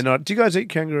snakes. And they're not. Do you guys eat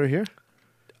kangaroo here?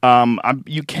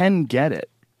 You can get it.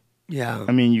 yeah.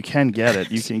 I mean, you can get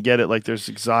it. You can get it like there's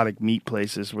exotic meat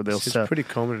places where they'll It's sell. pretty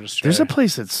common in Australia. There's a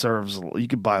place that serves. You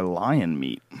could buy lion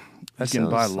meat. You can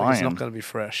buy It's lion. not going to be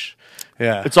fresh.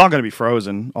 Yeah. It's all going to be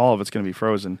frozen. All of it's going to be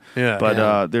frozen. Yeah. But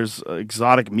Yeah. there's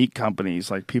exotic meat companies.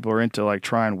 Like people are into like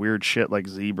trying weird shit like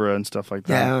zebra and stuff like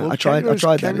that. Yeah, Well, I tried that.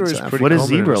 kangaroo's in South pretty What is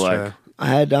common in zebra Australia. like?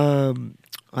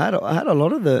 I had a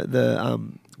lot of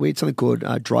the we eat something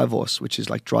called dry horse, which is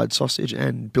like dried sausage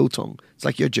and biltong. It's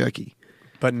like your jerky.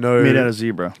 But no. Made out of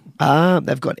zebra.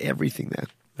 They've got everything there.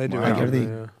 They do Wow. have Everything.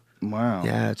 yeah. Wow.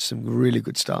 Yeah, it's some really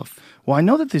good stuff. Well, I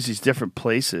know that there's these different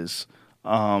places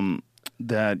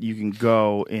that you can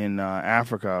go in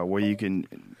Africa where you can,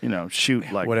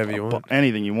 shoot like Whatever you want.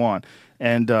 anything you want.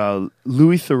 And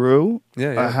Louis Theroux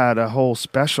Yeah. had a whole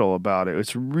special about it.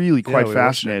 It's really Yeah, quite we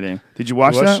watched fascinating. Did you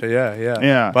watch You watched that? it? Yeah.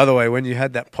 Yeah. By the way, when you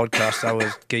had that podcast, I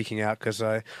was geeking out because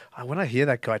when I hear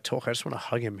that guy talk, I just want to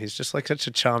hug him. He's just like such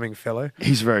a charming fellow.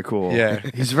 He's very cool. Yeah.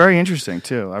 He's very interesting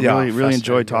too. I really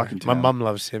enjoyed fascinating talking guy. to My him. mum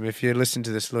loves him. If you listen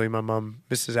to this, Louis, my mum,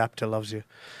 Mrs. Apter, loves you.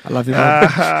 I love you.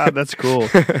 That's cool.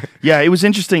 Yeah, it was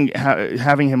interesting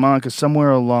having him on because somewhere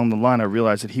along the line I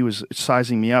realized that he was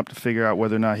sizing me up to figure out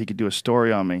whether or not he could do a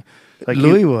story on me. Like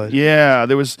Louis was? Yeah,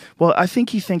 there was. Well, I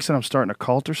think he thinks that I'm starting a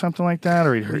cult or something like that,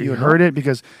 or he heard it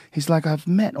because he's like, I've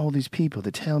met all these people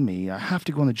that tell me I have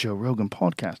to go on the Joe Rogan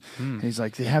podcast. And he's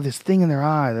like, they have this thing in their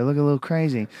eye, they look a little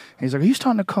crazy. And he's like, are you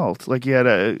starting a cult? Like he had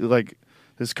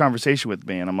this conversation with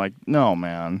me, and I'm like, no,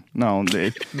 man, no,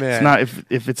 it's not.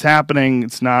 If it's happening,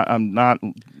 it's not. I'm not.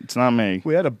 It's not me.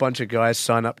 We had a bunch of guys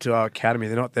sign up to our academy.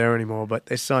 They're not there anymore, but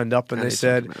they signed up and How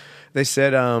they they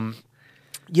said,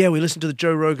 yeah, we listened to the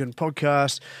Joe Rogan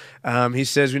podcast. He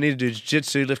says we need to do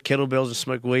jiu-jitsu, lift kettlebells, and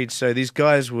smoke weed. So these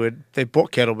guys they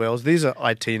bought kettlebells. These are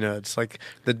IT nerds, like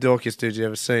the dorkiest dudes you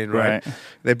ever seen, right?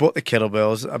 They bought the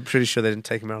kettlebells. I'm pretty sure they didn't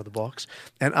take them out of the box.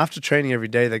 And after training every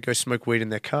day, they go smoke weed in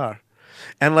their car.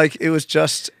 And like it was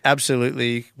just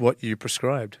absolutely what you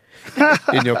prescribed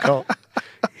in your cult.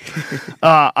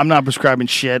 I'm not prescribing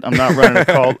shit. I'm not running a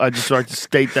cult. I just like to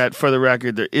state that for the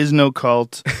record. There is no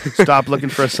cult. Stop looking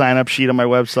for a sign-up sheet on my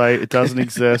website. It doesn't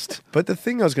exist. But the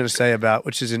thing I was going to say about,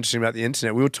 which is interesting about the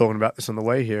internet, we were talking about this on the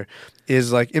way here,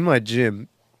 is like in my gym,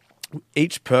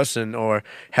 each person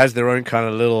has their own kind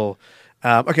of little.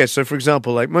 Okay, so for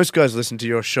example, like most guys listen to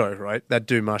your show, right? That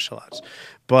do martial arts,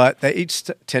 but they each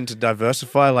tend to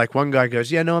diversify. Like one guy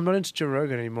goes, "Yeah, no, I'm not into Joe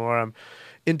Rogan anymore. I'm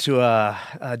into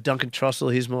Duncan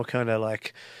Trussell. He's more kind of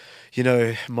like,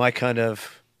 my kind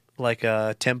of like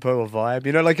tempo or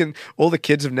vibe. Like in all the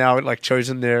kids have now like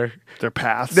chosen their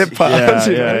paths.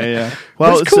 Yeah.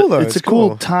 Well, But it's cool, though. It's a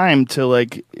cool time to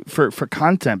like for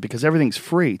content because everything's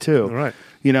free too. Right.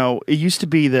 It used to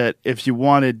be that if you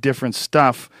wanted different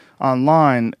stuff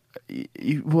online,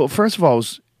 well, first of all,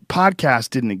 podcasts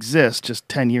didn't exist just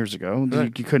 10 years ago.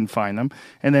 Right. You couldn't find them.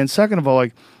 And then second of all,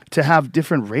 like to have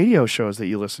different radio shows that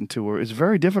you listen to, it's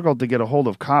very difficult to get a hold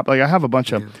of. Like I have a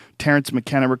bunch of Terrence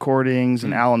McKenna recordings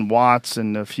and Alan Watts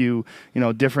and a few,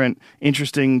 different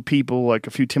interesting people, like a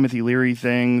few Timothy Leary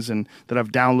things, and that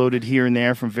I've downloaded here and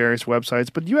there from various websites.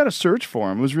 But you had to search for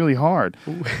them; it was really hard.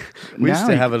 We used Now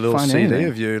to you have a can little find CD anything.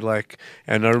 of you, like,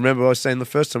 and I remember I was saying the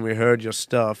first time we heard your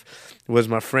stuff was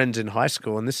my friends in high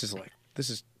school, and this is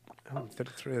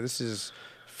 33. This is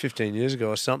 15 years ago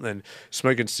or something,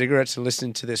 smoking cigarettes and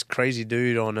listening to this crazy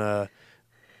dude on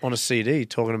on a CD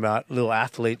talking about little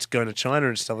athletes going to China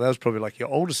and stuff. That was probably like your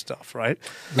older stuff, right?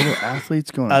 Little athletes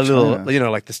going to A China. little, you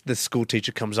know, like the school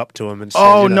teacher comes up to him and says,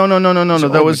 Oh, you know, no. it's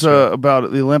That old was material.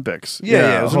 about the Olympics.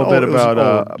 Yeah, it a was whole an bit old- it was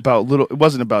an about little. It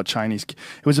wasn't about Chinese.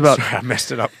 It was about. Sorry, I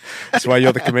messed it up. That's why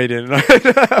you're the comedian.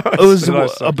 It was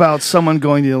about someone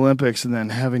going to the Olympics and then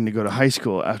having to go to high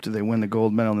school after they win the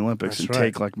gold medal in the Olympics That's and right.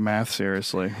 take like math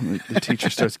seriously. The teacher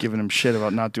starts giving them shit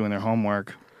about not doing their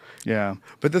homework. Yeah.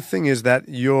 But the thing is that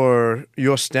your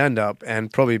stand-up,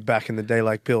 and probably back in the day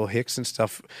like Bill Hicks and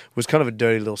stuff, was kind of a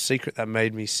dirty little secret that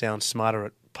made me sound smarter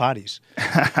at parties,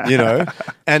 you know?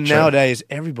 And nowadays,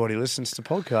 everybody listens to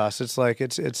podcasts. It's like,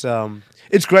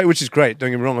 it's great, which is great.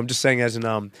 Don't get me wrong. I'm just saying as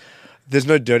an, there's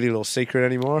no dirty little secret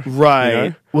anymore. Right. You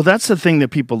know? Well, that's the thing that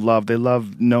people love. They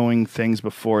love knowing things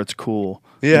before it's cool.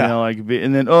 Yeah. You know, like,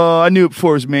 and then, I knew it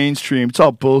before it was mainstream. It's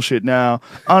all bullshit now.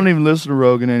 I don't even listen to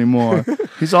Rogan anymore.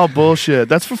 He's all bullshit.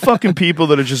 That's for fucking people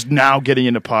that are just now getting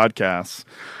into podcasts.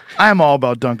 I am all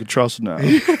about Duncan Trussell now.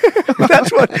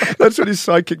 that's what his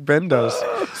sidekick Ben does.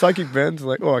 Sidekick Ben's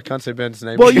like, I can't say Ben's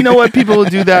name. Well, you know what? People will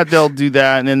do that. They'll do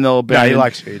that, and then they'll No, abandon. he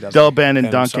likes you. He doesn't. They'll abandon Yeah,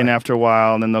 I'm Duncan sorry. after a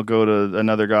while, and then they'll go to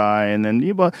another guy, and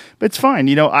then but it's fine.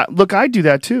 You know, I do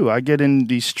that too. I get in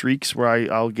these streaks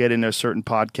where I'll get into a certain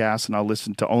podcast and I'll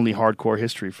listen to only hardcore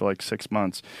history for like 6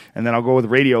 months, and then I'll go with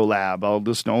Radio Lab. I'll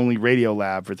listen to only Radio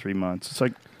Lab for 3 months. It's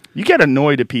like. You get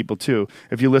annoyed at people too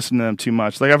if you listen to them too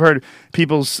much. Like I've heard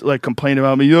people like complain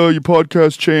about me. Yo, your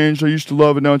podcast changed. I used to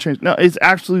love it. Now it changed. No, it's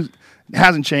actually it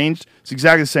hasn't changed. It's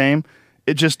exactly the same.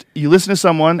 It just you listen to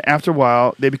someone after a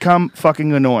while, they become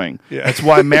fucking annoying. Yeah. That's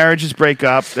why marriages break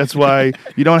up. That's why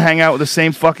you don't hang out with the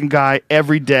same fucking guy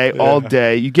every day, all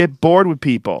day. You get bored with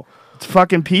people. It's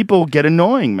fucking people get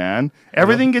annoying, man.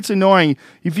 Everything gets annoying.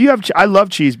 If you have, I love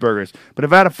cheeseburgers, but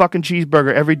if I had a fucking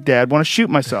cheeseburger every day, I'd want to shoot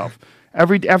myself.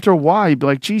 After a while, you'd be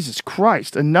like, Jesus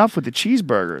Christ, enough with the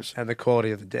cheeseburgers. And the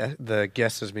quality of the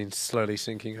guest has been slowly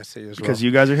sinking, I see, as well. Because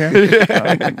you guys are here?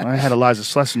 I had Eliza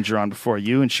Schlesinger on before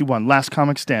you, and she won Last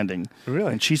Comic Standing.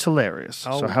 Really? And she's hilarious.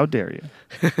 Oh. So how dare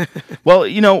you? Well,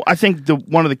 you know, I think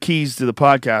one of the keys to the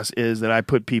podcast is that I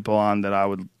put people on that I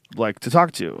would like to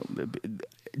talk to.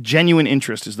 Genuine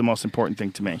interest is the most important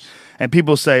thing to me. And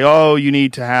people say, oh, you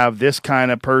need to have this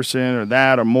kind of person or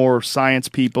that, or more science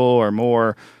people or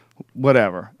more...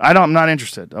 whatever. I'm not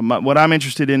interested. What I'm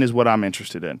interested in is what I'm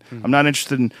interested in. I'm not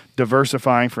interested in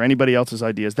diversifying for anybody else's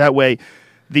ideas. That way,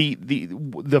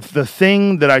 the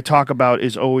thing that I talk about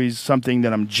is always something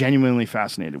that I'm genuinely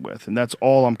fascinated with, and that's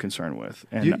all I'm concerned with.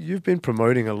 And You've been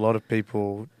promoting a lot of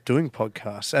people doing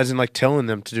podcasts, as in like telling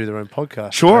them to do their own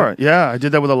podcast. sure, right? yeah, I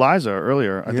did that with Eliza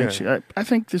earlier. I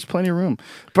think there's plenty of room.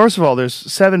 First of all, there's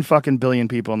 7 fucking billion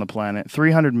people on the planet,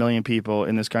 300 million people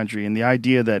in this country, and the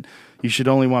idea that you should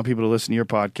only want people to listen to your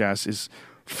podcast is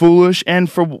foolish. And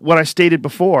for what I stated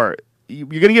before, you're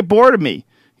going to get bored of me.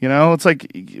 You know, it's like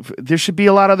there should be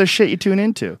a lot of other shit you tune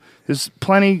into. There's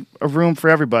plenty of room for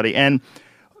everybody. And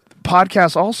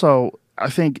podcasts also,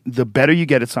 I think the better you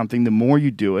get at something, the more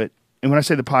you do it. And when I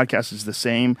say the podcast is the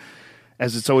same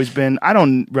as it's always been, I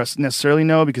don't necessarily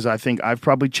know, because I think I've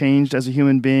probably changed as a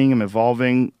human being. I'm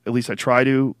evolving. At least I try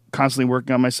to, constantly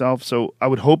working on myself. So I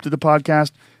would hope that the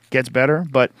podcast gets better.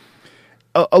 But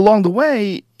along the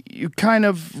way, you kind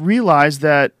of realize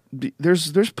that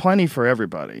there's plenty for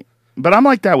everybody. But I'm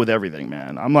like that with everything,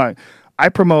 man. I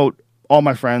promote all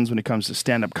my friends when it comes to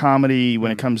stand-up comedy,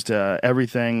 when it comes to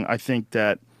everything. I think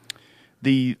that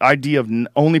the idea of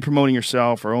only promoting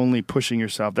yourself or only pushing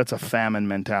yourself, that's a famine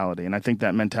mentality. And I think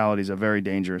that mentality is a very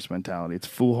dangerous mentality. It's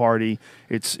foolhardy.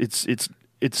 It's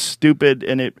stupid,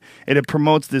 and it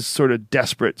promotes this sort of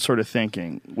desperate sort of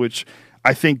thinking, which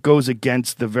I think goes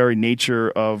against the very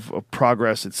nature of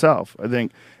progress itself. I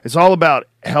think it's all about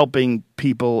helping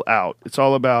people out. It's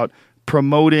all about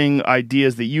promoting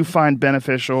ideas that you find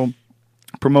beneficial,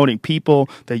 promoting people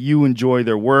that you enjoy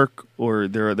their work or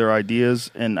their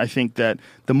ideas. And I think that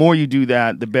the more you do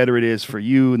that, the better it is for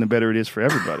you and the better it is for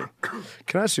everybody.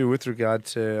 Can I ask you, with regard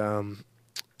to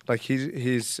like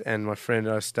he's and my friend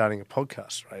are starting a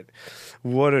podcast, right?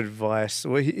 What advice?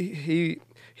 Well, he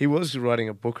was writing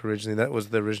a book originally. That was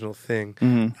the original thing.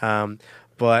 Mm-hmm.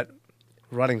 But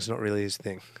writing's not really his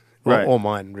thing, Right. or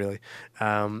mine, really.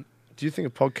 Do you think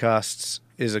a podcast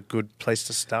is a good place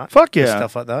to start? Fuck yeah. With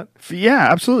stuff like that? Yeah,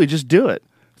 absolutely. Just do it.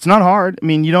 It's not hard. I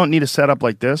mean, you don't need a setup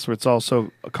like this where it's all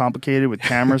so complicated with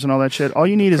cameras and all that shit. All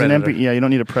you need is Predator. an MP. Yeah, you don't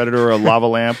need a Predator or a lava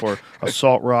lamp or a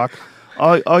salt rock.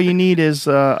 All you need is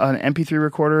an MP3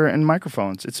 recorder and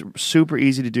microphones. It's super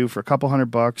easy to do for a couple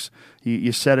 $100.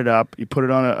 You set it up, you put it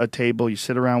on a table, you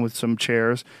sit around with some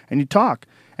chairs, and you talk.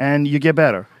 and you get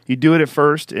better. You do it at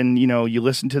first, and you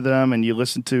listen to them, and you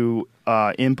listen to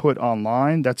input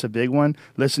online. That's a big one.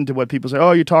 Listen to what people say.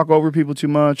 Oh, you talk over people too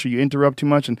much, or you interrupt too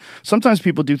much. And sometimes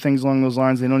people do things along those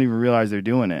lines. They don't even realize they're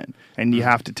doing it, and you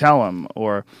have to tell them.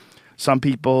 Or some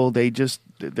people,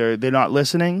 they're not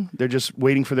listening. They're just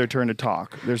waiting for their turn to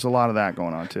talk. There's a lot of that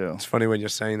going on too. It's funny when you're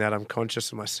saying that. I'm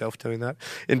conscious of myself doing that.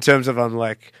 In terms of, I'm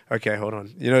like, okay, hold on.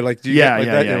 Do you Yeah, get like yeah,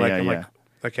 that? yeah, You're like, yeah, I'm yeah. like,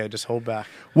 okay, just hold back.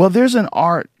 Well, there's an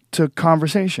art to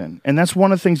conversation, and that's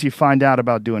one of the things you find out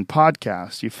about doing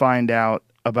podcasts. You find out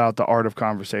about the art of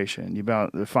conversation. You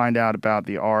find out about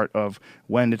the art of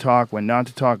when to talk, when not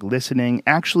to talk, listening,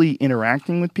 actually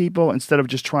interacting with people instead of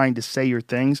just trying to say your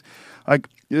things. Like,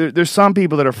 there's some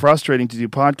people that are frustrating to do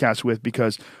podcasts with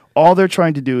because all they're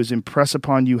trying to do is impress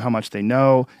upon you how much they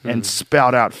know and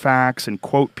spout out facts and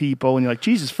quote people. And you're like,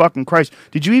 Jesus fucking Christ,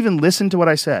 did you even listen to what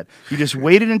I said? You just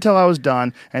waited until I was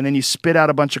done, and then you spit out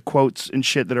a bunch of quotes and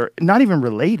shit that are not even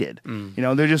related.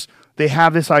 They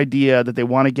have this idea that they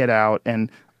want to get out, and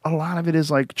a lot of it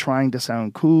is like trying to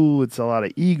sound cool. It's a lot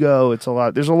of ego.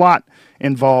 There's a lot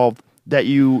involved that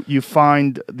you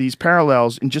find these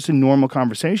parallels in just a normal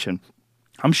conversation.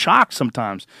 I'm shocked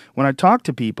sometimes when I talk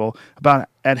to people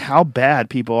at how bad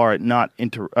people are at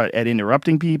at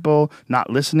interrupting people, not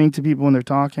listening to people when they're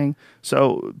talking.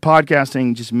 So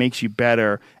podcasting just makes you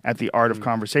better at the art of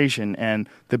conversation, and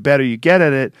the better you get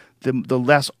at it, the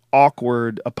less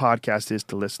awkward a podcast is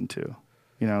to listen to.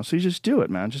 So you just do it,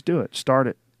 man. Just do it. Start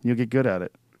it. You'll get good at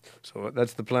it. So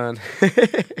that's the plan.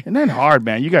 And then hard,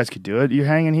 man. You guys could do it. You're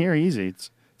hanging here easy.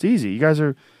 It's easy. You guys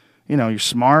are, you're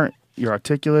smart. You're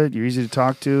articulate. You're easy to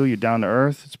talk to. You're down to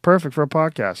earth. It's perfect for a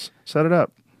podcast. Set it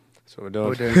up. So we're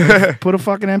doing. Put a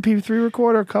fucking MP3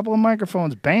 recorder, a couple of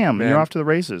microphones. Bam, Man, and you're off to the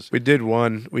races. We did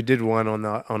one on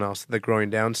the Growing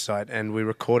Down site, and we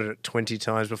recorded it 20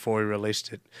 times before we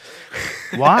released it.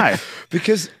 Why?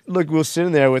 Because look, we were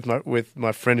sitting there with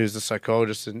my friend who's a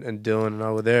psychologist, and Dylan and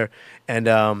I were there,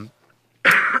 and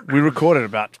we recorded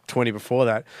about 20 before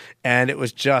that, and it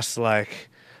was just like,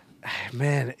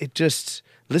 man, it just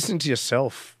listening to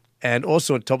yourself, and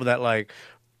also on top of that, like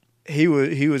he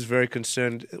was very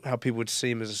concerned how people would see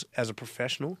him as a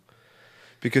professional,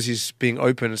 because he's being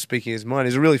open and speaking his mind.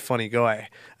 He's a really funny guy,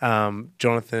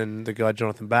 Jonathan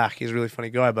Bach. He's a really funny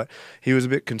guy, but he was a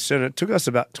bit concerned. It took us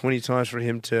about 20 times for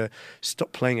him to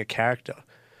stop playing a character.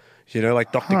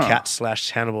 Like Dr. Cat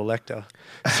 / Hannibal Lecter.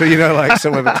 So, like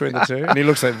somewhere between the two. And he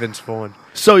looks like Vince Vaughn.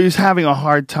 So he's having a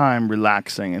hard time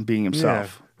relaxing and being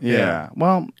himself. Yeah.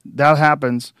 Well, that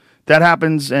happens.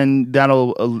 And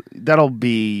that'll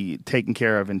be taken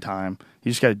care of in time.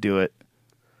 You just got to do it.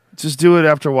 Just do it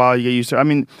after a while. You get used to it. I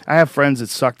mean, I have friends that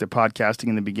sucked at podcasting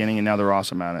in the beginning, and now they're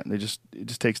awesome at it. It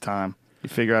just takes time. You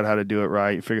figure out how to do it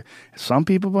right. Some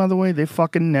people, by the way, they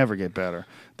fucking never get better.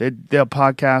 They'll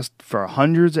podcast for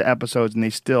hundreds of episodes, and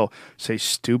they still say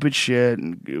stupid shit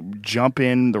and jump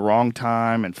in the wrong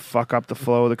time and fuck up the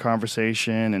flow of the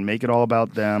conversation and make it all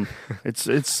about them.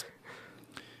 It's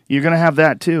you're gonna have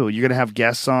that too. You're gonna have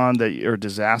guests on that are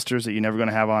disasters that you're never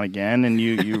gonna have on again, and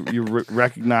you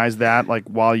recognize that like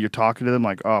while you're talking to them,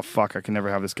 like, oh fuck, I can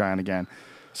never have this guy on again.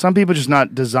 Some people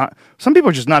Some people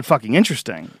are just not fucking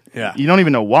interesting. Yeah, you don't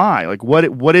even know why. Like,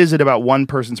 what is it about one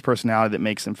person's personality that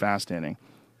makes them fascinating?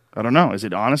 I don't know. Is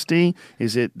it honesty?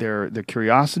 Is it their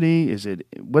curiosity?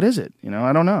 What is it?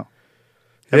 I don't know.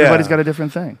 Everybody's got a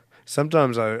different thing.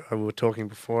 Sometimes I were talking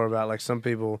before about like some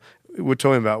people were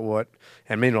talking about what,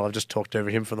 and meanwhile I've just talked over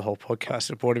him for the whole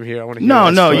podcast. I brought him here. I want to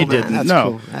hear. No, you didn't.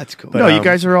 That's cool. But, you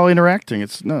guys are all interacting.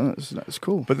 It's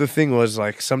cool. But the thing was,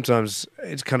 like, sometimes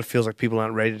it kind of feels like people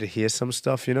aren't ready to hear some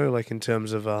stuff, like in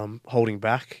terms of holding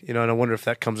back, and I wonder if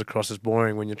that comes across as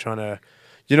boring when you're trying to,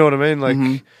 you know what I mean?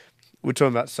 Like, we're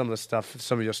talking about some of the stuff,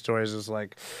 some of your stories is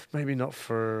like, maybe not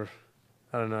for,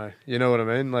 I don't know, you know what I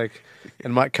mean? Like,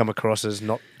 it might come across as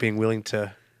not being willing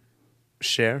to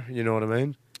share, you know what I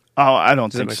mean? Oh, I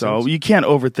don't think so. Sense? You can't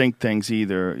overthink things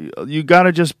either. You got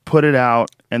to just put it out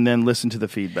and then listen to the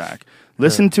feedback.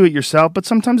 Listen to it yourself, but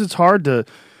sometimes it's hard to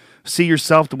see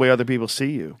yourself the way other people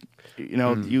see you.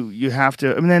 You have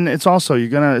to. I mean, then it's also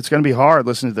it's gonna be hard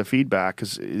listening to the feedback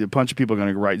because a bunch of people are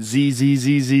gonna write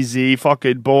Z,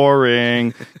 fucking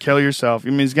boring, kill yourself. I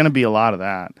mean, it's gonna be a lot of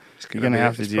that. You're gonna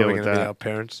have to deal with that. Our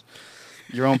parents.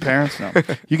 Your own parents? No.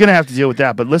 You're going to have to deal with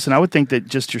that. But listen, I would think that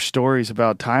just your stories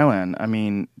about Thailand, I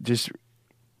mean, just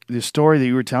the story that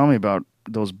you were telling me about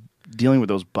dealing with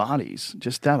those bodies,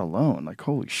 just that alone, like,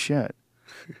 holy shit.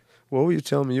 What were you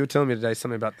telling me? You were telling me today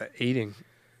something about the eating.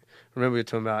 Remember you were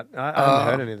talking about, I haven't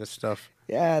heard any of this stuff.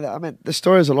 Yeah, I mean, the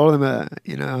stories, a lot of them are,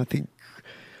 I think,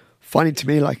 funny to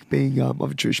me, like being of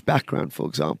a Jewish background, for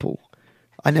example.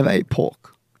 I never ate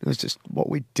pork. It was just what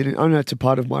we didn't. I don't know it's a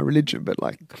part of my religion, but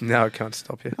like Now I can't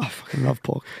stop you. I fucking love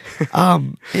pork.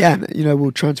 Yeah, and, we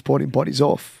were transporting bodies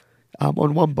off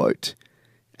on one boat,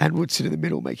 and we'd sit in the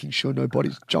middle, making sure no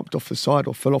bodies jumped off the side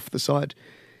or fell off the side,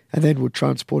 and then we'd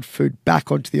transport food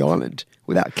back onto the island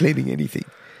without cleaning anything.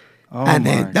 Oh And my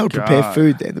then they would prepare God.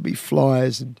 food there. There'd be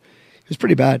flies, and it was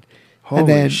pretty bad. Holy and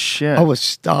then shit. I was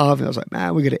starving. I was like,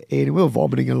 man, we're going to eat. And we were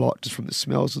vomiting a lot just from the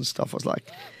smells and stuff. I was like,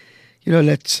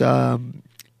 let's, I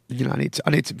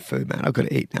need some food, man. I've got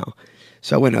to eat now.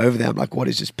 So I went over there. I'm like, what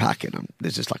is this packet?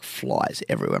 There's just like flies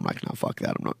everywhere. I'm like, no, fuck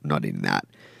that. I'm not eating that.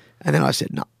 And then I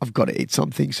said, no, I've got to eat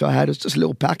something. So it was just a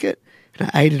little packet. And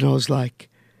I ate it, and I was like,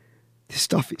 this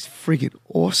stuff is friggin'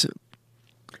 awesome.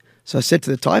 So I said to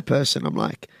the Thai person, I'm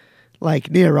like,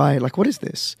 Nirai, like, what is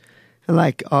this? And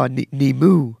like, ni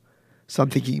moo. So I'm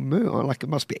thinking moo. I'm like, it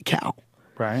must be a cow.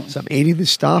 Right. So I'm eating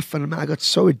this stuff, and I got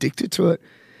so addicted to it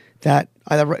that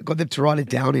I got them to write it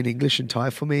down in English and Thai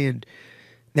for me. And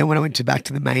then when I went back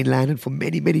to the mainland, and for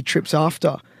many, many trips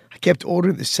after, I kept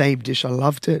ordering the same dish. I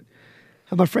loved it.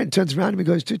 And my friend turns around to me and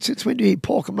goes, dude, since when do you eat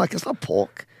pork? I'm like, it's not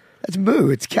pork. That's moo.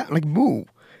 It's cow. Like moo.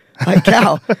 Like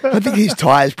cow. I think these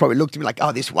Thais probably looked at me like,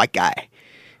 oh, this white guy.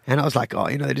 And I was like,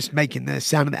 they're just making the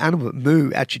sound of the animal. But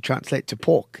moo actually translates to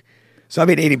pork. So I've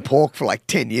been eating pork for like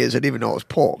 10 years. I didn't even know it was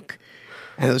pork.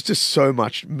 And there was just so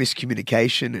much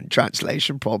miscommunication and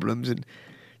translation problems. And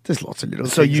there's lots of little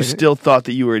So things you like that. still thought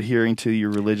that you were adhering to your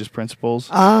religious principles?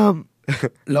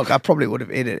 Look, I probably would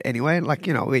have eaten it anyway. Like,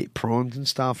 we eat prawns and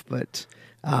stuff. But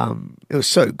it was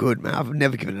so good, man. I've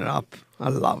never given it up. I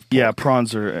love pork. Yeah,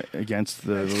 prawns are against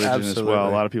the religion as Absolutely. well.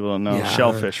 A lot of people don't know. Yeah.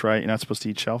 Shellfish, right? You're not supposed to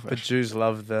eat But shellfish. Jews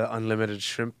love the unlimited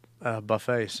shrimp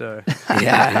buffet, so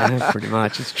Yeah, pretty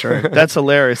much. It's true. That's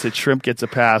hilarious that shrimp gets a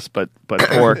pass, but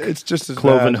pork, it's just as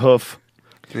cloven bad. hoof.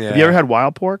 Yeah. Have you ever had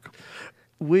wild pork?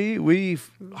 We've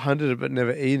hunted it but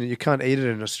never eaten it. You can't eat it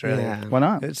in Australia. Yeah. Why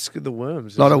not? It's the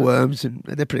worms. A lot of isn't it? worms, and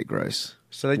they're pretty gross.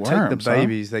 So they take Worms, the huh?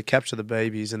 babies, they capture the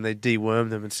babies, and they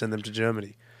deworm them and send them to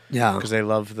Germany Yeah. because they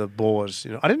love the boars.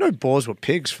 I didn't know boars were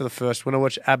pigs for the first. When I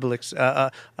watched Asterix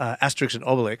and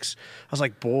Obelix, I was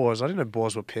like, boars. I didn't know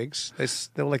boars were pigs.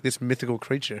 They were like this mythical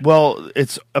creature. Well,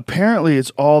 it's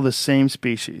all the same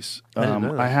species. I didn't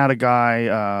know that. I had a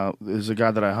guy. There's a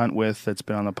guy that I hunt with that's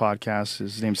been on the podcast.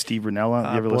 His name's Steve Ranella.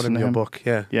 I You ever bought listen him to your him? book,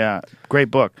 yeah. Yeah, great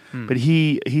book. But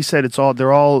he said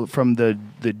they're all from the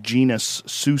genus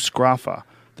Suscrafa.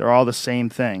 They're all the same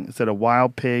thing. It's that a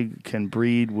wild pig can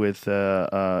breed with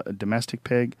a domestic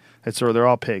pig. They're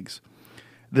all pigs.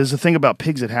 There's a thing about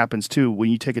pigs that happens too. When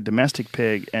you take a domestic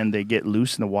pig and they get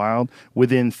loose in the wild,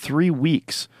 within 3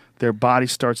 weeks, their body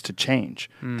starts to change.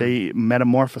 They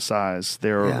metamorphosize.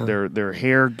 Their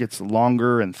hair gets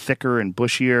longer and thicker and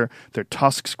bushier. Their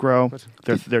tusks grow.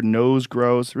 Their nose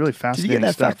grows. Really Did you fascinating get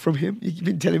that stuff. fact from him? You've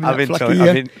been telling me I've that been for like a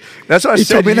telling. year. That's what I He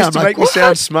said. told me You that. used to I'm like, make me sound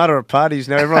what? smarter at parties.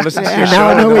 Now everyone listens to Yeah, your now show.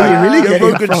 I know and where they're you really like, get it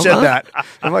Rogan from, said huh? that.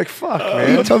 I'm like, fuck,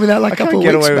 man. You told me that like I a couple can't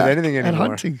of get weeks away with back anything at anymore.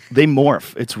 hunting. They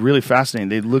morph. It's really fascinating.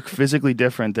 They look physically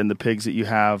different than the pigs that you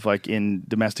have like in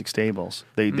domestic stables.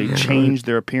 They change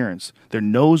their appearance. Their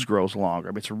nose grows longer.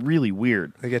 I mean, it's really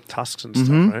weird. They get tusks and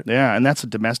stuff, right? Yeah, and that's a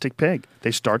domestic pig.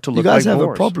 They start to You look guys like have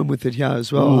boars. a problem with it here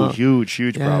as well. Ooh, huh? huge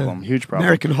Yeah. problem. Huge problem.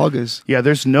 American hoggers. Yeah,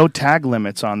 there's no tag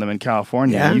limits on them in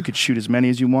California. Yeah? You could shoot as many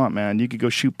as you want, man. You could go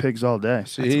shoot pigs all day.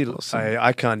 See, awesome.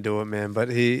 I can't do it, man. But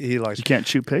he likes. You can't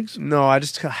shoot pigs? No, I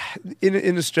just can't.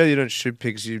 In Australia you don't shoot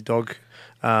pigs. You dog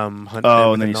hunt. them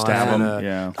Oh, with and then a you stab knife and them. a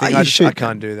Yeah. thing. You I shoot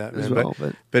can't them do that, as man. well,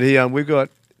 but- But we've got.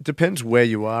 Depends where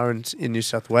you are in New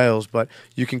South Wales, but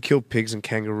you can kill pigs and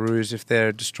kangaroos if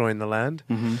they're destroying the land.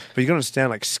 Mm-hmm. But you got to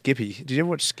understand, like Skippy. Did you ever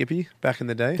watch Skippy back in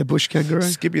the day? The bush kangaroo.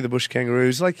 Skippy the bush kangaroo.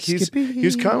 He's like he Skippy.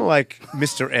 was kind of like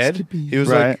Mr. Ed. Skippy. He was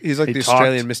Right. he's like He the talked.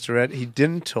 Australian Mr. Ed. He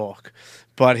didn't talk,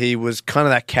 but he was kind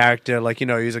of that character. Like he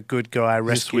was a good guy.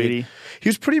 Rescued. sweetie. He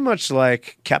was pretty much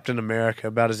like Captain America,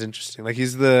 about as interesting. Like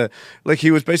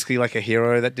he was basically like a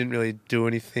hero that didn't really do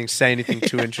anything, say anything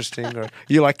too interesting. Or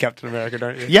you like Captain America,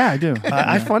 don't you? Yeah, I do.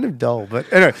 I find him dull, but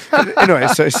anyway.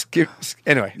 So Is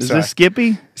sorry. this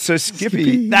Skippy? So Skippy,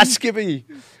 Skippy. that's Skippy.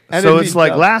 And So it'd it's be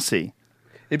like dull. Lassie.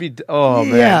 It'd be oh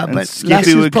man. Yeah, And but Skippy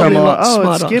Lassie's would probably come a lot along,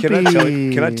 "Oh, it's smarter.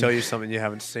 Skippy." Can I tell you something you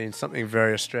haven't seen? Something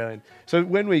very Australian. So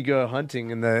when we go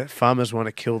hunting and the farmers want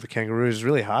to kill the kangaroos, it's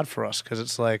really hard for us because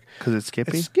it's like Because it's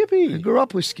Skippy? it's Skippy. I grew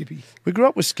up with Skippy. We grew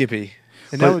up with Skippy.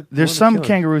 And now But we there's wanna some kill him.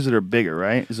 kangaroos that are bigger,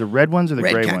 right? Is the red ones or the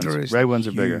Red gray kangaroos, ones? Red ones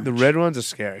are bigger. The red ones are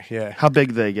scary. Yeah. How big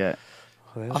do they get?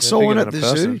 I saw one at the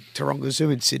zoo, Taronga Zoo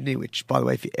in Sydney, which, by the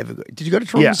way, if you ever go... Did you go to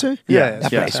Taronga Yeah. Zoo? Yeah,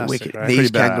 That yeah. place is Fantastic, wicked. right? These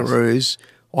Pretty badass. kangaroos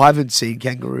I haven't seen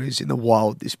kangaroos in the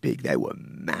wild this big. They were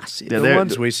massive. Yeah, The they're-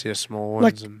 ones we see are small ones.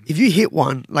 Like, and, if you hit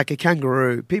one, like a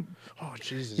kangaroo, people, oh,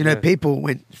 Jesus. you know, yeah. people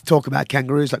talk about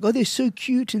kangaroos like, oh, they're so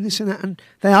cute and this and that, and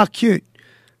they are cute.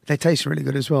 They taste really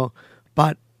good as well.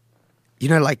 But, you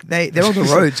know, like they're on the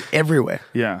roads everywhere.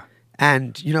 Yeah.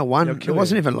 And, you know, They'll it kill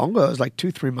wasn't you. even longer. It was like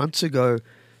 2-3 months ago.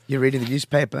 You read in the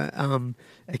newspaper,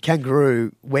 a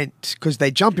kangaroo went, because they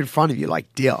jump in front of you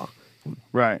like deer.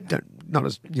 Right. Not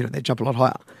as, you know, they jump a lot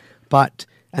higher.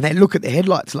 And they look at the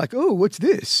headlights like, oh, what's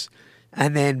this?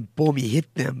 And then, boom, you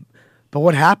hit them. But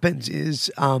what happens is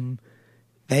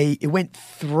it went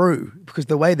through, because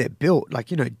the way they're built,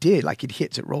 like, you know, deer, like it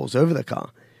hits, it rolls over the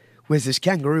car. Whereas this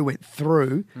kangaroo went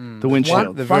through The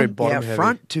windshield. They're very bottom heavy.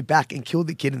 front to back, and killed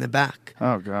the kid in the back.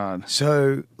 Oh God.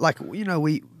 So, like, you know,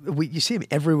 you see them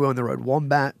everywhere on the road,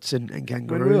 wombats and kangaroos.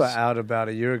 When we were out about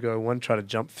a year ago, one tried to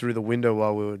jump through the window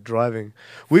while we were driving.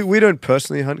 We don't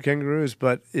personally hunt kangaroos,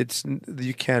 but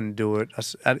you can do it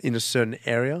in a certain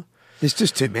area. There's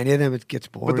just too many of them, it gets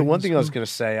boring. But the one thing I was going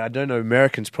to say, I don't know,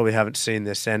 Americans probably haven't seen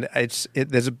this, and there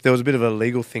was a bit of a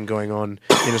legal thing going on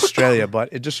in Australia, but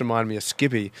it just reminded me of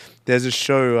Skippy. There's a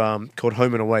show called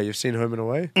Home and Away. You've seen Home and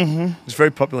Away? Mm-hmm. It's very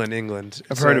popular in England.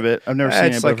 I've heard of it. I've never seen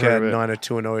it, It's but like I've heard a of it.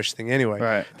 90210-ish thing. Anyway,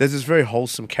 Right. there's this very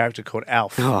wholesome character called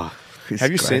Alf. Oh, it's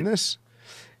Have you great. seen this?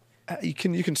 You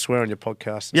can swear on your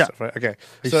podcast and Yeah. stuff, right? Okay. Are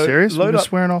you serious? Load We're just up.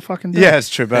 swearing all fucking day. Yeah, it's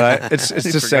true, but it's just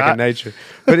Forgot. second nature.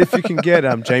 But if you can get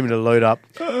Jamie to load up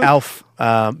Alf,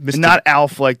 Mr. Not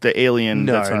Alf like the alien.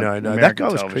 No, that's on no. That American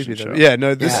guy was television creepy though. show. Yeah,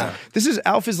 no. This Yeah. is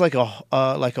Alf is like a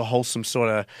wholesome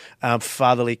sort of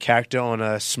fatherly character on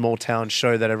a small town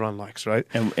show that everyone likes, right?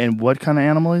 And what kind of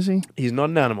animal is he? He's not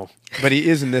an animal, but he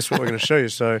is in this. What we're going to show you.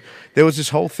 So there was this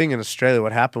whole thing in Australia.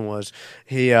 What happened was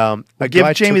he a Give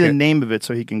guy Jamie took the it- name of it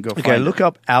so he can go. Okay, find look it.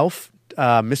 up Alf,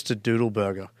 Mr.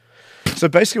 Doodleburger. So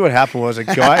basically, what happened was a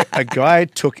guy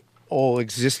took all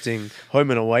existing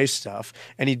Home and Away stuff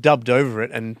and he dubbed over it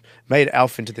and made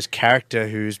Alf into this character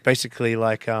who's basically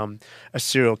like a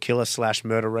serial killer /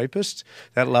 murder rapist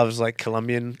that loves like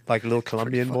little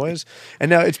Colombian boys. And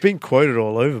now it's been quoted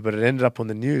all over, but it ended up on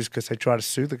the news because they tried to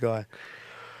sue the guy.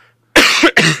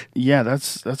 Yeah,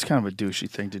 that's kind of a douchey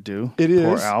thing to do. It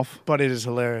Poor is, Alf. but it is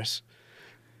hilarious,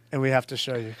 and we have to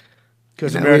show you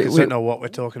because You know, Americans we- don't know what we're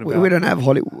talking about. We don't have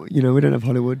Hollywood. You know, we don't have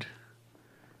Hollywood.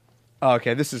 Oh,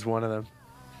 okay, this is one of them.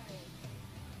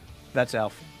 That's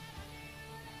Alf.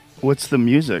 What's the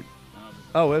music?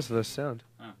 Oh, where's the sound?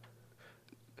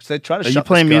 So they try to Are you shut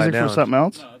playing this guy music down. for something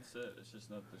else? No, that's it. It's just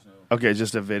not. There's no. Okay,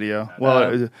 just a video.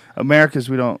 Well, America's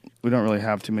we don't really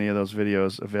have too many of those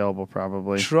videos available.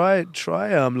 Probably. Try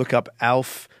look up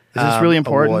Alf. Is this really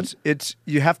important? Awards.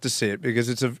 You have to see it because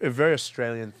it's a very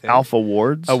Australian thing. Alf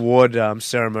Awards. Award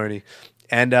ceremony.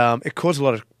 And it caused a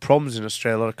lot of problems in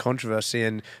Australia, a lot of controversy,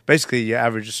 and basically your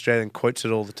average Australian quotes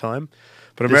it all the time.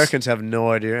 But This- Americans have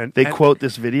no idea. And They and quote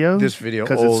this video. this video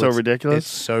because all it's so the- ridiculous. It's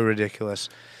so ridiculous.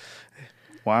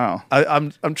 Wow.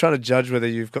 I'm trying to judge whether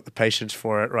you've got the patience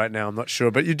for it right now. I'm not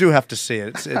sure, but you do have to see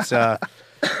it. It's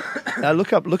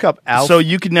look up Alf. So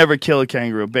you could never kill a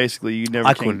kangaroo. Basically, you never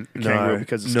I kill couldn't. a kangaroo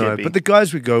because it's no. skippy. But the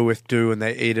guys we go with do, and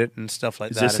they eat it and stuff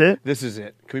like Is that. this And it? This is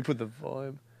it. Can we put the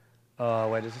volume? Oh,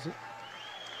 wait, is this it?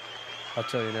 I'll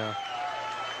tell you now.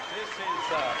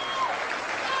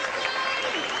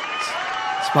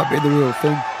 This might be the real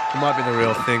thing. It might be the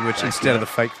real thing, which instead of the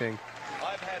fake thing.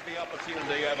 I've had the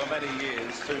opportunity over many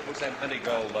years to present many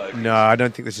gold though. No, I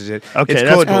don't think this is it. Okay, it's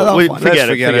that's called, cool. Let's Forget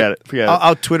it.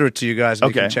 I'll Twitter it to you guys, and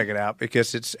you Okay. can check it out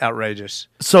because it's outrageous.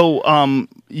 So,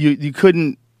 you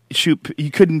couldn't shoot.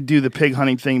 You couldn't do the pig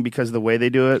hunting thing because of the way they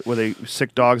do it, where they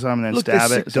sick dogs on them and then Look, stab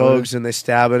they it. sick dogs and they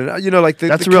stab it, and like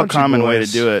That's the a real country common way to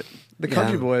boys- do it. The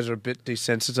country Yeah. boys are a bit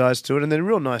desensitized to it, and they're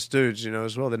real nice dudes,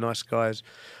 as well. They're nice guys,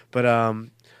 but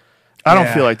I don't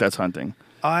yeah. feel like that's hunting.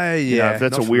 You know, if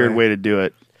that's a weird way to do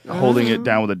it, holding it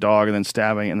down with a dog and then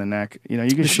stabbing it in the neck. You can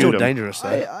It's shoot still them. dangerous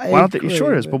though. Why don't they? It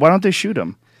sure is, but why don't they shoot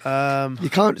them? You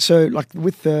can't. So, like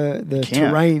with the can't.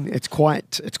 terrain, it's quite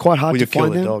hard Well, to you kill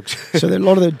find the them. dogs. So a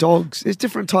lot of the dogs. There's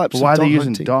different types. But of why are they dog using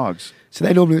hunting. dogs? So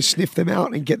they normally sniff them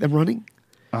out and get them running.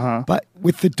 Uh-huh. But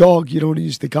with the dog, you don't want to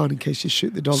use the gun in case you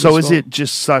shoot the dog. So as is well. it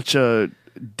just such a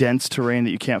dense terrain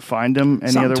that you can't find them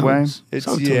any other way? Sometimes. It's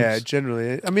Sometimes.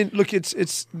 generally. I mean, look,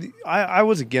 I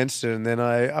was against it, and then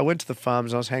I went to the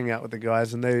farms and I was hanging out with the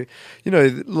guys, and they,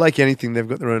 like anything, they've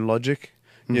got their own logic,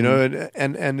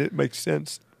 and it makes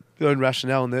sense, their own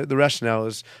rationale, and the rationale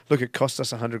is, look, it cost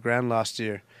us $100,000 last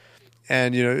year,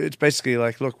 and it's basically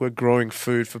like, look, we're growing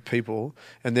food for people,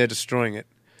 and they're destroying it.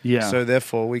 Yeah. So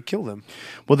therefore, we kill them.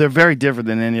 Well, they're very different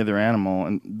than any other animal,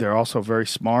 and they're also very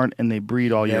smart, and they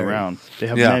breed all year Very. round. They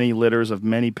have Yeah. many litters of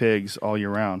many pigs all year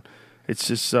round. It's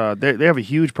just they have a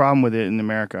huge problem with it in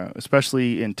America,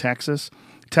 especially in Texas.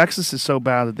 Texas is so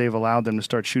bad that they've allowed them to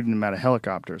start shooting them out of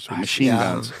helicopters with machine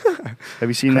guns. Have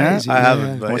you seen Crazy. that? I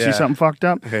haven't, but Want to see something fucked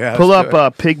up? Yeah, Pull let's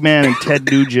up do Pigman and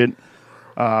Ted Nugent.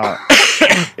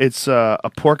 It's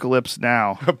Apocalypse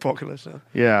Now. Apocalypse. Huh?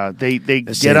 Yeah, they I've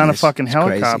get seen on a this. fucking It's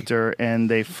crazy. helicopter and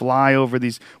they fly over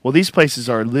these. Well, these places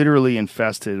are literally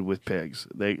infested with pigs.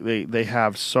 They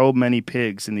have so many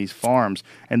pigs in these farms,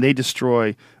 and they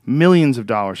destroy millions of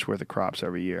dollars worth of crops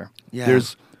every year. Yeah.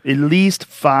 There's at least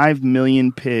 5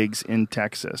 million pigs in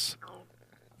Texas.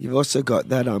 You've also got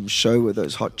that show with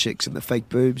those hot chicks and the fake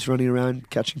boobs running around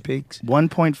catching pigs.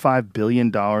 $1.5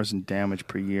 billion in damage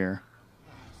per year.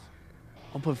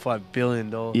 $1.5 billion.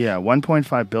 Yeah,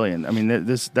 1.5 billion. I mean,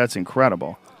 that's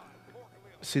incredible.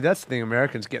 See, that's the thing.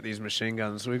 Americans get these machine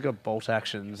guns. We've got bolt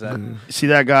actions. That See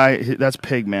that guy? That's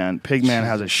Pigman. Pigman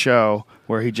has a show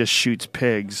where he just shoots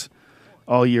pigs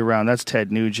all year round. That's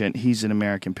Ted Nugent. He's an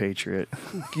American patriot.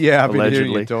 Yeah, I've been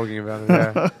hearing Allegedly. you talking about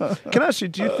it. Yeah. Can I ask you,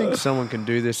 do you think someone can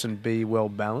do this and be well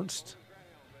balanced?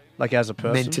 Like as a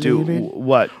person? Mentally. Do you mean?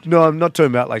 what? No, I'm not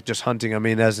talking about like just hunting. I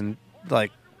mean as in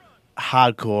like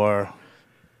hardcore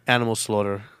animal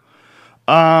slaughter.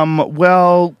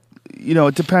 Well, you know,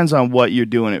 it depends on what you're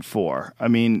doing it for. I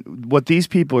mean, what these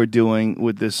people are doing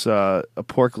with this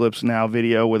Apocalypse Now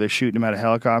video where they're shooting them out of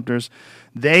helicopters,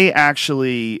 they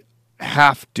actually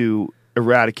have to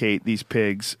eradicate these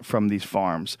pigs from these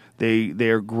farms. They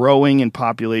are growing in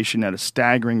population at a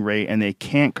staggering rate, and they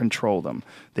can't control them.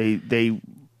 They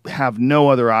have no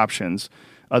other options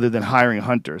other than hiring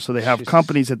hunters. So they have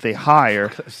companies that they hire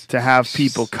to have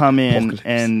people come in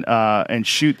and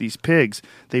shoot these pigs.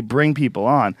 They bring people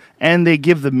on, and they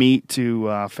give the meat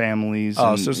to families.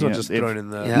 Oh, and, so it's you not know, just if- thrown in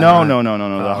the... Yeah. No.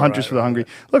 right. The hunters for the hungry.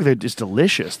 Look, they're just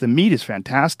delicious. The meat is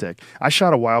fantastic. I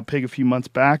shot a wild pig a few months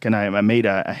back, and I made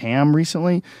a ham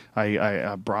recently.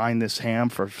 I brined this ham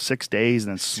for 6 days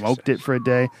and then smoked it for a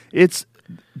day. It's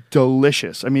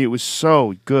delicious. I mean, it was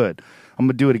so good. I'm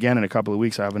gonna do it again in a couple of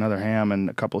weeks. I have another ham and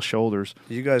a couple of shoulders.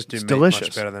 You guys do It's meat delicious.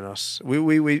 much better than us. We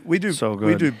do So we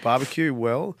good. do barbecue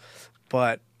well,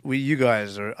 but you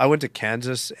guys are. I went to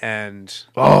Kansas and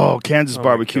Oh, Kansas my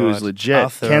barbecue is God. legit.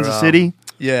 Arthur, Kansas City.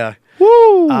 Yeah,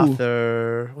 Woo!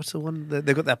 Arthur. What's the one?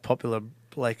 They've got that popular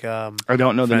like. I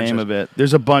don't know the name franchise. of it.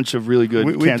 There's a bunch of really good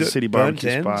We Kansas do City burnt barbecue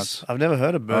ends. spots. I've never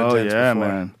heard of burnt Oh ends yeah, before.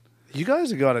 man. You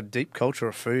guys have got a deep culture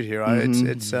of food here.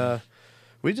 It's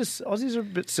we just Aussies are a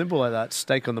bit simple like that.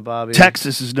 Steak on the barbie.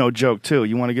 Texas is no joke too.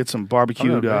 You want to get some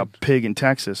barbecued been. pig in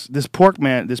Texas. This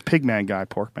Pigman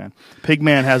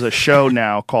has a show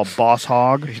now called Boss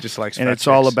Hog. He just likes and fat it's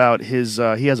all chicks. about his.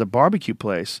 He has a barbecue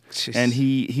place, Jeez. and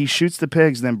he shoots the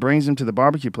pigs, and then brings them to the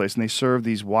barbecue place, and they serve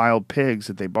these wild pigs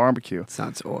that they barbecue.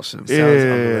 Sounds awesome.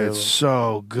 unbelievable. It's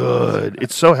so good.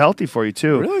 It's so healthy for you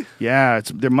too. Really? Yeah,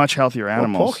 they're much healthier What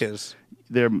animals. pork is.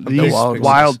 They're these wild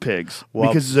wild, ones. pigs Wild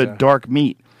because it's pigs, a yeah. dark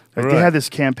meat. Like Right. They had this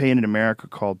campaign in America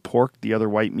called "Pork the Other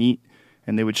White Meat,"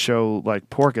 and they would show like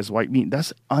pork as white meat.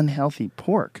 That's unhealthy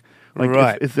pork. Like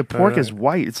Right. if the pork is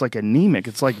white, it's like anemic.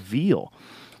 It's like veal.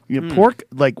 You know, pork,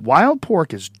 like wild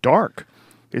pork, is dark.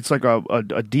 It's like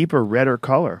a deeper redder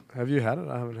color. Have you had it?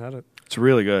 I haven't had it. It's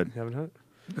really good. You haven't had it?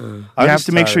 You have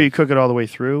to make sure you cook it all the way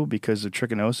through because of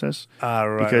trichinosis.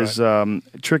 Right. Because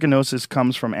trichinosis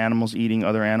comes from animals eating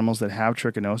other animals that have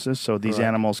trichinosis. So these Right.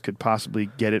 animals could possibly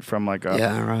get it from like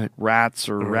Yeah, right. rats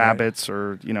or Right. rabbits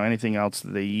or anything else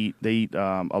that they eat. They eat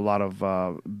a lot of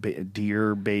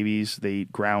deer babies. They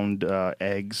eat ground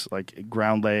eggs, like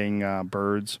ground laying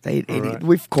birds. They eat any, Right.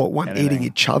 We've caught one Anything. eating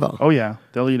each other. Oh yeah,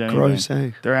 they'll eat anything. Gross,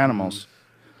 eh? They're animals.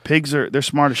 Pigs they're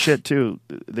smart as shit too.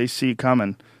 They see you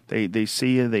coming. They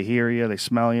see you, they hear you, they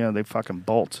smell you, they fucking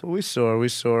bolt. Well, we saw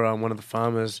one of the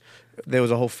farmers. There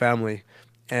was a whole family,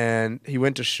 and he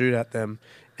went to shoot at them.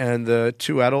 And the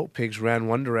two adult pigs ran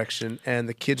one direction, and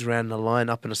the kids ran in a line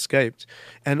up and escaped.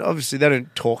 And obviously, they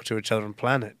don't talk to each other and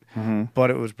plan it, but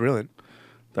it was brilliant.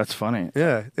 That's funny.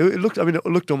 Yeah, it looked. I mean, it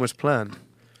looked almost planned.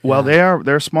 Well,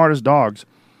 they're smart as dogs.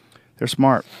 They're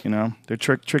smart, They're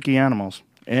tricky animals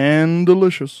and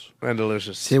delicious. And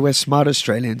delicious. See, we're smart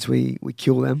Australians. We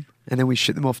kill them and then we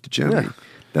ship them off to Germany.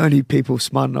 The only people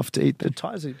smart enough to eat them. Did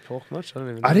Thais eat pork much? I don't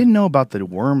even know. I didn't know about the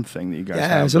worm thing that you guys Yeah,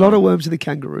 have. there's a lot of worms in the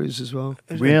kangaroos as well.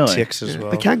 And Really? ticks as Yeah.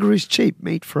 well. The kangaroo's cheap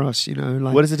meat for us,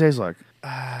 Like, What does it taste like?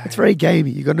 it's very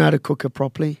gamey. You got to know how to cook it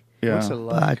properly. Yeah. What's it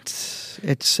like? But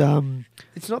it's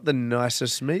It's not the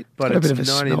nicest meat, but got a it's bit of a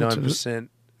smell to it.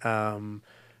 99%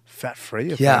 fat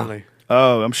free. Yeah. Apparently.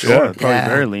 Oh, I'm sure. Yeah. Probably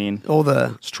very lean. All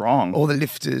the Strong.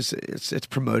 lifters, it's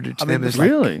promoted to I mean, them as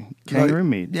Really? Kangaroo low,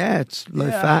 meat. Yeah, it's low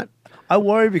Yeah. fat. I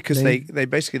worry because Lean. they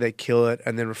basically they kill it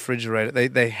and then refrigerate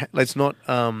it. It's not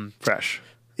Fresh.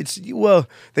 it's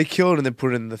they kill it and then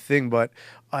put it in the thing, but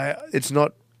it's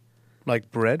not like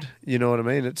bread. You know what I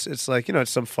mean? It's like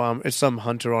it's some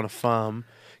hunter on a farm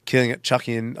killing it,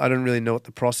 chucking in. I don't really know what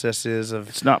the process is of.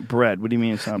 It's not bread. What do you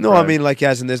mean it's not No, bread? I mean like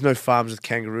as in there's no farms with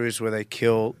kangaroos where they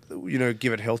kill,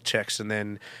 give it health checks and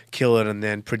then kill it and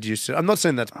then produce it. I'm not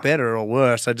saying that's better or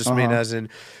worse. I just mean as in,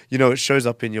 it shows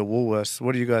up in your Woolworths.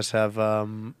 What do you guys have?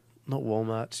 Not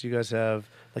Walmarts. You guys have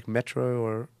like Metro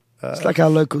or? It's like our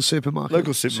local supermarket.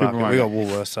 Local supermarket. We got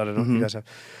Woolworths. I don't know what you guys have,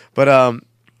 but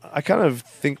I kind of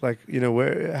think like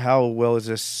how well is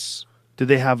this? Did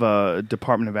they have a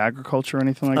Department of Agriculture or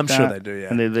anything like I'm that? sure they do, yeah.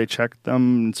 And they check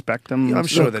them, inspect them? Yeah, I'm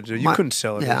sure Look, they do. You couldn't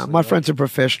sell it. Yeah, easily, my right? friend's a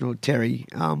professional, Terry,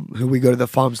 who we go to the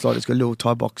farm slot. He's got a little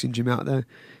Thai boxing gym out there.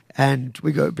 And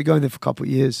we be going there for a couple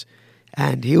of years.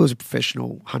 And he was a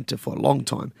professional hunter for a long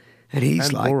time. And he's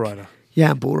And like... bull rider.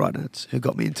 Yeah, and bull rider. That's who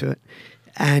got me into it.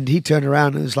 And he turned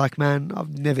around and was like, man,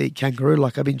 I've never eaten kangaroo.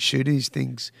 Like, I've been shooting these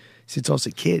things since I was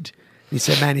a kid. And he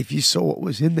said, man, if you saw what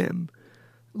was in them,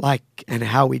 like, and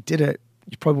how we did it,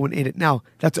 you probably wouldn't eat it now.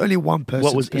 That's only one person.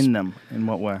 What was in them? In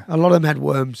what way? A lot of them had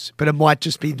worms, but it might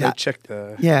just be They that. check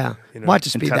the. Yeah, might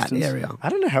just be that intestines? area. I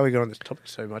don't know how we got on this topic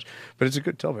so much, but it's a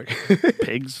good topic.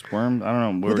 Pigs? Worms? I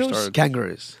don't know where we started.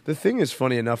 Kangaroos. The thing is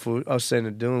funny enough, I was saying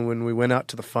to Dylan when we went out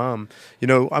to the farm,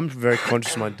 I'm very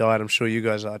conscious of my diet. I'm sure you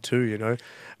guys are too,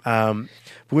 But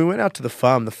we went out to the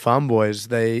farm boys,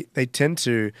 they tend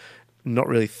to not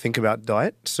really think about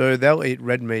diet. So they'll eat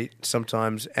red meat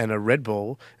sometimes and a Red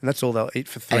Bull, and that's all they'll eat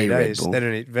for 3 A Red days. Bull. They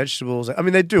don't eat vegetables. I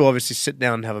mean, they do obviously sit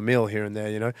down and have a meal here and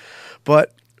there,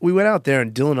 But we went out there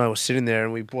and Dylan and I were sitting there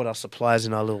and we bought our supplies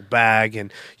in our little bag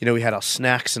and, we had our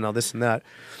snacks and all this and that.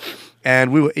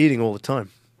 And we were eating all the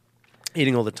time,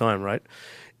 right?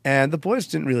 And the boys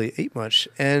didn't really eat much.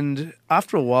 And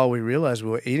after a while, we realized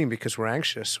we were eating because we're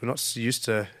anxious. We're not used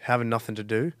to having nothing to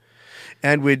do.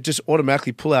 And we'd just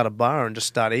automatically pull out a bar and just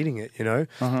start eating it,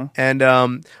 And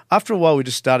after a while, we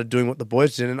just started doing what the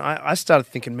boys did. And I started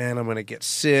thinking, man, I'm going to get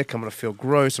sick. I'm going to feel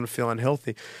gross. I'm going to feel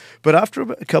unhealthy. But after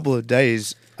a couple of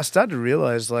days, I started to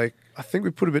realize, like, I think we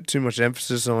put a bit too much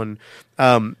emphasis on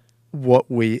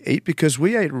what we eat because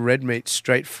we ate red meat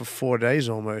straight for 4 days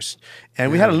almost.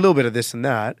 And we had a little bit of this and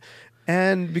that.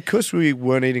 And because we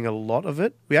weren't eating a lot of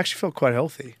it, we actually felt quite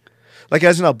healthy. Like,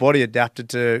 as in our body adapted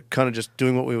to kind of just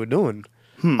doing what we were doing.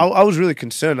 I was really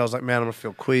concerned. I was like, man, I'm going to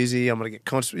feel queasy. I'm going to get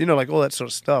constipated, like all that sort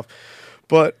of stuff.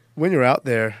 But when you're out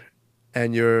there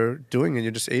and you're doing it,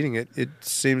 you're just eating it, it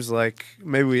seems like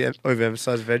maybe we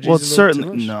overemphasize veggies Well, a it's little too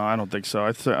certainly much. no, I don't think so.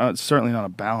 It's certainly not a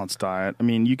balanced diet. I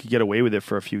mean, you could get away with it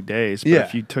for a few days, but Yeah.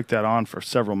 if you took that on for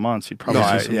several months, you'd probably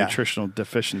see some yeah. nutritional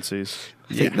deficiencies.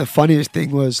 I think the funniest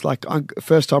thing was like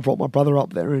first I brought my brother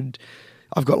up there and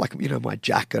I've got like my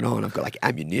jacket on, I've got like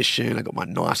ammunition, I've got my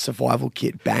nice survival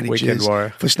kit, bandages Weekend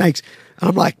warrior. for snakes. And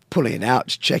I'm like pulling it out,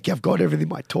 just checking I've got everything,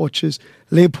 my torches.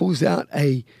 Liam pulls out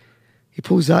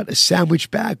a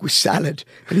sandwich bag with salad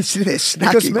and he's sitting there snacking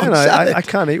Because, man, on salad. I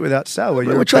can't eat without salad.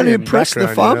 We're trying to impress the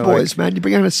farm boys, man. You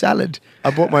bring out a salad. I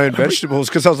bought my own vegetables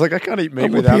because I was like, I can't eat meat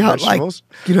And without whipping out vegetables.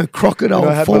 crocodile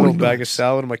I had my little falling bag of knives.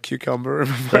 salad and my cucumber.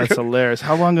 That's hilarious.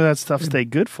 How long did that stuff stay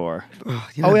good for? Oh,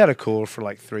 we had a cooler for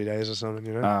like 3 days or something,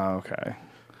 Oh, okay.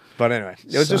 But anyway,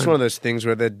 it was just one of those things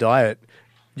where their diet,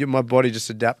 my body just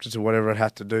adapted to whatever it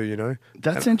had to do,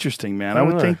 That's interesting, man. I I don't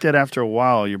would know. think that after a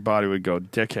while, your body would go,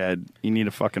 dickhead, you need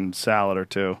a fucking salad or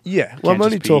two. Yeah. Can't Well, I'm just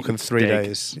only be talking eating 3 steak.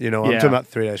 days. I'm Yeah. talking about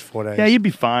 3 days, 4 days. Yeah, you'd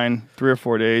be fine. 3 or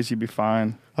 4 days, you'd be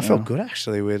fine. I felt good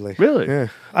actually, weirdly. Really? Yeah.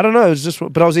 I don't know. It was just,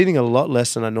 but I was eating a lot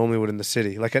less than I normally would in the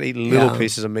city. Like I'd eat little Yeah.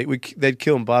 pieces of meat. They'd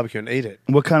kill and barbecue and eat it.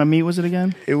 What kind of meat was it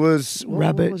again? It was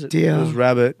Rabbit, was it? deer. It was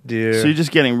rabbit, deer. So you're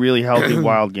just getting really healthy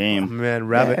wild game. Man,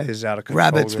 rabbit Yeah. is out of control.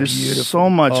 Rabbit's guys. There's beautiful. so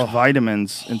much Oh.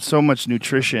 vitamins and so much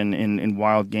nutrition in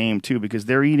wild game too, because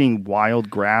they're eating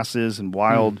wild grasses and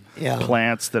wild Yeah.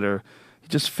 plants that are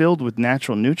just filled with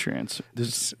natural nutrients.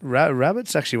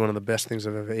 Rabbit's actually one of the best things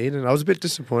I've ever eaten. I was a bit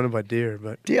disappointed by deer,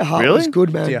 but Deer heart Really? was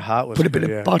good, man. Deer heart was Put a good, bit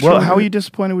yeah. of butter Well, on how are it. you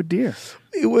disappointed with deer?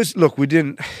 it was, look, we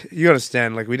didn't, you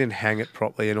understand, like we didn't hang it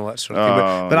properly and all that sort of thing.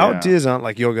 Oh, But our yeah. deers aren't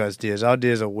like your guys' deers. Our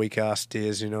deers are weak ass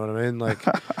deers, you know what I mean? Like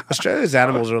Australia's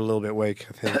animals are a little bit weak,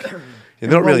 I think. Yeah, they're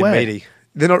not what really way? meaty.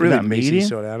 They're not really not meaty meaty?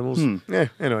 sort of animals. Hmm. Yeah,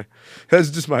 anyway. That's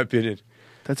just my opinion.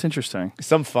 That's interesting.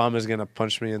 Some farmer's going to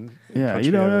punch me and Yeah, punch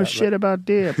you me don't over know that, shit about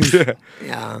deer. but- Yeah.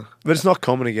 Yeah. But it's not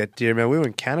common to get deer, man. We were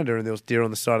in Canada and there was deer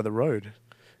on the side of the road.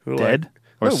 We were Dead?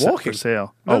 or No, walking. for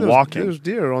sale. No, there was- walking. there was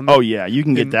deer on Oh yeah, you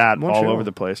can in get that all Montreal. over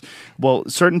the place. Well,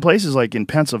 certain places like in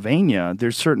Pennsylvania,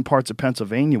 there's certain parts of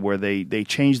Pennsylvania where they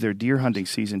change their deer hunting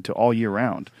season to all year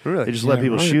round. Really? They just let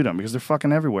people shoot them because they're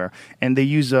fucking everywhere. And they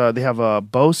use they have a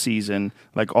bow season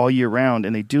like all year round,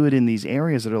 and they do it in these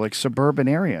areas that are like suburban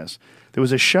areas. There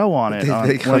was a show on it on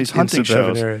They one of these hunt in hunting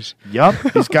suburban shows. areas. Yup,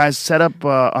 these guys set up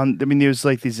on. I mean, there's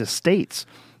like these estates,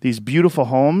 these beautiful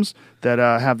homes that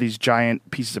have these giant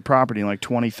pieces of property, like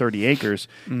 20, 30 acres,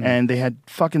 and they had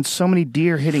fucking so many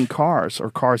deer hitting cars, or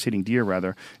cars hitting deer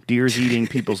rather. Deer's eating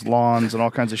people's lawns and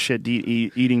all kinds of shit,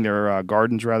 eating their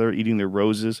gardens rather, eating their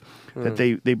roses. That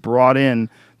they brought in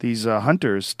these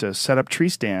hunters to set up tree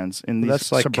stands in these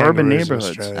That's like suburban kangaroos in neighborhoods.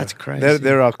 Australia. That's crazy.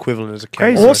 They're our equivalent as a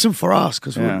Crazy. kangaroo. Awesome for us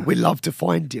because Yeah. we love to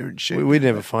find deer and shoot. We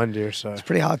never find deer, so It's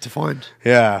pretty hard to find.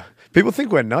 yeah. People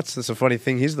think we're nuts. That's a funny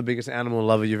thing. He's the biggest animal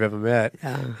lover you've ever met.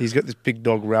 Yeah. He's got this big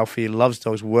dog, Ralphie. He loves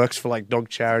dogs, works for like dog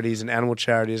charities and animal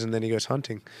charities, and then he goes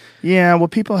hunting. Yeah, well,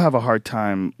 people have a hard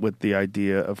time with the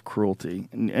idea of cruelty,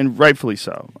 and rightfully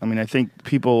so. I mean, I think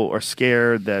people are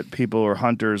scared that people are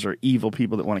hunters or evil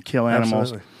people that want to kill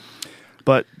animals. Absolutely.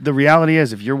 But the reality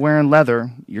is, if you're wearing leather,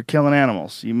 you're killing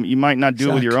animals. You might not do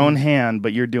it with your own hand,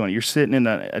 but you're doing it. You're sitting in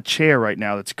a chair right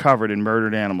now that's covered in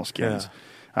murdered animal skins. Yeah.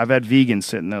 I've had vegans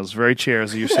sit in those very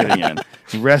chairs that you're sitting in,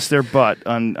 rest their butt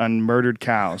on murdered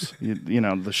cows. You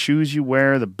know, the shoes you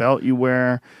wear, the belt you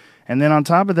wear. And then on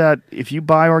top of that, if you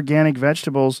buy organic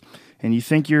vegetables and you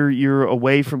think you're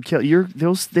away from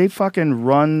they fucking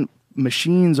run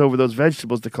machines over those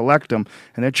vegetables to collect them,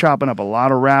 and they're chopping up a lot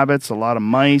of rabbits, a lot of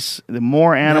mice. The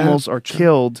more animals are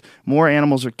killed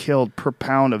per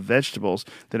pound of vegetables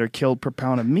that are killed per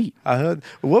pound of meat. I heard.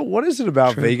 What is it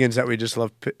about vegans that we just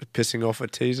love pissing off or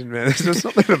teasing, man? There's just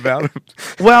something about them.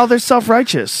 Well, they're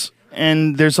self-righteous.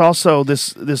 And there's also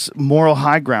this moral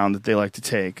high ground that they like to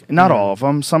take. Not all of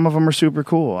them. Some of them are super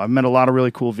cool. I've met a lot of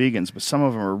really cool vegans, but some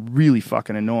of them are really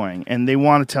fucking annoying. And they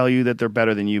want to tell you that they're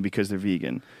better than you because they're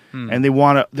vegan. And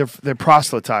they're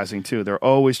proselytizing too. They're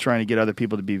always trying to get other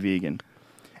people to be vegan.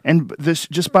 And this,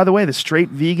 just by the way, the straight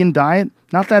vegan diet,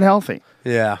 not that healthy.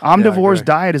 Yeah. Omnivore's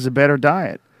diet is a better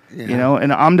diet. Yeah. You know,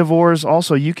 and omnivores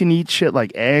also, you can eat shit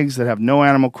like eggs that have no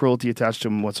animal cruelty attached to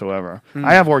them whatsoever.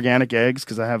 I have organic eggs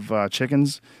because I have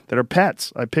chickens that are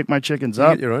pets. I pick my chickens You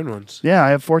up. get your own ones. Yeah, I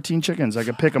have 14 chickens. I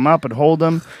can pick them up and hold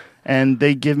them, and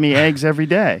they give me eggs every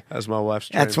day. That's my wife's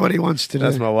dream. That's what he wants to do.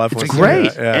 That's my wife It's wants a to do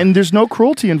Great, that, yeah. and there's no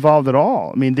cruelty involved at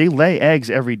all. I mean, they lay eggs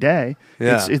every day.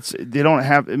 Yeah. They don't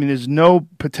have. I mean, there's no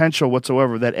potential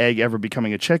whatsoever of that egg ever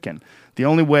becoming a chicken. The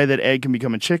only way that egg can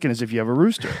become a chicken is if you have a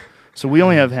rooster. So we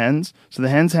only have hens. So the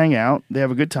hens hang out. They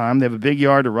have a good time. They have a big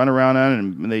yard to run around on,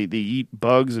 and they eat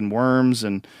bugs and worms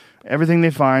and everything they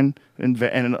find,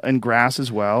 and grass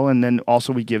as well. And then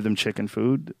also we give them chicken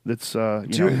food. That's Do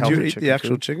you healthy eat chicken the actual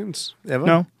food. chickens ever?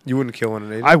 No. You wouldn't kill one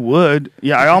and eat it? I would.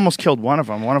 Yeah, I almost killed one of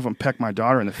them. One of them pecked my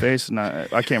daughter in the face, and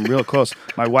I came real close.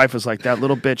 My wife was like, "That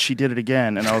little bitch, she did it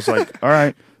again." And I was like, "All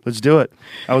right, let's do it."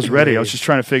 I was ready. I was just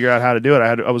trying to figure out how to do it.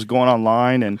 I was going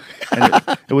online, and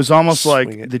it was almost Swing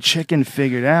like it. the chicken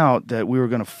figured out that we were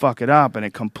going to fuck it up, and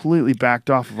it completely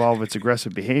backed off of all of its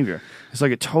aggressive behavior. It's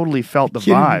like it totally felt the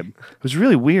vibe. It was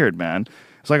really weird, man.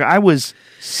 It's like I was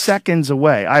seconds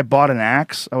away. I bought an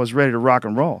axe. I was ready to rock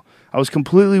and roll. I was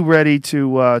completely ready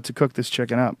to cook this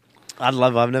chicken up. I've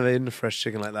never eaten a fresh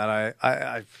chicken like that.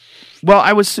 I Well,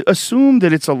 I would assume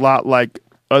that it's a lot like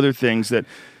other things that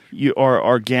you are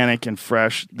organic and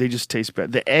fresh. They just taste better.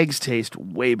 The eggs taste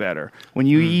way better when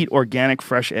you eat organic,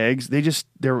 fresh eggs.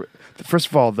 They're first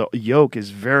of all, the yolk is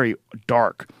very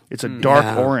dark. It's a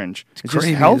dark orange. It's just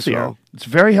creamy as healthier. well. It's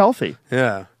very healthy.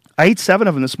 yeah. I ate 7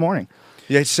 of them this morning.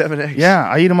 You ate 7 eggs. Yeah,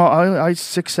 I eat them all. I eat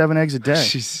 6, 7 eggs a day.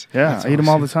 Jeez, Yeah, I eat them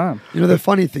all the time. You know, the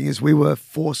funny thing is we were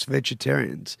forced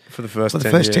vegetarians For the first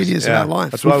 10 10 years of our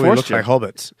life. That's Who why we forced look you? like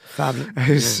hobbits.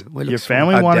 Fabulous. Yeah, we Your look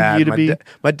family My wanted dad- you to my be. da-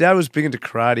 my dad was big into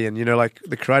karate, and like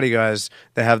the karate guys,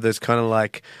 they have those kind of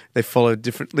like they follow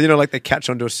different. Like they catch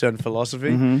onto a certain philosophy,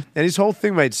 and his whole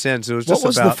thing made sense. It was What just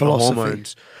was the about philosophy?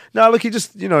 hormones. No, look, he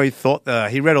just he thought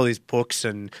he read all these books,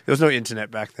 and there was no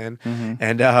internet back then,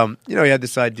 and he had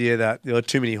this idea that there were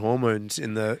too many hormones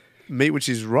in the meat, which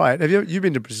is right. You've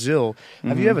been to Brazil?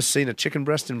 Have you ever seen a chicken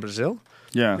breast in Brazil?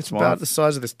 Yeah, It's about the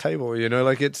size of this table, you know,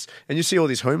 like and you see all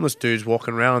these homeless dudes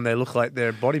walking around, they look like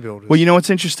they're bodybuilders. Well, you know what's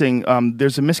interesting?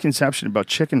 There's a misconception about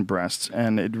chicken breasts,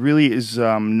 and it really is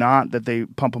not that they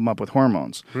pump them up with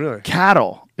hormones. Really?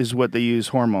 Cattle is what they use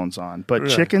hormones on, but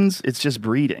Really? chickens, it's just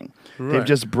breeding. They've Right.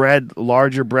 just bred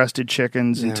larger breasted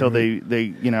chickens until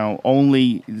they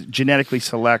only genetically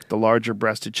select the larger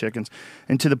breasted chickens,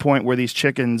 and to the point where these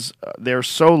chickens, they're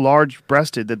so large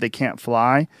breasted that they can't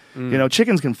fly.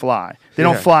 Chickens can fly. They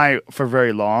don't fly for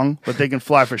very long, but they can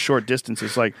fly for short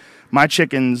distances. Like my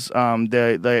chickens,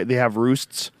 they have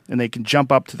roosts, and they can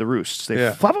jump up to the roosts. They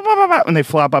flop, flop, flop, flop, and they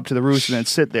flop up to the roost and then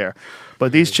sit there.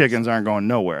 But these chickens aren't going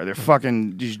nowhere. They're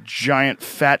fucking these giant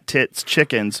fat tits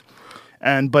chickens,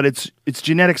 but it's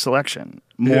genetic selection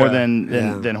more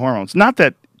than hormones. Not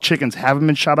that chickens haven't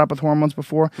been shot up with hormones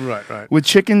before. Right. With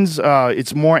chickens,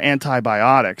 it's more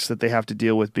antibiotics that they have to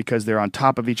deal with because they're on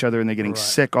top of each other and they're getting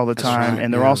sick all the time,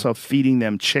 and they're also feeding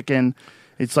them chicken.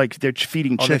 It's like they're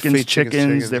feeding chickens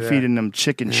chickens. They're feeding them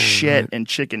chicken shit and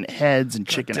chicken heads and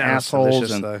chicken assholes.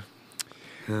 And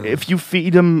if you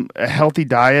feed them a healthy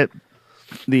diet,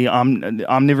 the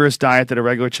omnivorous diet that a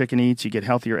regular chicken eats, you get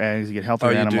healthier eggs, you get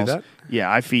healthier animals. Do that?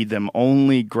 Yeah, I feed them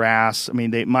only grass. I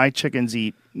mean, my chickens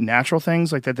eat natural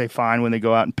things like that they find when they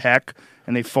go out and peck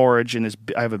and they forage. And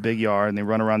I have a big yard, and they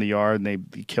run around the yard and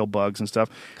they kill bugs and stuff.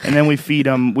 And then we feed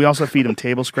them. We also feed them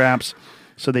table scraps,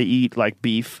 so they eat like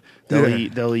beef.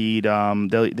 They've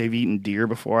eaten deer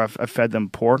before. I've fed them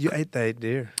pork. You ate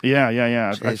deer. Yeah.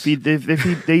 They eat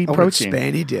protein.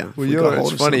 Spanny deer. Well,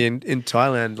 it's funny in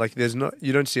Thailand. Like,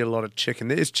 you don't see a lot of chicken.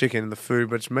 There is chicken in the food,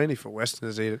 but it's mainly for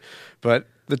Westerners to eat it. But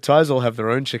the Thais all have their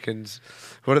own chickens.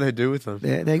 What do they do with them?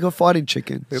 They go fighting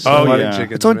chicken. Chickens,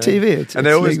 it's on TV. And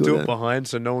they always do it behind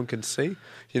so no one can see.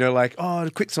 You know, like, oh,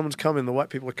 quick, someone's coming. The white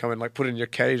people are coming. Like, put it in your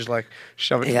cage, like,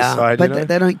 shove it to the side. But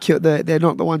they don't kill. They're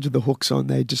not the ones with the hooks on.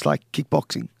 They just like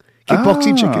kickboxing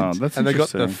chickens. That's and they got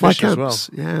the interesting. fish as well.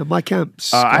 Yeah, my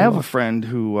camps. I have a friend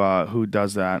who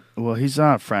does that. Well, he's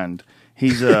not a friend.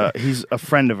 He's a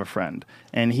friend of a friend,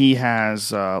 and he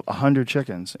has 100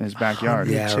 chickens in his backyard.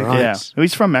 Right. Yeah,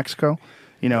 he's from Mexico.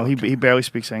 You know, he barely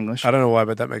speaks English. I don't know why,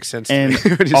 but that makes sense. And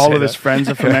to me all of his friends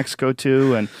are from Mexico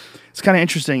too, and it's kind of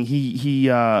interesting. He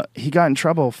got in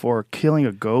trouble for killing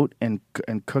a goat and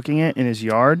cooking it in his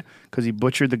yard because he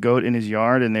butchered the goat in his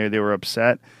yard, and they were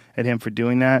upset at him for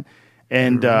doing that.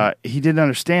 And he didn't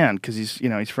understand because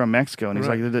he's from Mexico, and he's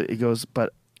like, he goes,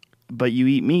 but you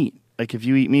eat meat. Like, if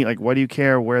you eat meat, like, why do you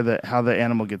care how the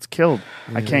animal gets killed?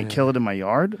 I can't kill it in my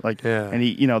yard. Like, and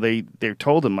they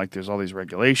told him, like, there's all these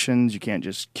regulations. You can't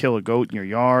just kill a goat in your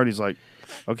yard. He's like,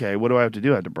 okay, what do I have to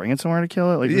do? I have to bring it somewhere to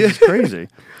kill it? Like, this is crazy.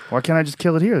 Why can't I just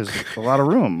kill it here? There's a lot of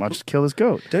room. I'll just kill this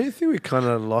goat. Don't you think we kind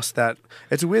of lost that?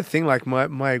 It's a weird thing. Like, my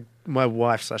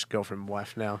wife / girlfriend,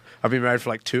 wife now. I've been married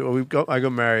for like I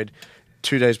got married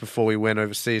 2 days before we went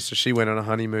overseas, so she went on a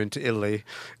honeymoon to Italy,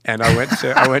 and I went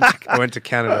to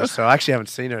Canada. So I actually haven't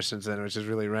seen her since then, which is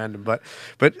really random. But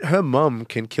her mum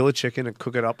can kill a chicken and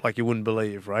cook it up like you wouldn't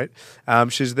believe, right?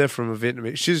 She's there from a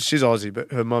Vietnamese. She's Aussie,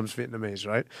 but her mum's Vietnamese,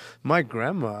 right? My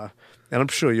grandma, and I'm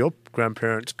sure your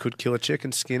grandparents could kill a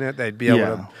chicken, skin it. They'd be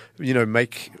able to,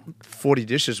 make 40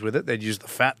 dishes with it. They'd use the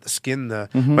fat, the skin.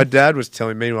 My dad was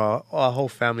telling me, meanwhile, our whole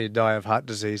family die of heart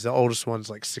disease. The oldest one's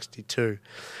like 62.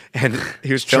 And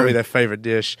he was telling me their favorite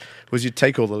dish was you'd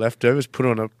take all the leftovers, put it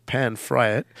on a pan,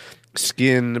 fry it,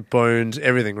 skin, bones,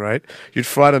 everything, right? You'd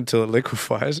fry it until it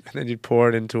liquefies, and then you'd pour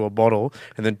it into a bottle,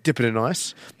 and then dip it in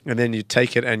ice, and then you'd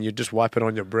take it and you'd just wipe it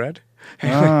on your bread.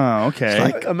 Oh, okay.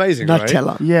 It's like amazing,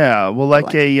 Nutella. right? Yeah, well,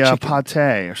 like a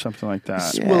pate or something like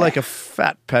that. Well, like a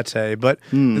fat pate. But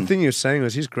the thing he was saying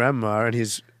was his grandma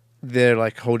and their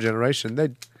like whole generation, they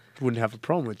wouldn't have a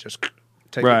problem with just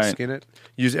take it, skin it,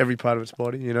 use every part of its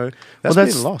body, That's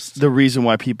being lost. The reason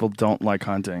why people don't like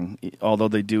hunting, although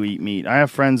they do eat meat. I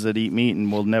have friends that eat meat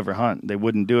and will never hunt. They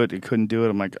wouldn't do it. They couldn't do it.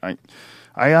 I'm like,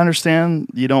 I understand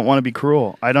you don't want to be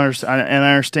cruel. I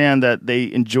understand that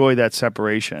they enjoy that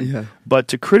separation. Yeah. But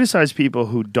to criticize people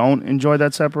who don't enjoy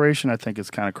that separation, I think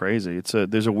it's kind of crazy.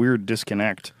 There's a weird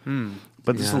disconnect.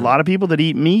 But there's a lot of people that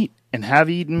eat meat and have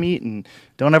eaten meat and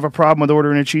don't have a problem with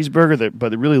ordering a cheeseburger, but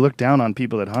they really look down on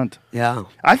people that hunt. Yeah.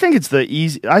 I think it's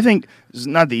it's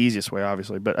not the easiest way,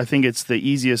 obviously, but I think it's the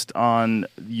easiest on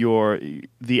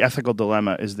the ethical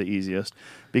dilemma is the easiest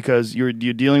because you're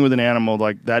dealing with an animal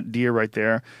like that deer right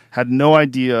there had no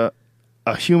idea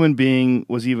a human being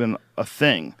was even a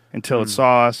thing until it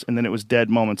saw us, and then it was dead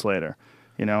moments later.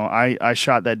 You know, I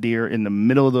shot that deer in the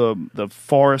middle of the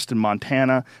forest in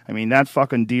Montana. I mean, that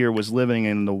fucking deer was living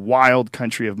in the wild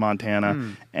country of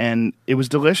Montana, and it was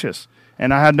delicious.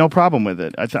 And I had no problem with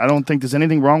it. I don't think there's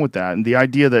anything wrong with that. And the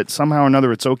idea that somehow or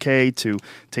another it's okay to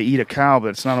eat a cow, but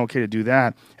it's not okay to do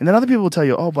that. And then other people will tell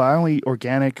you, oh, but I only eat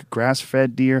organic,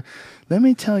 grass-fed deer. Let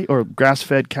me tell you, or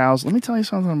grass-fed cows. Let me tell you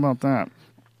something about that.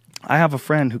 I have a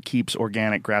friend who keeps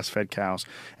organic grass-fed cows,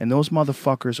 and those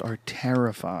motherfuckers are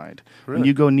terrified. Really? When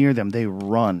you go near them, they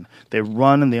run. They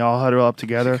run, and they all huddle up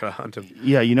together. Gotta hunt 'em.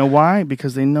 Yeah, you know why?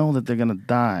 Because they know that they're going to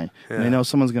die. Yeah. And they know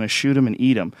someone's going to shoot them and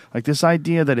eat them. Like this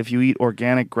idea that if you eat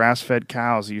organic grass-fed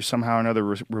cows, you're somehow or another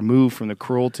removed from the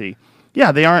cruelty.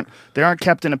 Yeah, they aren't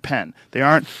kept in a pen. They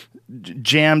aren't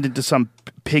jammed into some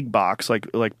pig box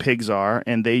like pigs are,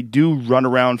 and they do run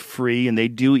around free, and they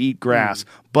do eat grass.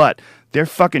 But they're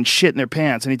fucking shit in their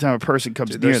pants anytime a person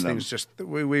comes Dude, near those them. things just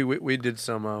we did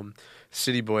some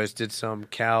city boys did some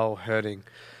cow herding.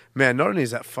 Man, not only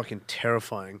is that fucking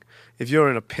terrifying, if you're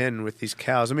in a pen with these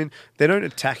cows, I mean, they don't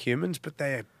attack humans, but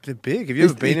they're big. Have you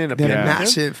ever been in a pen? They're with them?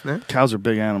 massive, man. Cows are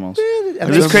big animals. I And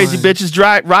this don't crazy mind. bitch is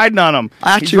riding on them.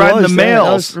 I He's actually riding was the there.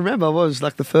 males. I was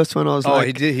like the first one. I was Oh,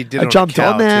 like, he did. I on a jumped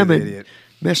cow on them too, the and idiot.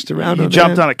 messed around. You on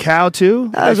jumped them. on a cow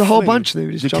too? There's a whole Fling. bunch of them.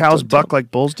 We just Do jumped cows on buck top.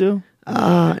 like bulls do?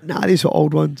 Nah, these are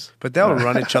old ones. But they'll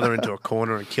run each other into a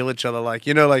corner and kill each other. Like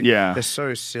Yeah. they're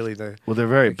so silly. Though. Well, they're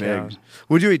very The big. cows.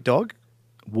 Would you eat dog?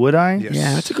 Would I? Yes.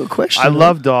 Yeah, that's a good question. I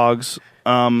love dogs.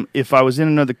 If I was in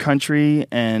another country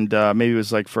and maybe it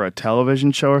was like for a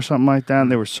television show or something like that,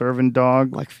 and they were serving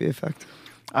dog, like Fear Factor.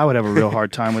 I would have a real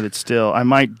hard time with it still. I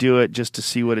might do it just to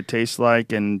see what it tastes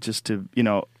like and just to,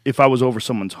 if I was over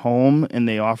someone's home and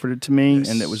they offered it to me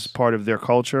and it was part of their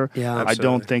culture, Yeah, I don't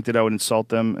absolutely. think that I would insult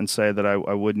them and say that I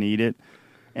wouldn't eat it.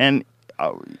 And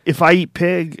if I eat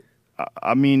pig,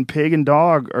 I mean, pig and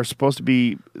dog are supposed to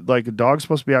be, like a dog's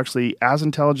supposed to be actually as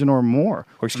intelligent or more.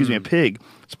 Or excuse me, a pig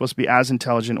is supposed to be as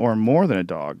intelligent or more than a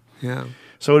dog. Yeah.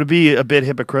 So it'd be a bit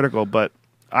hypocritical, but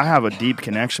I have a deep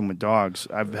connection with dogs.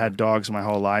 I've had dogs my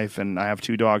whole life, and I have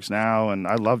 2 dogs now, and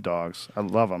I love dogs. I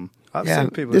love them. I've Yeah, seen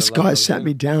people this that love guy dogs, sat yeah.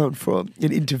 me down for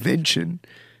an intervention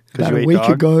 'Cause about you a ate week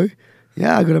dog? ago.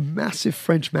 Yeah, I got a massive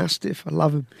French Mastiff. I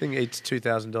love him. I think he eats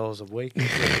 $2,000 a week.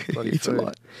 Bloody It's a food.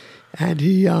 lot. And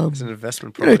he, It's an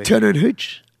investment property. Turner and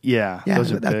Hooch. Yeah, Yeah,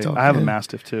 those are that big. dog, I have a yeah.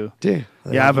 Mastiff too. Yeah.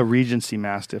 Yeah, I have a Regency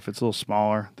Mastiff. It's a little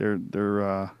smaller. They're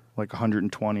like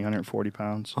 120, 140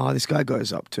 pounds. Oh, this guy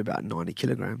goes up to about 90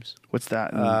 kilograms. What's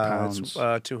that in pounds? It's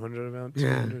 200 about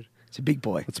Yeah. 200. It's a big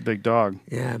boy. It's a big dog.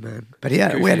 Yeah, man. But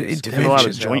yeah, we had an Goofy. They have a lot of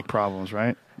intervention. joint problems,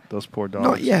 right? Those poor dogs.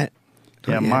 Not yet.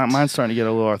 Yeah, Not yet. mine's starting to get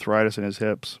a little arthritis in his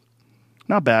hips.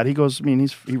 Not bad. He goes. I mean,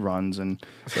 he runs, and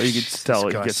so you can tell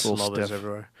This it guy gets a little slobbers stiff.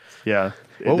 everywhere. Yeah,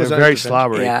 What was they're that very intervention?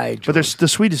 slobbery. Yeah, I but they're the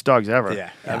sweetest dogs ever.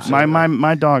 Yeah, my absolutely.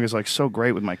 my dog is like so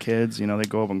great with my kids. You know, they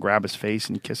go up and grab his face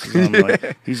and he kisses them.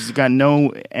 Like, he's got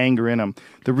no anger in him.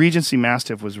 The Regency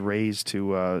Mastiff was raised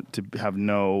to have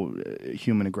no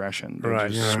human aggression. They're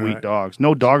Right, just yeah, sweet right. dogs.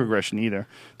 No dog aggression either.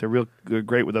 They're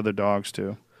great with other dogs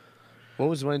too. What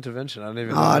was my intervention? I don't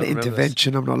even Ah, the remember this.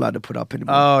 intervention. I'm not allowed to put up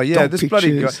anymore. Oh, yeah, Dog this bloody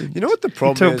guy. pictures and- You know what the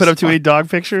problem is? Put up too many dog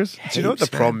pictures. Do you know what the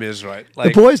Heaps, man. problem is, right? The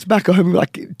boys back home are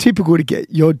like typical to get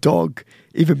your dog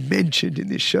even mentioned in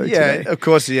this show yeah, today. of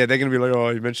course, yeah. They're going to be like, oh,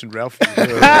 you mentioned Ralphie.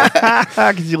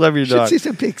 Because you love your Should dog. see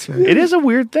some pics, man. It is a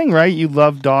weird thing, right? You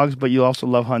love dogs, but you also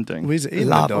love hunting. He's I eating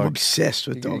love. the I'm dog. obsessed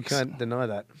with You dogs. can't deny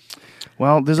that.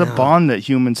 Well, there's a Yeah. bond that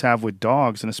humans have with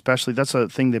dogs, and especially that's a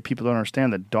thing that people don't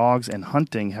understand, that dogs and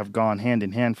hunting have gone hand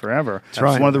in hand forever. That's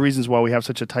right. one of the reasons why we have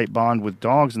such a tight bond with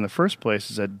dogs in the first place,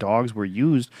 is that dogs were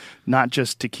used not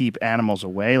just to keep animals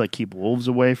away, like keep wolves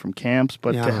away from camps,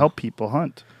 but to Yeah. help people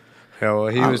hunt. Yeah, well,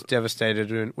 he was devastated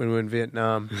when we were in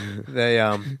Vietnam. They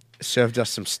served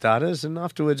us some starters, and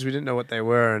afterwards we didn't know what they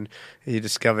were, and he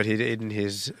discovered he'd eaten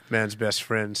his man's best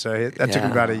friend. So that took him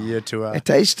Yeah. about a year to... It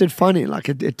tasted funny. Like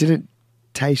it didn't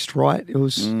taste right. It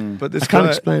was. But this I can't guy,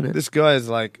 explain it. This guy is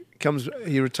like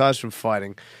he retires from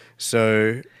fighting,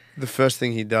 so the first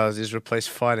thing he does is replace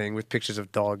fighting with pictures of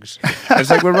dogs. And it's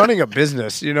like we're running a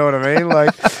business, you know what I mean?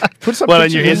 Like put some What, on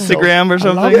pictures your of yourself- Instagram or love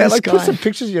something? it. Yeah, This like put guy. some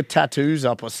pictures of your tattoos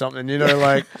up or something, you know,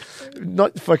 like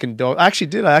not fucking dog. I actually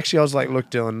did. I was like, look,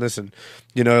 Dylan, listen,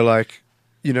 you know, like,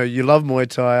 you know, you love Muay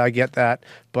Thai, I get that,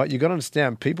 but you got to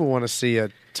understand, people want to see a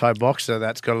Thai boxer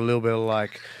that's got a little bit of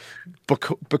like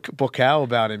Bokal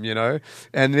about him, you know,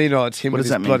 and you know it's him What with does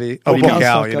his that mean? bloody Oh, Bokal,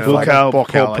 Bokal's you like know, a like Bokal, Bokal,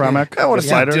 Paul like- Pramak, I want to the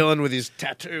see fighter? Dylan with his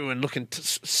tattoo and looking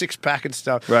six pack and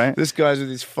stuff. Right. This guy's with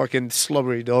his fucking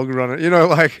slobbery dog runner. You know,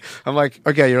 like I'm like,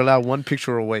 okay, you're allowed one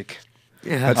picture a week.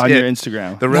 Yeah. on your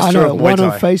Instagram. The No, restaurant of Muay one on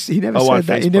Thai. face. He never Oh, on said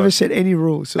that. He never Facebook. said any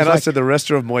rules. So And it's I like, said the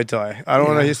restaurant of Muay Thai. I don't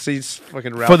want to see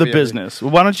fucking Ralphie for the every- business.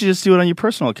 Well, why don't you just do it on your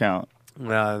personal account?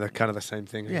 No, they're kind of the same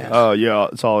thing. I Yeah. guess. Oh yeah,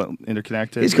 it's all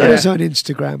interconnected. he's got Yeah. his own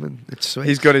Instagram, and it's sweet.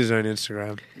 He's got his own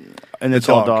Instagram. and it's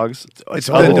the all dog. dogs. It's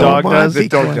Oh, the all dog my does? The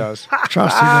big dog boy. does.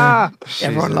 Trust you, man.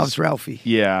 Everyone Jesus. loves Ralphie.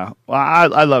 Yeah, well,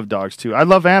 I love dogs too. I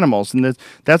love animals, and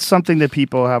that's something that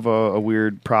people have a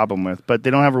weird problem with. But they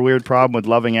don't have a weird problem with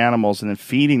loving animals and then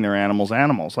feeding their animals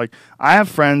animals. Like I have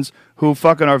friends who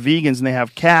fucking are vegans and they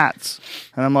have cats,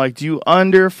 and I'm like, do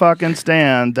you fucking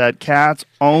stand that cats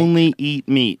only eat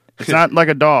meat? It's not like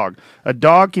a dog. A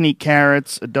dog can eat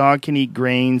carrots. A dog can eat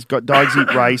grains. Dogs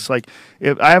eat rice. Like,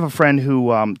 I have a friend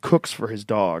who cooks for his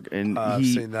dog, and I've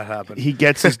seen that happen. he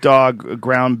gets his dog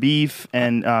ground beef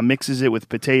and mixes it with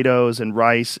potatoes and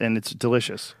rice, and it's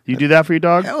delicious. You do that for your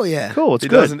dog? Hell yeah. Cool. It's He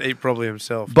good. doesn't eat probably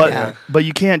himself. But Yeah. but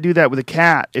you can't do that with a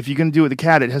cat. If you're going to do it with a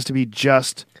cat, it has to be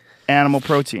just animal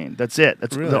protein. That's it.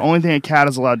 That's Really? the only thing a cat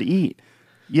is allowed to eat.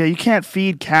 Yeah, you can't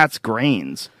feed cats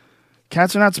grains.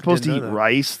 Cats are not supposed to eat didn't know that.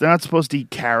 rice. They're not supposed to eat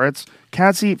carrots.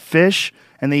 Cats eat fish,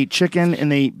 and they eat chicken,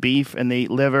 and they eat beef, and they eat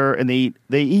liver, and they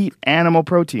eat animal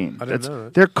protein. I didn't know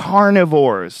that. They're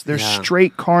carnivores. They're Yeah.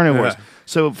 straight carnivores. Yeah.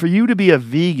 So for you to be a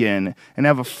vegan and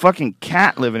have a fucking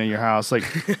cat living in your house, like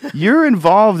you're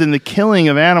involved in the killing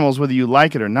of animals, whether you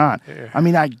like it or not. I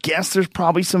mean, I guess there's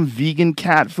probably some vegan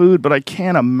cat food, but I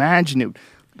can't imagine it.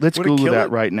 Let's Would it Google kill that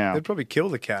it? right now. They'd probably kill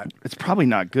the cat. It's probably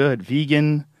not good.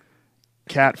 Vegan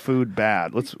cat food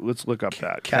bad. Let's look up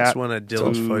that. Cat's Cat one of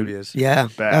Dylan's food phobias. Yeah,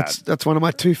 Bad. that's one of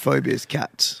my two phobias,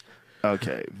 cats.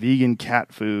 Okay, vegan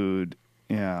cat food.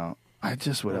 Yeah, I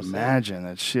just would imagine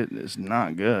that shit is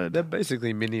not good. They're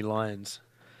basically mini lions.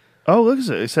 Oh, look at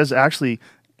it. It says actually,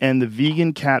 and the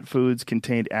vegan cat foods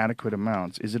contained adequate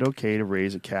amounts. Is it okay to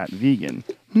raise a cat vegan?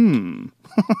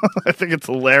 I think it's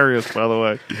hilarious, by the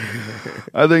way.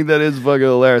 I think that is fucking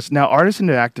hilarious. Now, artist and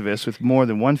activist with more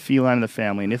than one feline in the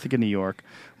family in Ithaca, New York,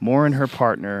 Moore and her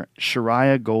partner,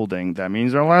 Shariah Golding. That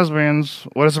means they're lesbians.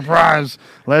 What a surprise.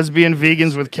 Lesbian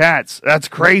vegans with cats. That's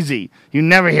crazy. You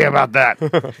never hear about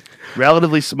that.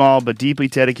 Relatively small but deeply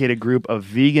dedicated group of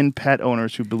vegan pet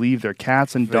owners who believe their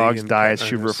cats and dogs' Vegan diets pet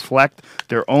should owners. reflect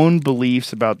their own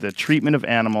beliefs about the treatment of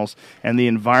animals and the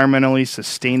environmentally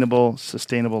sustainable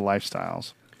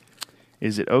lifestyles.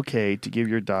 Is it okay to give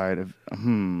your diet of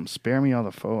spare me all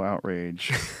the faux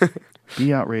outrage?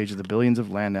 Be outraged at the billions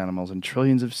of land animals and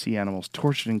trillions of sea animals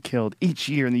tortured and killed each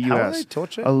year in the How are U.S. they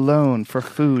tortured? alone for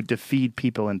food to feed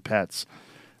people and pets.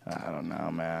 I don't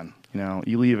know, man. You know,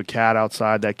 you leave a cat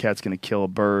outside, that cat's going to kill a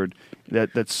bird.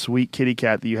 That sweet kitty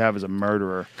cat that you have is a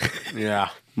murderer. Yeah.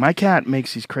 My cat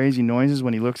makes these crazy noises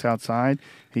when he looks outside.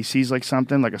 He sees like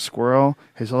something, like a squirrel.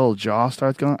 His little jaw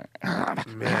starts going.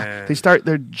 Man.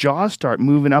 Their jaws start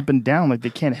moving up and down like they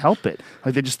can't help it.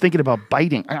 Like they're just thinking about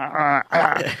biting.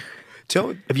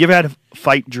 Tell Have you ever had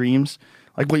fight dreams?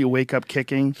 Like where you wake up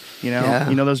kicking, you know? Yeah.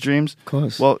 You know those dreams? Of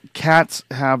course. Well, cats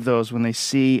have those when they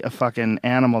see a fucking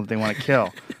animal that they want to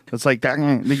kill. It's like that.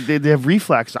 They have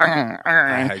reflex.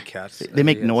 I hate cats. They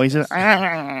make Yes, noises.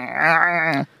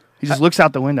 yes. He just looks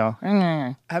out the window.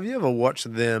 Have you ever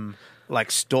watched them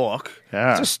like stalk?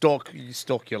 Yeah. Just stalk. You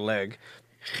stalk your leg,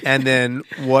 and then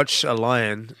watch a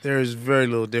lion. There is very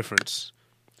little difference.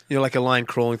 You know, like a lion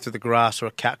crawling through the grass or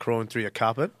a cat crawling through your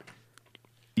carpet.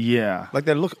 Yeah. Like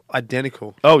they look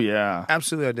identical. Oh, yeah.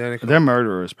 Absolutely identical. They're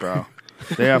murderers, bro.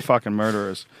 They are fucking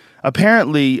murderers.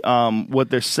 Apparently, what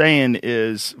they're saying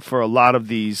is for a lot of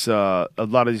these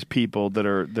people that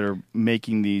are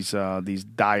making these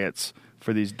diets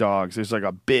for these dogs, there's like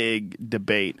a big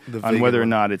debate The on vegan whether or one.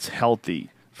 not it's healthy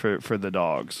for the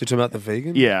dogs. You're talking about the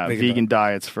vegan? Yeah, vegan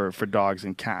diet. diets for dogs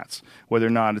and cats. Whether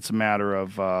or not it's a matter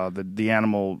of the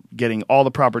animal getting all the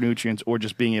proper nutrients or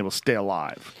just being able to stay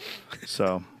alive.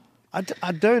 So,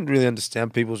 I don't really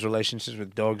understand people's relationships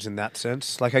with dogs in that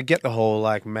sense. Like I get the whole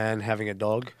like man having a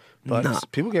dog, but Nah.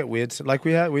 people get weird. Like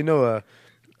we know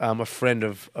a friend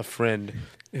of a friend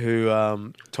who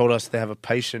told us they have a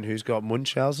patient who's got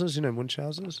Munchausen's. You know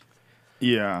Munchausen's?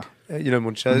 yeah. You know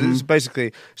Munchausen's. It's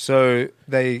basically so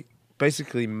they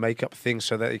basically make up things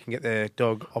so that they can get their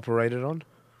dog operated on.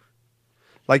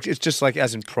 Like it's just like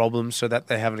as in problems, so that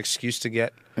they have an excuse to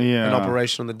get Yeah. an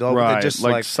operation on the dog. Right, They're just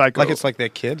like like psycho- it's like their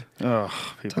kid. Ugh,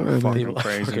 people Totally are fucking People are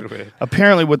crazy. fucking weird.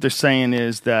 Apparently, what they're saying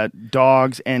is that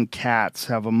dogs and cats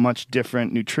have a much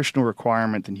different nutritional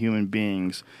requirement than human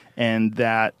beings, and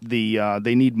that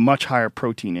they need much higher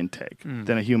protein intake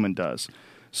than a human does.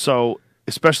 So,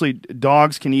 especially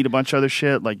dogs can eat a bunch of other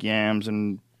shit like yams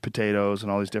and potatoes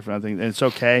and all these different other things, and it's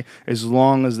okay as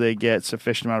long as they get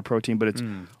sufficient amount of protein. But it's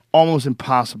almost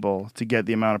impossible to get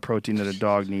the amount of protein that a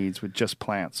dog needs with just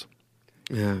plants.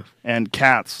 Yeah. And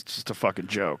cats, it's just a fucking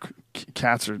joke.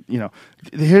 Cats are,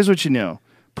 here's what you know.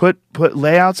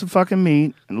 Lay out some fucking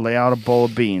meat and lay out a bowl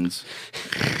of beans.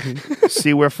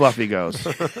 See where Fluffy goes.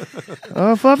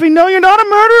 Oh, Fluffy, no, you're not a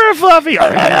murderer, Fluffy.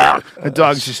 The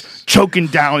dog's just choking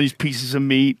down these pieces of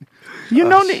meat. You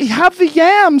don't have the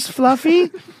yams,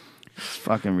 Fluffy. It's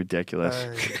fucking ridiculous.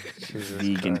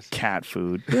 Vegan cat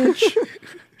food. Bitch.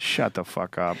 Shut the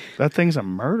fuck up. That thing's a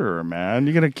murderer, man.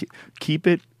 You're going to keep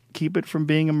it from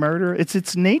being a murderer? It's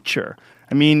its nature.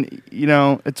 I mean,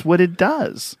 it's what it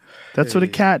does. That's what a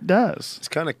cat does. It's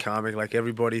kind of comic, like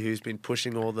everybody who's been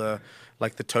pushing all the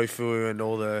tofu and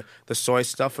all the soy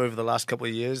stuff over the last couple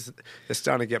of years, they're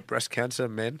starting to get breast cancer,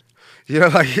 men.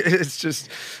 It's just,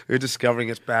 we're discovering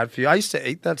it's bad for you. I used to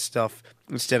eat that stuff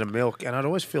instead of milk, and I'd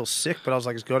always feel sick, but I was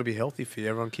like, it's got to be healthy for you.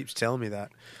 Everyone keeps telling me that.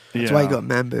 That's why you got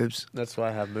man boobs. That's why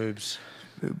I have boobs.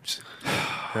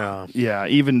 Yeah. Yeah,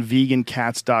 even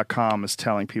vegancats.com is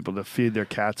telling people to feed their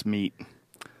cats meat.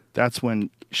 That's when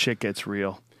shit gets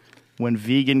real. When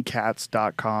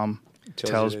vegancats.com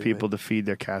tells people to feed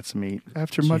their cats meat.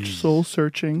 After much soul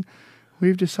searching,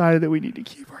 we've decided that we need to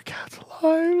keep our cats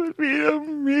alive and feed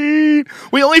them meat.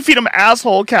 We only feed them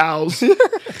asshole cows.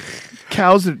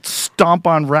 Cows that stomp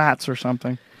on rats or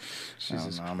something.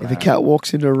 If a cat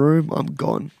walks into a room, I'm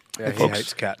gone. Yeah, he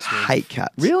hates cats. Man. Hate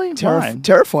cats. Really? Why?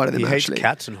 Terrified of them, He hates actually.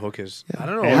 cats and hookers. Yeah. I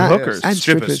don't know. And why. hookers. And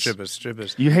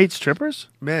Strippers. You hate strippers?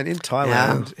 Man, in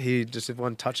Thailand, if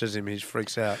one touches him, he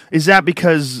freaks out. Is that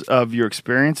because of your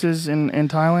experiences in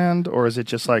Thailand, or is it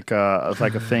just like a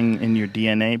thing in your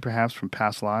DNA, perhaps from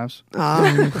past lives?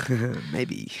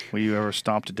 Maybe. Were you ever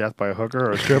stomped to death by a hooker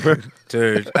or a stripper?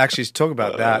 Dude, actually, talk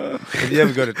about that. If you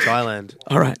ever go to Thailand.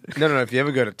 All right. No. If you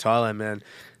ever go to Thailand, man,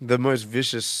 the most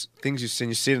vicious things you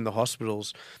see it in the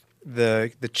hospitals.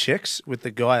 The chicks with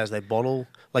the guy as they bottle.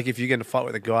 Like if you get in a fight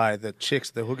with a guy, the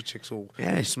hooker chicks will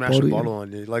smash a bottle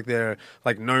on you. Like they're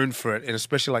like known for it, and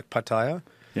especially like Pattaya.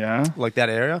 Yeah. Like that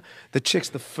area. The chicks,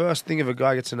 the first thing if a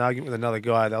guy gets in an argument with another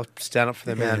guy, they'll stand up for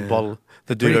their man and bottle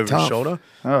the dude over his shoulder.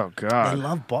 Oh, They God.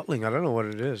 love bottling. I don't know what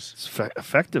it is. It's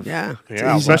effective. Yeah.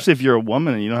 Yeah, Especially if you're a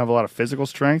woman and you don't have a lot of physical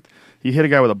strength. You hit a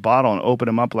guy with a bottle and open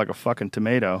him up like a fucking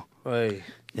tomato. Hey.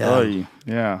 Yeah. Oy.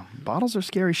 Yeah. Bottles are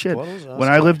scary shit. Bottles are When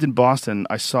I lived in Boston,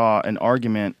 I saw an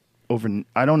argument over,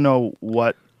 I don't know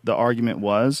what the argument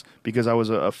was because I was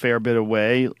a fair bit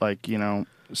away, like,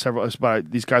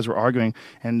 these guys were arguing,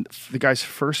 and the guy's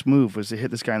first move was to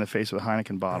hit this guy in the face with a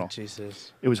Heineken bottle. Oh,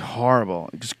 Jesus. It was horrible.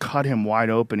 It just cut him wide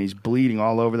open. He's bleeding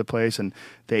all over the place, and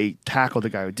they tackled the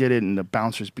guy who did it, and the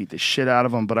bouncers beat the shit out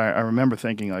of him. But I remember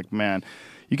thinking, like, man,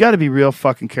 you got to be real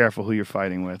fucking careful who you're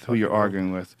fighting with, who you're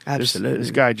arguing with. Absolutely.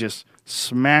 This guy just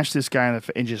smashed this guy in the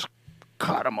face and just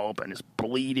cut him open. It's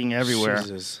bleeding everywhere.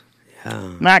 Jesus.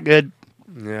 Yeah. Not good.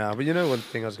 Yeah, but one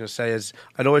thing I was going to say is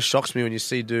it always shocks me when you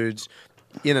see dudes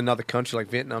in another country like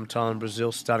Vietnam, Thailand,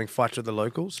 Brazil starting fights with the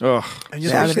locals. Ugh. And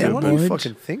you're Out like, of their what are you mind.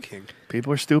 fucking thinking?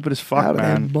 People are stupid as fuck, Out of their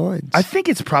man. minds. I think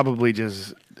it's probably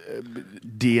just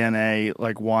DNA,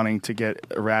 like wanting to get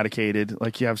eradicated.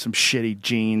 Like you have some shitty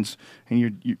genes, and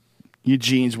your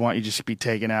genes want you just to be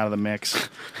taken out of the mix.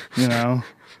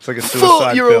 It's like a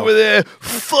suicide You're pill. over there.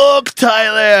 Fuck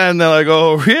Thailand. They're like,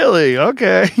 oh, really?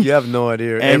 Okay. You have no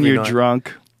idea. And Every you're night.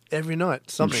 drunk. Every night.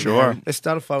 Something. sure. They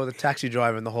start a fight with a taxi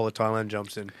driver and the whole of Thailand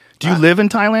jumps in. Do you live in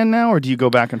Thailand now, or do you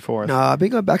go back and forth? No, I've been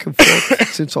going back and forth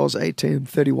since I was 18. I'm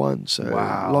 31, so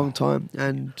Wow. a long time.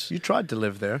 And You tried to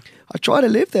live there. I try to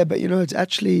live there, but it's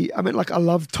actually, I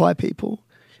love Thai people.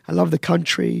 I love the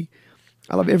country.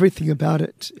 I love everything about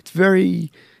it. It's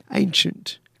very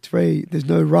ancient. There's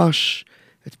no rush.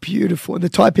 It's beautiful. And the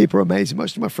Thai people are amazing.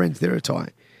 Most of my friends there are Thai.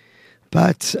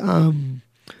 But,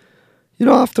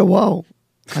 after a while,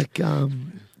 I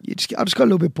just got a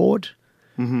little bit bored.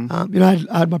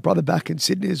 Mm-hmm. I had my brother back in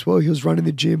Sydney as well. He was running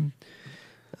the gym.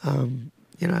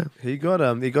 He got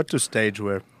to a stage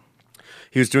where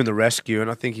he was doing the rescue, and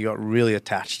I think he got really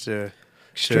attached to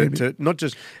not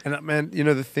just. And man,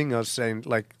 the thing I was saying,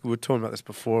 like we were talking about this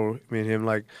before, me and him,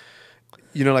 like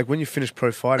like when you finish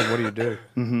pro fighting, what do you do?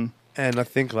 Mm-hmm. And I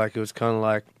think like it was kind of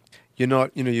like you're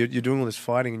not, you're doing all this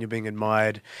fighting and you're being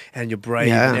admired and you're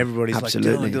brave and everybody's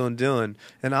absolutely. like Dylan.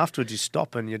 And afterwards you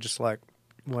stop and you're just like,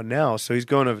 what now? So he's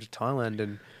going over to Thailand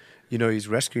and he's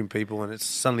rescuing people and it's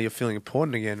suddenly you're feeling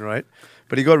important again, right?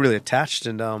 But he got really attached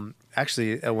and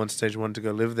actually at one stage wanted to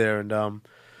go live there and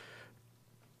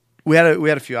we had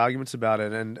a few arguments about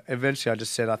it and eventually I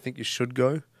just said I think you should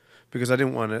go because I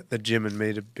didn't want the gym and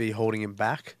me to be holding him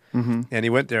back. Mm-hmm. And he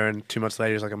went there, and 2 months later,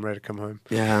 he was like, I'm ready to come home.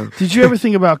 Yeah. Did you ever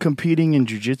think about competing in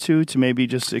jiu-jitsu to maybe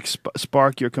just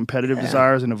spark your competitive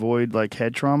desires and avoid like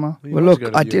head trauma? You Well, wanted to look, go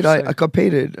to I the did. UFC. I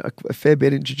competed a fair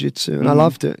bit in jiu-jitsu, and I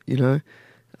loved it,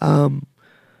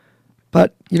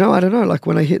 But, I don't know, like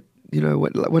when I hit,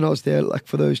 when I was there, like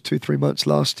for those 2-3 months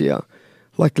last year,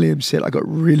 like Liam said, I got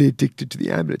really addicted to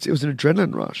the ambulance. It was an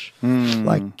adrenaline rush.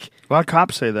 Like, A lot of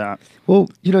cops say that. well,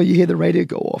 you hear the radio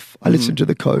go off. I listen to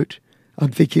the code.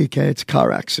 I'm thinking, okay, it's a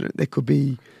car accident. We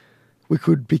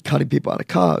could be cutting people out of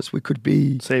cars. We could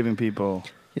be Saving people.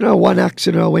 one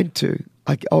accident I went to,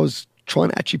 I was trying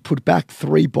to actually put back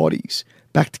 3 bodies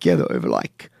back together over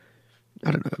like,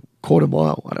 I don't know, quarter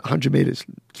mile, 100 meters.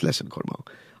 It's less than a quarter mile.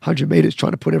 100 meters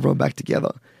trying to put everyone back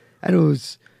together. And it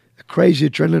was a crazy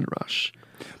adrenaline rush.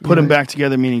 Put them back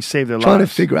together, meaning save their Trying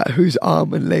lives. to figure out whose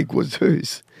arm and leg was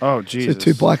whose. Oh, Jesus. So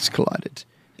 2 bikes collided.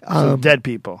 So dead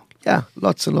people. Yeah,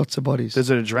 lots and lots of bodies.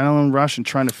 There's an adrenaline rush and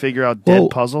trying to figure out dead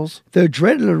puzzles. The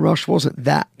adrenaline rush wasn't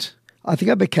that. I think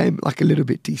I became like a little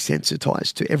bit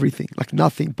desensitized to everything. Like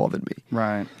nothing bothered me.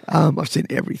 Right. I've seen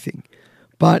everything.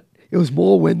 But it was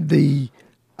more when the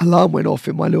alarm went off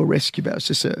in my little rescue bed. It's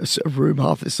just a room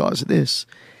half the size of this.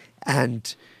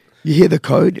 And you hear the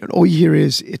code, and all you hear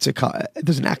is it's a car.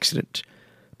 There's an accident.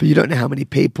 But you don't know how many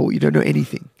people. You don't know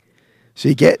anything. So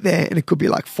you get there, and it could be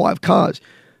like 5 cars.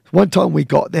 One time we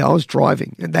got there, I was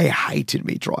driving, and they hated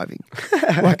me driving.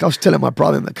 Like I was telling my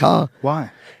brother in the car.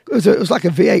 Why? It was like a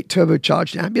V8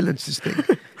 turbocharged ambulance, this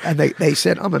thing. And they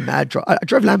said, I'm a mad driver. I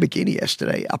drove Lamborghini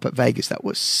yesterday up at Vegas. That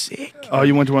was sick. Oh,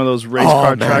 you went to one of those race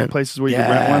car man. track places where you could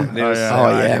rent one? Yes. Oh, Oh,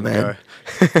 yeah. yeah, man.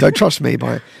 Don't trust me,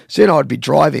 boy. So, I'd be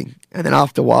driving, and then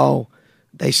after a while,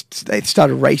 they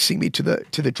started racing me to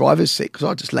the driver's seat because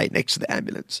I just lay next to the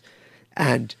ambulance,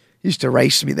 and used to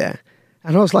race me there.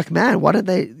 And I was like, man, why don't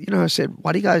they, I said,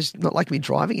 why do you guys not like me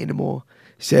driving anymore?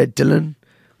 He said, Dylan,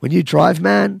 when you drive,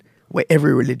 man, we're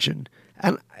every religion.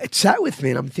 And it sat with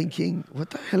me, and I'm thinking, what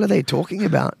the hell are they talking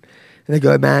about? And they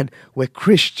go, man, we're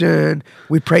Christian.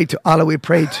 We pray to Allah. We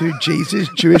pray to Jesus,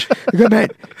 Jewish. They go, man,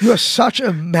 you're such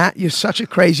a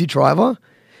crazy driver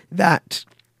that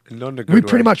Not in a good we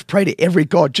pretty way. much pray to every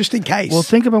God just in case. Well,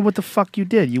 think about what the fuck you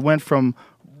did. You went from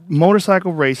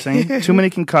motorcycle racing, too many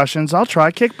concussions, I'll try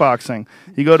kickboxing.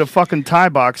 You go to fucking Thai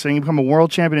boxing, you become a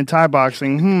world champion in Thai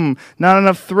boxing, not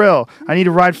enough thrill. I need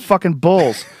to ride fucking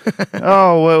bulls.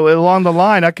 Well, along the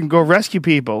line, I can go rescue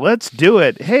people. Let's do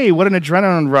it. Hey, what an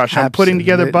adrenaline rush. I'm putting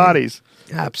together Absolutely. bodies.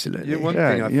 Absolutely. One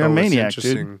Yeah, thing I you're a thought maniac, was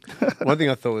interesting. One thing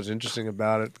I thought was interesting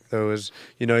about it, though, is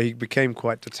he became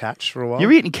quite detached for a while.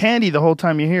 You're eating candy the whole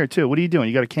time you're here, too. What are you doing?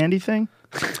 You got a candy thing?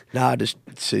 Nah, just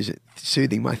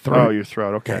soothing my throat. Oh, your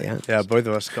throat. Okay. Yeah. Yeah, both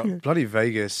of us got bloody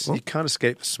Vegas. You can't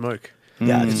escape the smoke.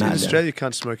 Yeah, it's In mad. Australia, you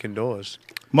can't smoke indoors.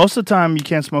 Most of the time, you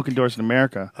can't smoke indoors in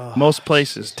America. Most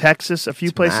places. Texas, a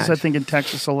few places, mad. I think, in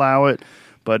Texas allow it.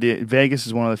 But Vegas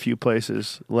is one of the few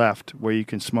places left where you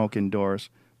can smoke indoors.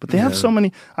 But they have so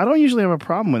many. I don't usually have a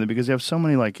problem with it because they have so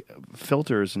many like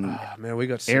filters and Man, we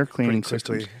got sick air cleaning pretty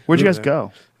quickly. systems. Where'd you guys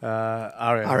go?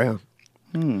 Aria. Aria.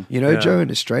 Hmm. You know, Joe, in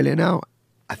Australia now,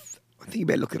 I think you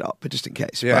better look it up, but just in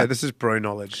case. Yeah, But- this is bro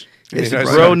knowledge. Yes, You know,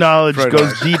 bro. so- Bro knowledge bro goes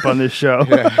knowledge. deep on this show.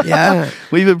 yeah.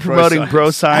 We've been promoting bro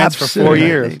science for 4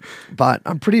 years. But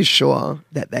I'm pretty sure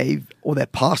that they're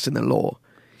passed in the law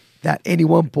that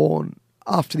anyone born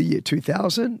after the year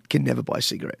 2000 can never buy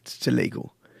cigarettes. It's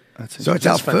illegal. So it's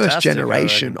our That's first fantastic, I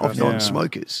generation reckon, of personally.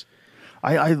 non-smokers.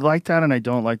 I like that and I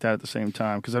don't like that at the same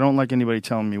time because I don't like anybody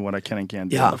telling me what I can and can't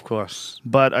do. Yeah. Of course.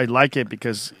 But I like it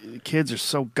because kids are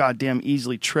so goddamn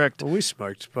easily tricked. Well, we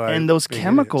smoked. By And those being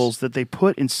chemicals idiots. that they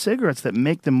put in cigarettes that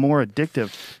make them more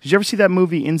addictive. Did you ever see that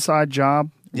movie Inside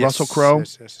Job? Yes, Russell Crowe?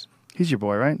 Yes. He's your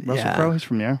boy, right? Russell Yeah. Crowe? He's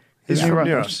from there. He's Isn't he from right?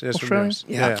 near us. Yes, from near Australian? us.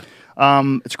 Yeah.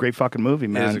 It's a great fucking movie,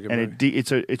 man. is a good and movie.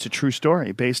 it's a true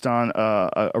story based on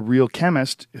a real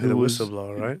chemist The who was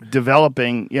whistleblower, right?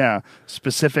 developing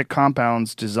specific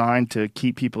compounds designed to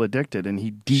keep people addicted, and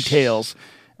he details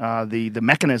the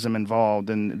mechanism involved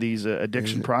in these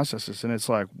addiction processes. And it's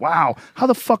like, wow, how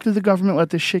the fuck did the government let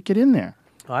this shit get in there?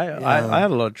 I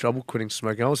had a lot of trouble quitting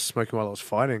smoking. I was smoking while I was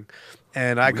fighting.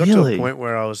 And I got to Really? a point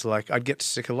where I was like, I'd get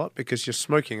sick a lot because you're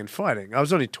smoking and fighting. I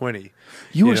was only 20.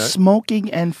 You were know? smoking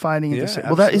and fighting at the Yeah, same.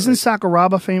 Well, that isn't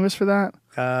Sakuraba famous for that?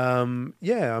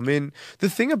 Yeah, I mean, the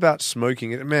thing about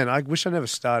smoking, man, I wish I never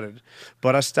started.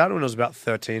 But I started when I was about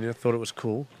 13 and I thought it was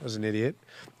cool as an idiot.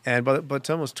 And by the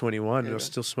time I was 21 and I was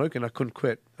still smoking, I couldn't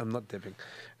quit. I'm not dipping.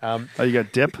 Oh, you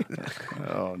got dip?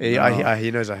 Oh, no.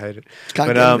 He knows I hate it. Can't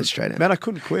get it in Australia. Man, I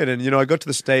couldn't quit. And, I got to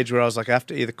the stage where I was like, I have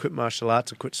to either quit martial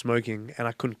arts or quit smoking. smoking, and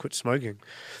I couldn't quit smoking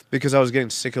because I was getting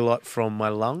sick a lot from my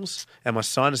lungs and my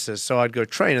sinuses. So I'd go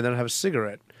train and then I'd have a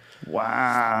cigarette.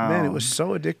 Wow. Man, it was so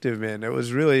addictive, man. It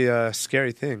was really a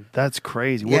scary thing. That's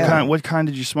crazy. Yeah. What kind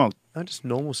did you smoke? Just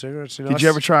normal cigarettes. You know? Did you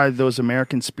ever try those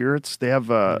American Spirits? They have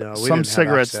we didn't some have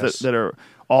cigarettes access. that are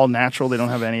all natural. They don't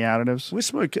have any additives. We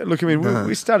smoke. Look, I mean,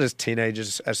 we started as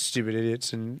teenagers as stupid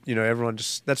idiots, and you know, everyone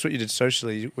just—that's what you did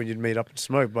socially when you'd meet up and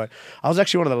smoke. But I was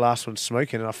actually one of the last ones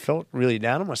smoking, and I felt really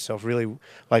down on myself, really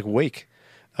like weak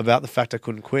about the fact I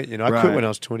couldn't quit. You know, I quit Right. when I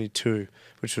was 22,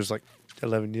 which was like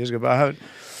 11 years ago. But I haven't.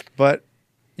 But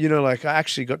you know, like I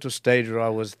actually got to a stage where I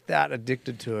was that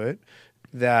addicted to it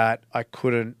that I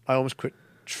couldn't. I almost quit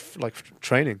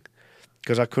training.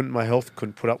 Because my health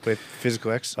couldn't put up with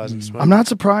physical exercise and smoking. I'm not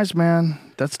surprised, man.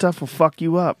 That stuff will fuck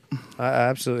you up. I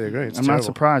absolutely agree. It's I'm terrible. not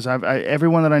surprised.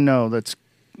 Everyone that I know that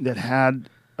had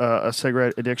a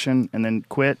cigarette addiction and then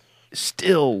quit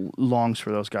still longs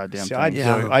for those goddamn See, things.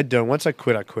 I don't. Once I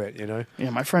quit, you know?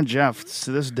 Yeah, my friend Jeff,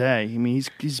 to this day, I mean,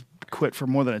 he's quit for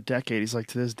more than a decade. He's like,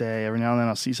 to this day, every now and then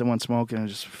I'll see someone smoking and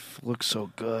it just looks so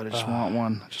good. I just want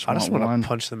one. I just want one. to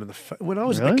punch them in the face. When I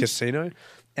was in Really? the casino,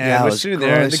 and Yeah, it we're was sitting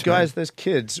there, and the gross, guys, man. there's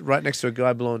kids right next to a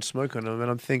guy blowing smoke on them, and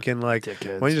I'm thinking, like,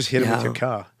 Dickheads. why don't you just hit him with Yeah. your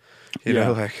car? You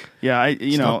know, like, Yeah,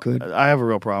 not good. I have a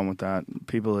real problem with that.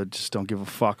 People that just don't give a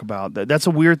fuck about that. That's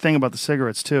a weird thing about the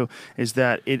cigarettes too, is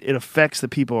that it affects the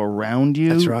people around you,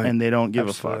 That's right. and they don't give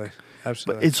absolutely, a fuck.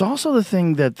 absolutely. But it's also the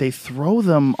thing that they throw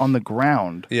them on the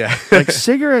ground. yeah, Like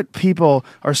cigarette people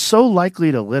are so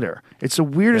likely to litter. It's the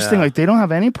weirdest thing. Yeah. Like they don't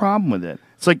have any problem with it.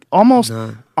 It's like almost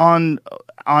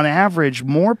on average,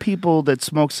 more people that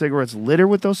smoke cigarettes litter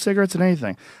with those cigarettes than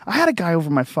anything. I had a guy over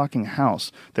my fucking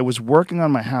house that was working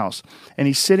on my house, and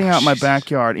he's sitting out in my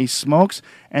backyard. He smokes,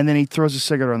 and then he throws a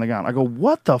cigarette on the ground. I go,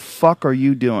 "What the fuck are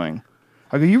you doing?"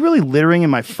 I go, "You really littering in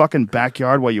my fucking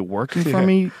backyard while you're working for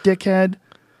me, dickhead?"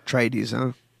 Tradies,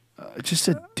 huh? Just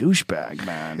a douchebag,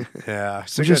 man. yeah.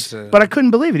 But I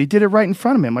couldn't believe it. He did it right in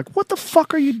front of me. I'm like, "What the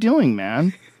fuck are you doing,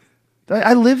 man?"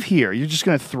 I live here. You're just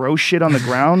going to throw shit on the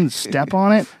ground and step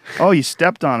on it? Oh, you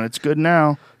stepped on it. It's good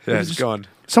now. yeah, it's gone.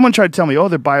 Someone tried to tell me, oh,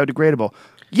 they're biodegradable.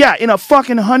 Yeah, in a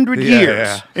fucking 100 years.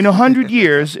 yeah. In 100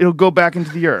 years, it'll go back into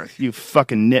the earth, you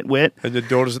fucking nitwit. And your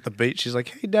daughter's at the beach. She's like,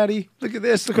 "Hey, Daddy, look at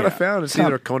this. Look what I found. It's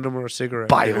either a condom or a cigarette."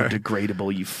 you know?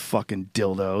 Biodegradable, you fucking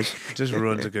dildos. It just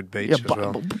ruins a good beach Yeah, as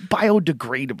well.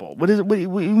 biodegradable. What is it?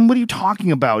 What are you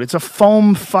talking about? It's a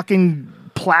foam fucking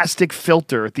plastic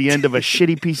filter at the end of a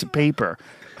shitty piece of paper.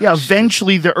 Yeah,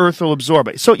 eventually the earth will absorb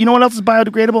it. So you know what else is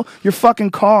biodegradable? Your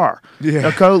fucking car. Yeah.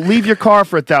 Okay, leave your car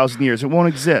for 1,000 years. It won't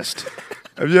exist.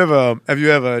 Have you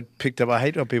ever picked up? I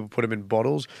hate how people put them in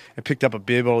bottles and picked up a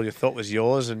beer bottle you thought was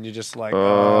yours, and you're just like,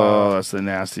 Oh, that's the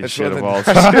nastiest shit one of the all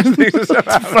time. nastiest things that's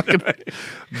ever happened.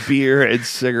 Beer and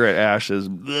cigarette ashes.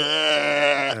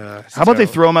 It's How about they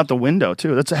terrible. throw them out the window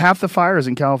too? That's half the fires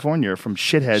in California are from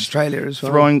shitheads Australia as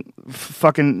well. throwing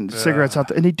fucking cigarettes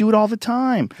out, and they do it all the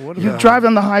time. What You about- drive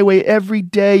on the highway every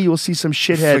day, you will see some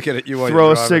shithead Flicking at you while throw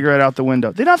you're a driving. cigarette out the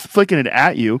window. They're not flicking it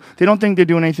at you. They don't think they're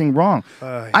doing anything wrong.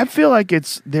 I feel like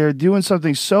they're doing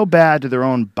something so bad to their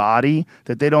own body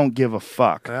that they don't give a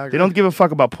fuck. I agree. They don't give a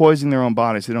fuck about poisoning their own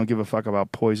bodies. They don't give a fuck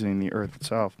about poisoning the earth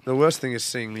itself. The worst thing is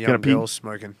seeing the Gotta young pee? girls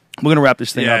smoking. We're gonna wrap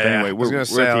this thing Yeah, up yeah. anyway. I was We're, gonna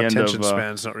say we're at our the end attention of,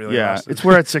 span's not really Yeah, lasting.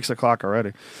 we're at 6 o'clock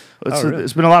already. Really?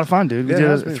 It's been a lot of fun, dude. We Yeah, it did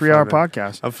has a been 3-hour fun, man.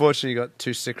 podcast. Unfortunately, you got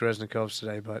 2 sick Resnekovs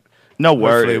today, but No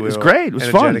worries. hopefully It was we were great. It was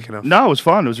fun. energetic enough. No, it was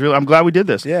fun. It was really. I'm glad we did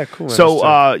this. Yeah, cool, man. So,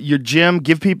 Let's do your gym.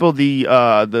 Give people the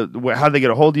how do they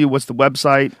get a hold of you? What's the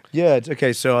website? yeah, it's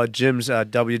okay. So our gym's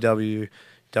www.vt1.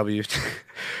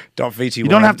 You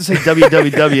don't have to say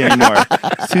www anymore.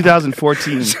 It's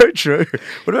 2014. So true.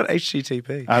 What about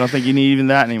HTTP? I don't think you need even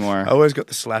that anymore. I always got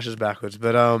the slashes backwards,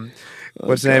 but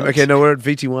what's the name? Okay, no, we're at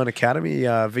VT1 Academy,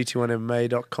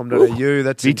 vt1mma.com.au.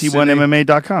 That's in Sydney.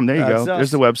 VT1MMA.com. There you go. That's us.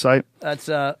 There's the website. That's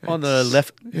on the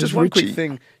left. Just it's one quick Richie.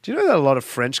 thing. Do you know that a lot of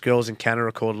French girls in Canada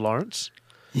are called Lawrence?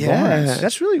 Yeah.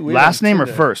 That's really weird. Last on name or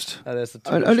Tinder. first? That's the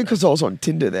Only because I was on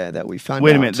Tinder there that we found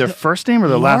Wait a out. minute. Their first name or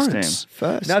their last name? Lawrence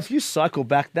first. Now, if you cycle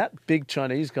back, that big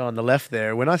Chinese guy on the left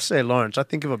there, when I say Lawrence, I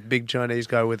think of a big Chinese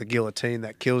guy with a guillotine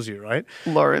that kills you, right?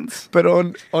 Lawrence. But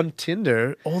on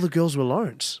Tinder, all the girls were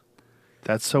Lawrence.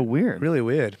 That's so weird. Really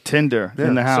weird. Tinder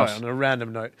in the house. Sorry, on a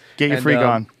random note. Get your And, freak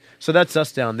on. So that's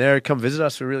us down there. Come visit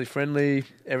us. We're really friendly,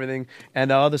 everything. And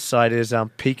our other site is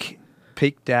peak-at-u.com.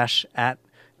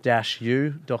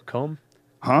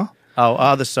 Huh? Our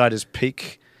other site is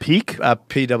peak, Peak?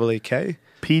 P-E-E-K.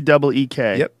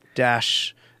 P-E-E-K. Yep.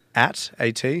 Dash at,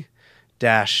 A-T,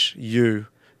 dash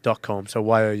u.com. So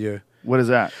Y-O-U. What is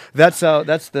that? That's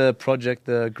the project,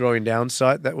 the Growing Down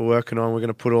site that we're working on. We're going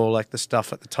to put all like the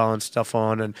stuff, like the Thailand stuff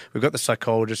on, and we've got the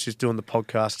psychologist who's doing the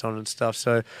podcast on and stuff.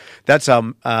 So that's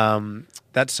our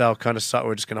kind of site.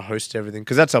 We're just going to host everything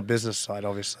because that's our business site,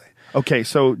 obviously. Okay,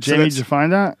 so Jamie, did you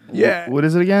find that? Yeah. What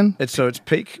is it again? It's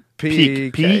Peak.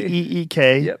 Peak.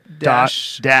 P-E-E-K. Yep.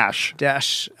 Dash.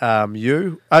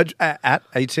 U at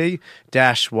at-you.com.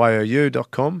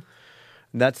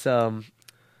 And that's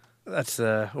it's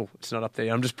not up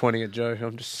there. I'm just pointing at Joe.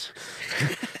 This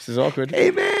is awkward.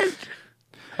 Hey man.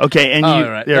 Okay, and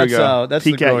you right. there we go. That's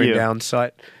Peak the at Growing you. Down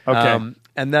site. Okay.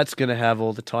 And that's going to have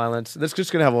all the Thailands. That's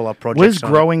just going to have all our projects. What is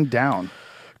on Growing Down?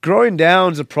 Growing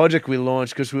Down's a project we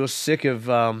launched because we were sick of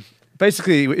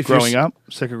basically if growing up.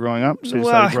 Sick of growing up. So you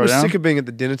well, decided to grow we're down. sick of being at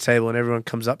the dinner table and everyone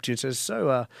comes up to you and says,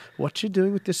 "So, what you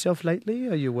doing with yourself lately?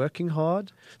 Are you working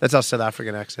hard?" That's our South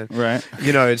African accent, Right.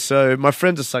 So my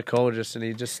friend's a psychologist and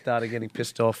he just started getting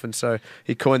pissed off, and so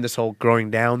he coined this whole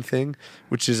growing down thing,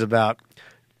 which is about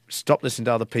stop listening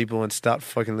to other people and start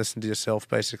fucking listening to yourself,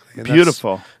 basically. And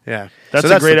Beautiful. That's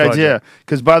a great idea.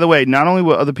 Because, by the way, not only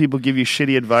will other people give you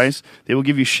shitty advice, they will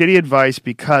give you shitty advice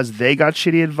because they got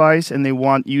shitty advice and they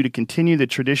want you to continue the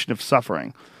tradition of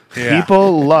suffering. Yeah.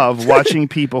 People love watching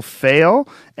people fail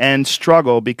and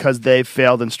struggle because they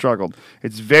failed and struggled.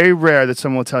 It's very rare that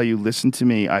someone will tell you, listen to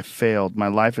me, I failed. My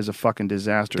life is a fucking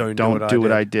disaster. Don't do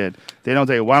what I did. They don't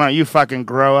say, why don't you fucking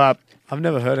grow up? I've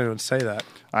never heard anyone say that.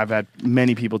 I've had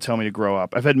many people tell me to grow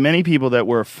up. I've had many people that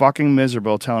were fucking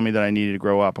miserable telling me that I needed to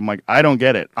grow up. I'm like, I don't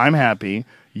get it. I'm happy.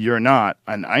 You're not.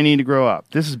 And I need to grow up.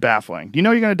 This is baffling. Do you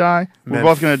know you're going to die? We're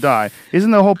both going to die.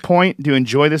 Isn't the whole point to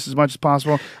enjoy this as much as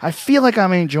possible? I feel like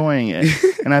I'm enjoying it.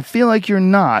 And I feel like you're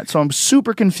not. So I'm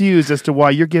super confused as to why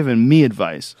you're giving me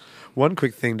advice. One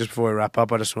quick thing just before we wrap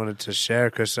up, I just wanted to share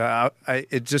because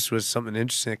it just was something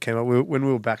interesting that came up when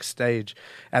we were backstage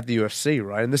at the UFC,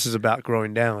 right? And this is about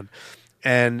growing down.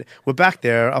 And we're back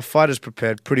there. Our fighters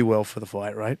prepared pretty well for the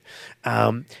fight, right?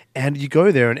 And you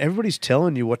go there and everybody's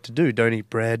telling you what to do. Don't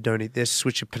eat bread, don't eat this,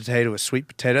 switch a potato to a sweet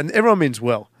potato. And everyone means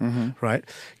well, right?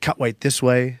 Cut weight this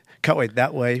way, cut weight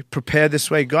that way, prepare this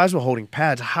way. Guys were holding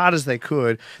pads hard as they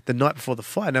could the night before the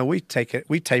fight. Now we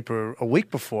taper a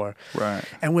week before. Right.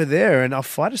 And we're there and our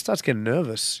fighter starts getting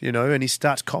nervous, and he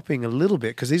starts copying a little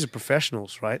bit because these are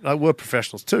professionals, right? Like we're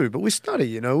professionals too, but we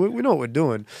study, we know what we're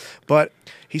doing. But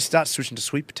he starts switching to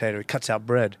sweet potato. He cuts out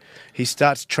bread. He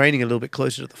starts training a little bit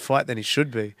closer to the fight than he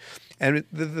should be. And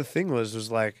the thing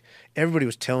was like everybody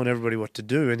was telling everybody what to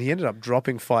do, and he ended up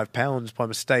dropping 5 pounds by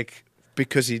mistake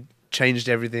because he changed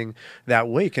everything that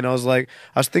week. And I was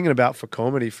thinking about for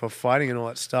comedy, for fighting and all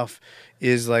that stuff,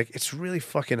 is like it's really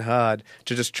fucking hard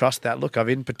to just trust that. Look, I've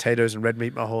eaten potatoes and red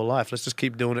meat my whole life. Let's just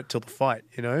keep doing it till the fight,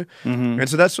 And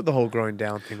so that's what the whole growing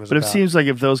down thing was about. But it seems like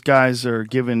if those guys are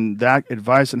given that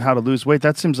advice on how to lose weight,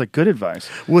 that seems like good advice.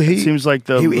 Well, it seems like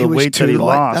the weight that he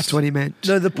lost. That's what he meant.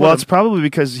 No, well, it's probably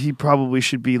because he probably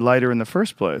should be lighter in the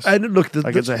first place. And look,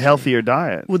 it's a healthier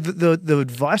diet. Well, the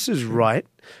advice is right.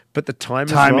 But the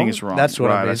timing is wrong. That's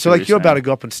what I mean. So, you're about to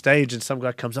go up on stage, and some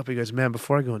guy comes up and goes, "Man,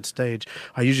 before I go on stage,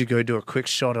 I usually go do a quick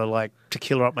shot of like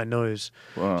tequila up my nose.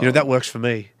 Wow. That works for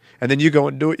me." And then you go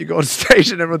and do it. You go on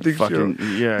stage, and everyone thinks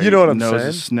you know what I'm saying.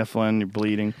 Nose is sniffling, you're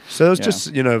bleeding. So it was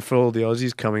just for all the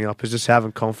Aussies coming up, is just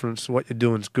having confidence. What you're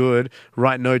doing is good.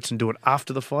 Write notes and do it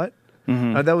after the fight.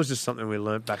 And that was just something we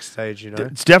learned backstage,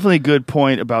 It's definitely a good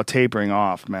point about tapering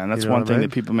off, man. That's one thing I mean?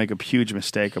 that people make a huge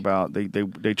mistake about.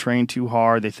 They train too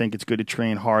hard. They think it's good to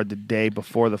train hard the day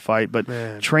before the fight, but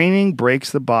training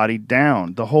breaks the body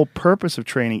down. The whole purpose of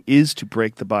training is to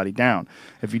break the body down.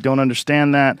 If you don't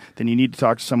understand that, then you need to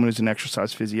talk to someone who's an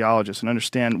exercise physiologist and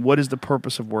understand what is the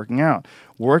purpose of working out.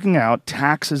 Working out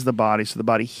taxes the body so the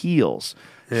body heals.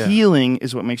 Yeah. Healing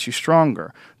is what makes you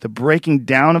stronger. The breaking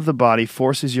down of the body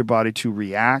forces your body to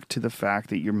react to the fact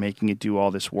that you're making it do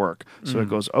all this work. So it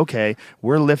goes, okay,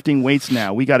 we're lifting weights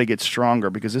now. We got to get stronger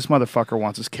because this motherfucker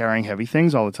wants us carrying heavy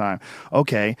things all the time.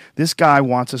 Okay, this guy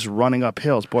wants us running up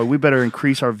hills. Boy, we better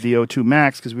increase our VO2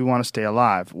 max because we want to stay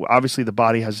alive. Obviously, the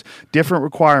body has different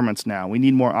requirements now. We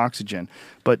need more oxygen.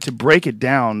 But to break it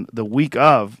down the week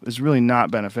of is really not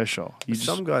beneficial.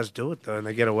 Some guys do it, though, and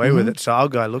they get away with it. So our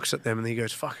guy looks at them and he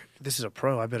goes, fuck, this is a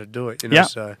pro. I better do it. Yeah.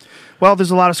 So. Well,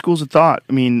 there's a lot of schools of thought.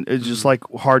 I mean, it's just like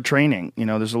hard training.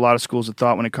 There's a lot of schools of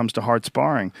thought when it comes to hard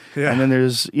sparring. Yeah. And then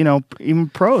there's, even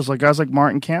pros, like guys like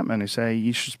Martin Kampman who say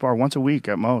you should spar once a week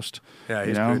at most. Yeah,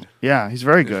 he's good. Yeah, he's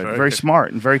very good. Very good.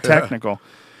 Smart and very technical.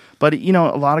 But, a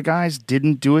lot of guys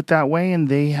didn't do it that way, and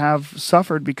they have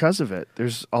suffered because of it.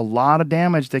 There's a lot of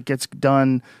damage that gets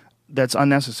done that's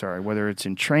unnecessary, whether it's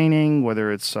in training,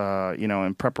 whether it's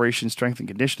in preparation, strength and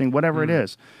conditioning, whatever it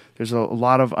is. There's a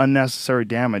lot of unnecessary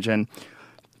damage. And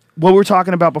what we were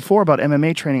talking about before about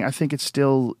MMA training, I think it's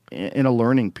still in a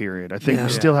learning period. I think we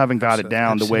still haven't got it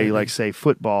down the way, like, say,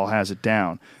 football has it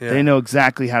down. Yeah. They know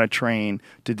exactly how to train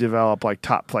to develop, like,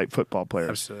 top-flight football players.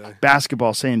 Absolutely.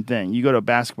 Basketball, same thing. You go to a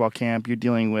basketball camp, you're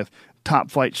dealing with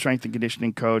top-flight strength and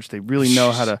conditioning coach. They really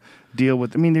know how to deal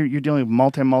with. I mean, you're dealing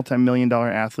with multi-million-dollar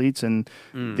athletes, and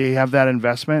they have that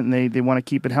investment, and they want to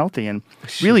keep it healthy. And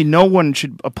really, no one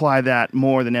should apply that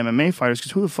more than MMA fighters,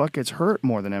 because who the fuck gets hurt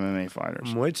more than MMA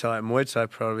fighters? Muay Thai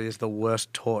probably is the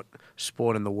worst taught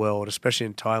sport in the world, especially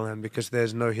in Thailand, because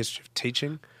there's no history of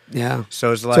teaching. Yeah.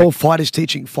 So it's like it's all fighters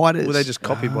teaching fighters. Well, they just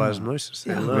copy by osmosis.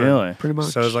 They learn. Really? Pretty much.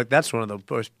 So it's like that's one of the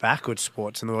most backward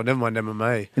sports in the world. Never mind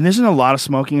MMA. And isn't a lot of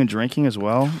smoking and drinking as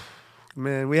well?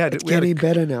 Man, it's getting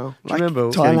better now. Like,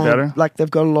 remember, Thailand, getting better? like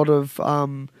they've got a lot of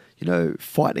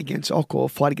fight against alcohol,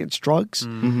 fight against drugs. So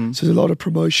there's a lot of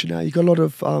promotion now. You got a lot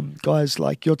of guys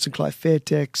like Yots and Clive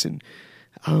Fairtex and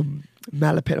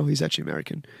Malapet, he's actually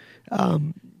American,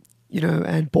 and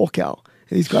Borkow.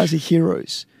 And these guys are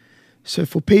heroes. So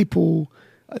for people,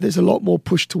 there's a lot more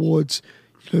push towards,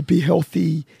 be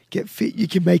healthy, get fit. You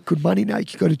can make good money now. You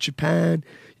can go to Japan.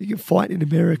 You can fight in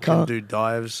America. You can do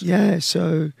dives. Yeah,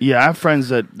 so... Yeah, I have friends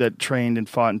that trained and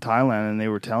fought in Thailand, and they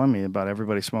were telling me about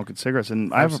everybody smoking cigarettes. And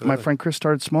my friend Chris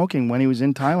started smoking when he was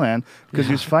in Thailand because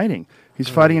he was fighting. He's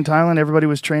fighting in Thailand. Everybody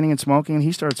was training and smoking, and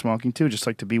he started smoking too, just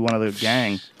like to be one of the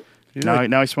gang.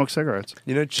 Now he smokes cigarettes.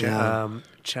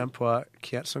 Champwa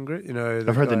Kiatsungrit,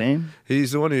 I've heard the name.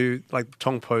 He's the one who, like,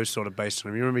 Tong Po sort of based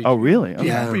on him. You remember? Oh, really? Okay.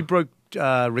 Yeah. He broke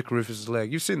Rick Rufus'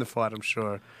 leg. You've seen the fight, I'm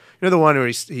sure. You know the one where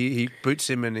he boots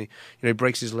him and he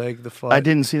breaks his leg. The fight. I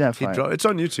didn't see that fight. It's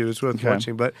on YouTube. It's worth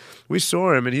watching. But we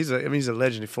saw him, and he's a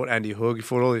legend. He fought Andy Hoog. He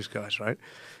fought all these guys, right?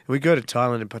 And we go to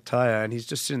Thailand in Pattaya, and he's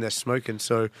just sitting there smoking.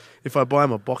 So if I buy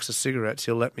him a box of cigarettes,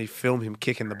 he'll let me film him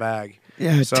kicking the bag.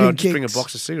 Yeah, so I'll just bring a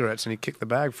box of cigarettes, and he'd kick the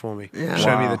bag for me. Yeah.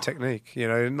 Show me the technique.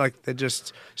 And like they're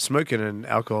just smoking, and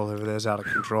alcohol over there is out of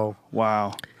control.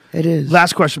 Wow. It is.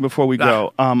 Last question before we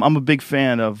go. I'm a big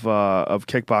fan of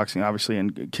kickboxing, obviously,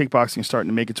 and kickboxing is starting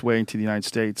to make its way into the United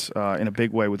States in a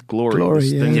big way with Glory,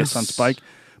 this thing that's on Spike.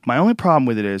 My only problem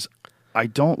with it is I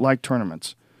don't like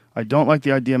tournaments. I don't like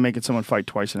the idea of making someone fight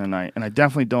twice in a night, and I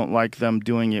definitely don't like them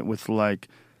doing it with, like,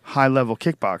 high-level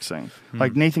kickboxing.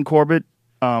 Like Nathan Corbett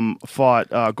fought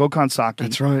Gokhan Saki.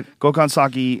 That's right. Gokhan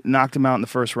Saki knocked him out in the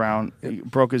first round. He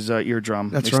broke his eardrum.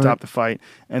 They stopped the fight,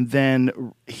 and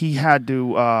then he had to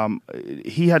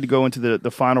go into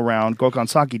the final round. Gokhan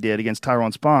Saki did against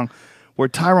Tyrone Spong, where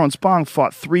Tyrone Spong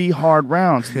fought 3 hard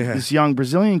rounds. This young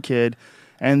Brazilian kid.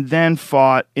 And then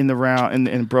fought in the round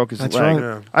and broke his leg. Right.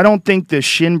 Yeah. I don't think the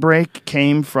shin break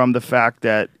came from the fact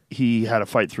that he had to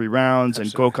fight 3 rounds and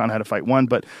Gokhan had to fight 1.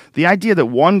 But the idea that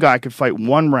one guy could fight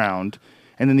 1 round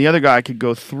and then the other guy could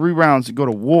go 3 rounds and go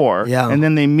to war and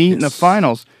then they meet in the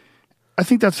finals, I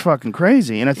think that's fucking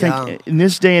crazy. And I think in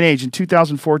this day and age, in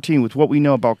 2014, with what we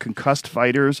know about concussed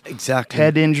fighters,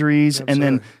 head injuries, and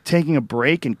then taking a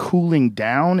break and cooling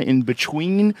down in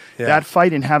between that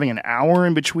fight and having an hour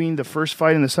in between the first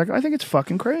fight and the second, I think it's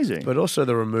fucking crazy. But also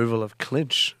the removal of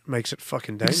clinch makes it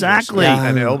fucking dangerous. Exactly.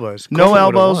 And elbows. No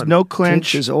elbows, no clinch.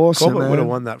 Clinch is awesome, Corbett would have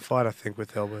won that fight, I think,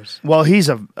 with elbows. Well, he's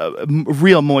a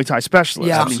real Muay Thai specialist.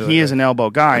 Yeah. I mean, he is an elbow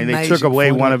guy. And they took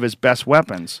away one of his best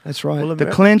weapons. That's right. Well,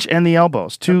 The clinch and the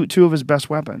elbows, two of his best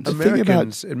weapons.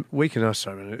 Americans, we can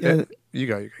you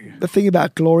go. The thing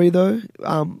about Glory, though,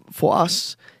 for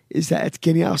us, is that it's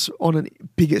getting us on a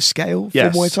bigger scale for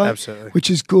Muay Thai, absolutely. Which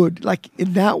is good. Like,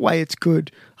 in that way, it's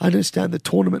good. I understand the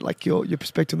tournament, like your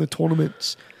perspective on the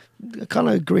tournaments, I kind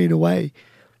of agree in a way.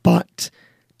 But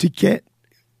to get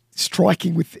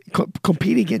striking with,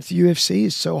 competing against the UFC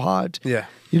is so hard. Yeah.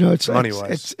 It's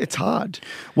money-wise. it's hard.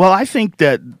 Well, I think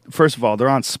that, first of all, they're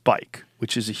on Spike,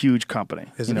 which is a huge company.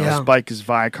 Spike is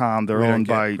Viacom. They're owned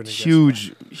by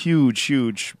huge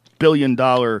 $1 billion,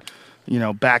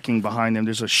 backing behind them.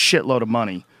 There's a shitload of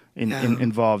money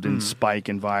involved in Spike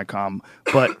and Viacom.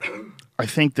 But I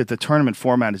think that the tournament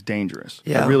format is dangerous.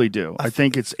 I really do. I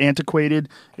think it's antiquated.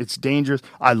 It's dangerous.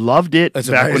 I loved it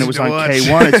back when it was on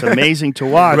K1. It's amazing to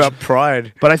watch. About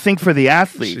pride. But I think for the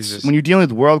athletes, when you're dealing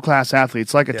with world-class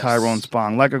athletes like a Tyrone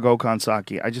Spong, like a Gokhan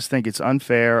Saki, I just think it's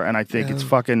unfair, and I think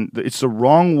it's the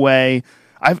wrong way.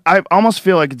 I almost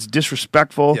feel like it's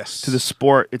disrespectful to the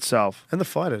sport itself. And the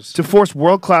fighters. To force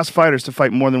world-class fighters to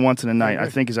fight more than once in a night, I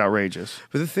think is outrageous.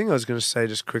 But the thing I was going to say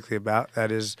just quickly about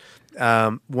that is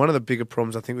one of the bigger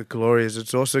problems I think with Glory is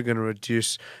it's also going to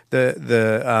reduce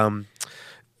the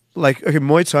like, okay,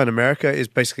 Muay Thai in America is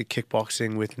basically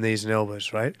kickboxing with knees and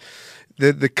elbows, right?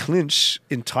 The clinch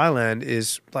in Thailand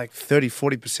is like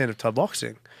 30-40% of Thai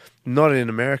boxing. Not in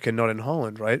America, not in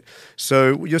Holland, right?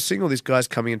 So you're seeing all these guys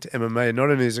coming into MMA. Not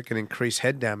only is it going to increase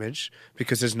head damage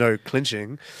because there's no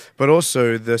clinching, but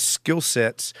also the skill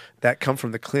sets that come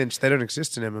from the clinch, they don't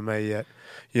exist in MMA yet,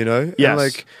 you know? Yes. And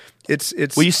like, it's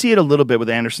Well, you see it a little bit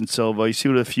with Anderson Silva. You see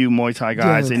it with a few Muay Thai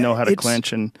guys. They know how to it's-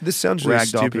 clinch and this sounds really ragdoll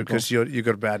stupid people. because you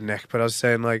got a bad neck. But I was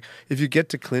saying, like, if you get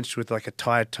to clinch with like a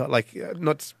Thai like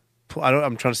not,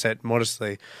 I'm trying to say it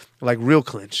modestly, like real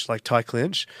clinch, like Thai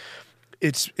clinch.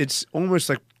 It's almost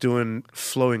like doing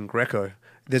flowing Greco.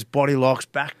 There's body locks,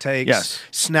 back takes, Yes.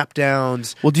 snap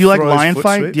downs. Well, do you like throws, Lion foot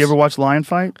Fight? sweeps. Do you ever watch Lion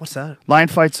Fight? What's that? Lion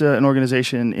Fight's an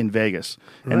organization in Vegas,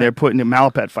 and they're putting in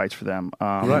Malapet fights for them.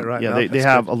 Right. Yeah, they Malapet's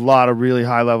have good. a lot of really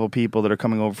high level people that are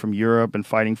coming over from Europe and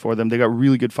fighting for them. They got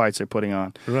really good fights they're putting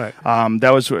on. Right.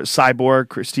 That was Cyborg,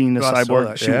 Christine the Oh, I saw Cyborg.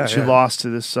 that. She Yeah. lost to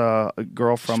this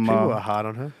girl from. People are hard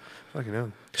on her. Fucking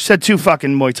hell. She had 2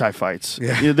 fucking Muay Thai fights.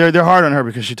 Yeah. They're hard on her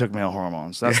because she took male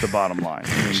hormones. That's the bottom line.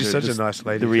 I mean, She's they're such a just nice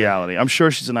lady, The too. reality. I'm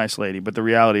sure she's a nice lady, but the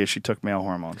reality is she took male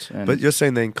hormones. And But you're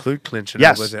saying they include clinch and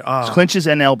yes, elbows there. Oh, clinches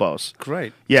and elbows.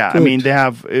 great. Yeah, I Good. mean they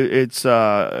have it's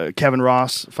Kevin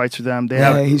Ross fights for them. They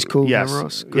Yeah, have he's cool, Yes, Kevin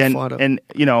Ross. Good and fighter. and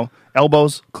you know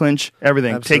elbows, clinch,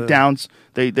 everything, Absolutely. takedowns.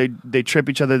 They trip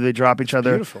each other, they drop each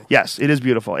other. beautiful. Yes, it is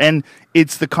beautiful, and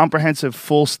it's the comprehensive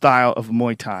full style of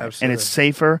Muay Thai, and Absolutely. it's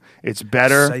safer, it's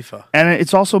better, Safer. and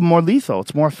it's also more lethal.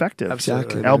 It's more effective.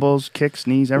 Absolutely. Elbows, kicks,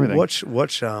 knees, everything. Watch the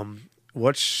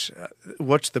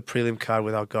prelim card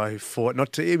with our guy who fought.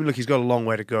 Not to even look, he's got a long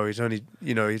way to go. He's only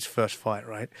his first fight,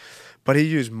 right? But he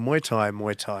used Muay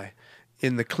Thai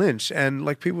in the clinch, and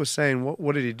like people were saying,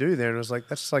 what did he do there? And I was like,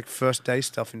 that's like first day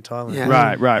stuff in Thailand. Yeah.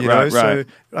 Right. You know, Right. So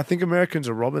I think Americans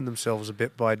are robbing themselves a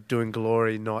bit by doing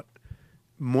glory, not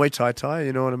Muay Thai.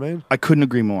 You know what I mean? I couldn't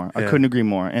agree more. I Yeah. couldn't agree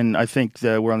more. And I think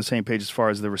that we're on the same page as far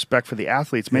as the respect for the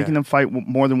athletes, making them fight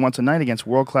more than once a night against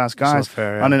world-class guys not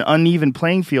fair, yeah. on an uneven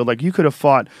playing field. Like you could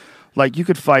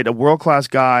fight a world-class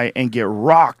guy and get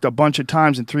rocked a bunch of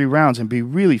times in 3 rounds and be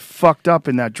really fucked up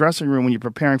in that dressing room when you're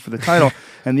preparing for the title.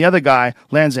 And the other guy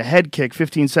lands a head kick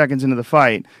 15 seconds into the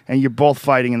fight and you're both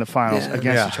fighting in the finals against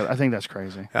Yeah. each other. I think that's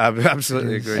crazy. I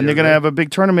absolutely agree. And they're going to have a big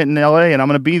tournament in LA and I'm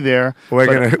going to be there. We're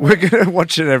gonna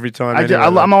watch it every time. I'm anyway,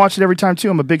 going to watch it every time too.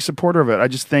 I'm a big supporter of it. I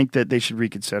just think that they should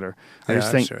reconsider. I Yeah,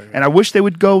 just think, sure. and I wish they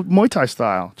would go Muay Thai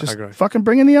style. Just agree. fucking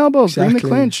bring in the elbows, bring the Exactly.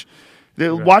 clinch.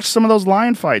 Watch some of those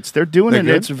lion fights. They're doing They're it.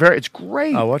 good? It's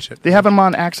great. I'll watch it. They have them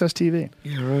on Access TV.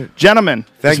 Yeah, right. Gentlemen,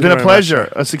 Thank it's you been a very much, pleasure.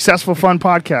 sir. A successful, fun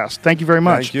podcast. Thank you very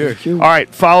much. Thank you. All right,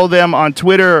 follow them on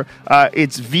Twitter.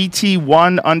 It's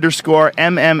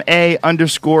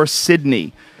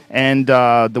VT1_MMA_Sydney. And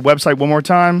the website one more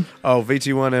time. Oh,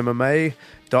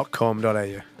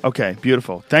 vt1mma.com.au. Okay,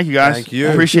 beautiful. Thank you, guys. Thank you.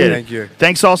 Appreciate it. Thank you.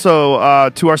 Thanks also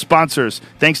to our sponsors.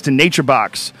 Thanks to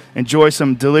NatureBox. Enjoy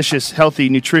some delicious, healthy,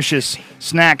 nutritious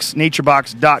snacks.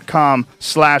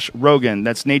 NatureBox.com/Rogan.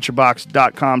 That's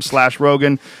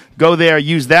NatureBox.com/Rogan. Go there,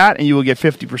 use that, and you will get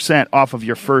 50% off of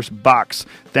your first box.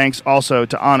 Thanks also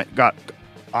to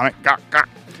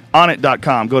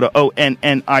Onnit.com. Go to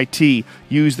ONNIT.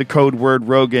 Use the code word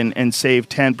Rogan and save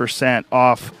 10%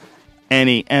 off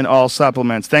any and all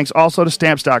supplements. Thanks also to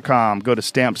Stamps.com. Go to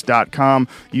Stamps.com.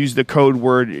 Use the code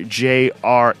word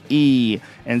JRE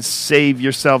and save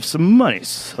yourself some money,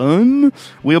 son.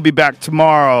 We'll be back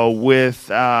tomorrow with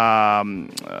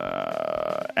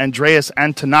Andreas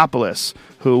Antonopoulos,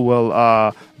 who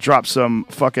will drop some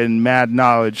fucking mad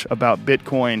knowledge about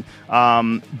Bitcoin.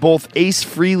 Both Ace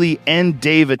Frehley and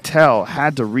Dave Attell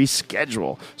had to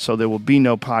reschedule, so there will be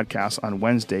no podcast on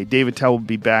Wednesday. Dave Attell will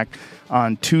be back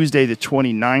on Tuesday the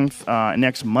 29th.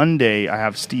 Next Monday, I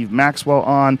have Steve Maxwell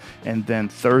on, and then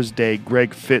Thursday,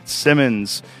 Greg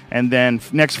Fitzsimmons. And then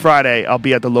next Friday, I'll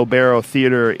be at the Lobero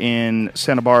Theater in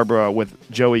Santa Barbara with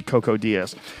Joey Coco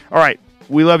Diaz. All right.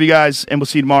 We love you guys, and we'll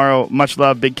see you tomorrow. Much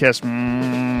love. Big kiss.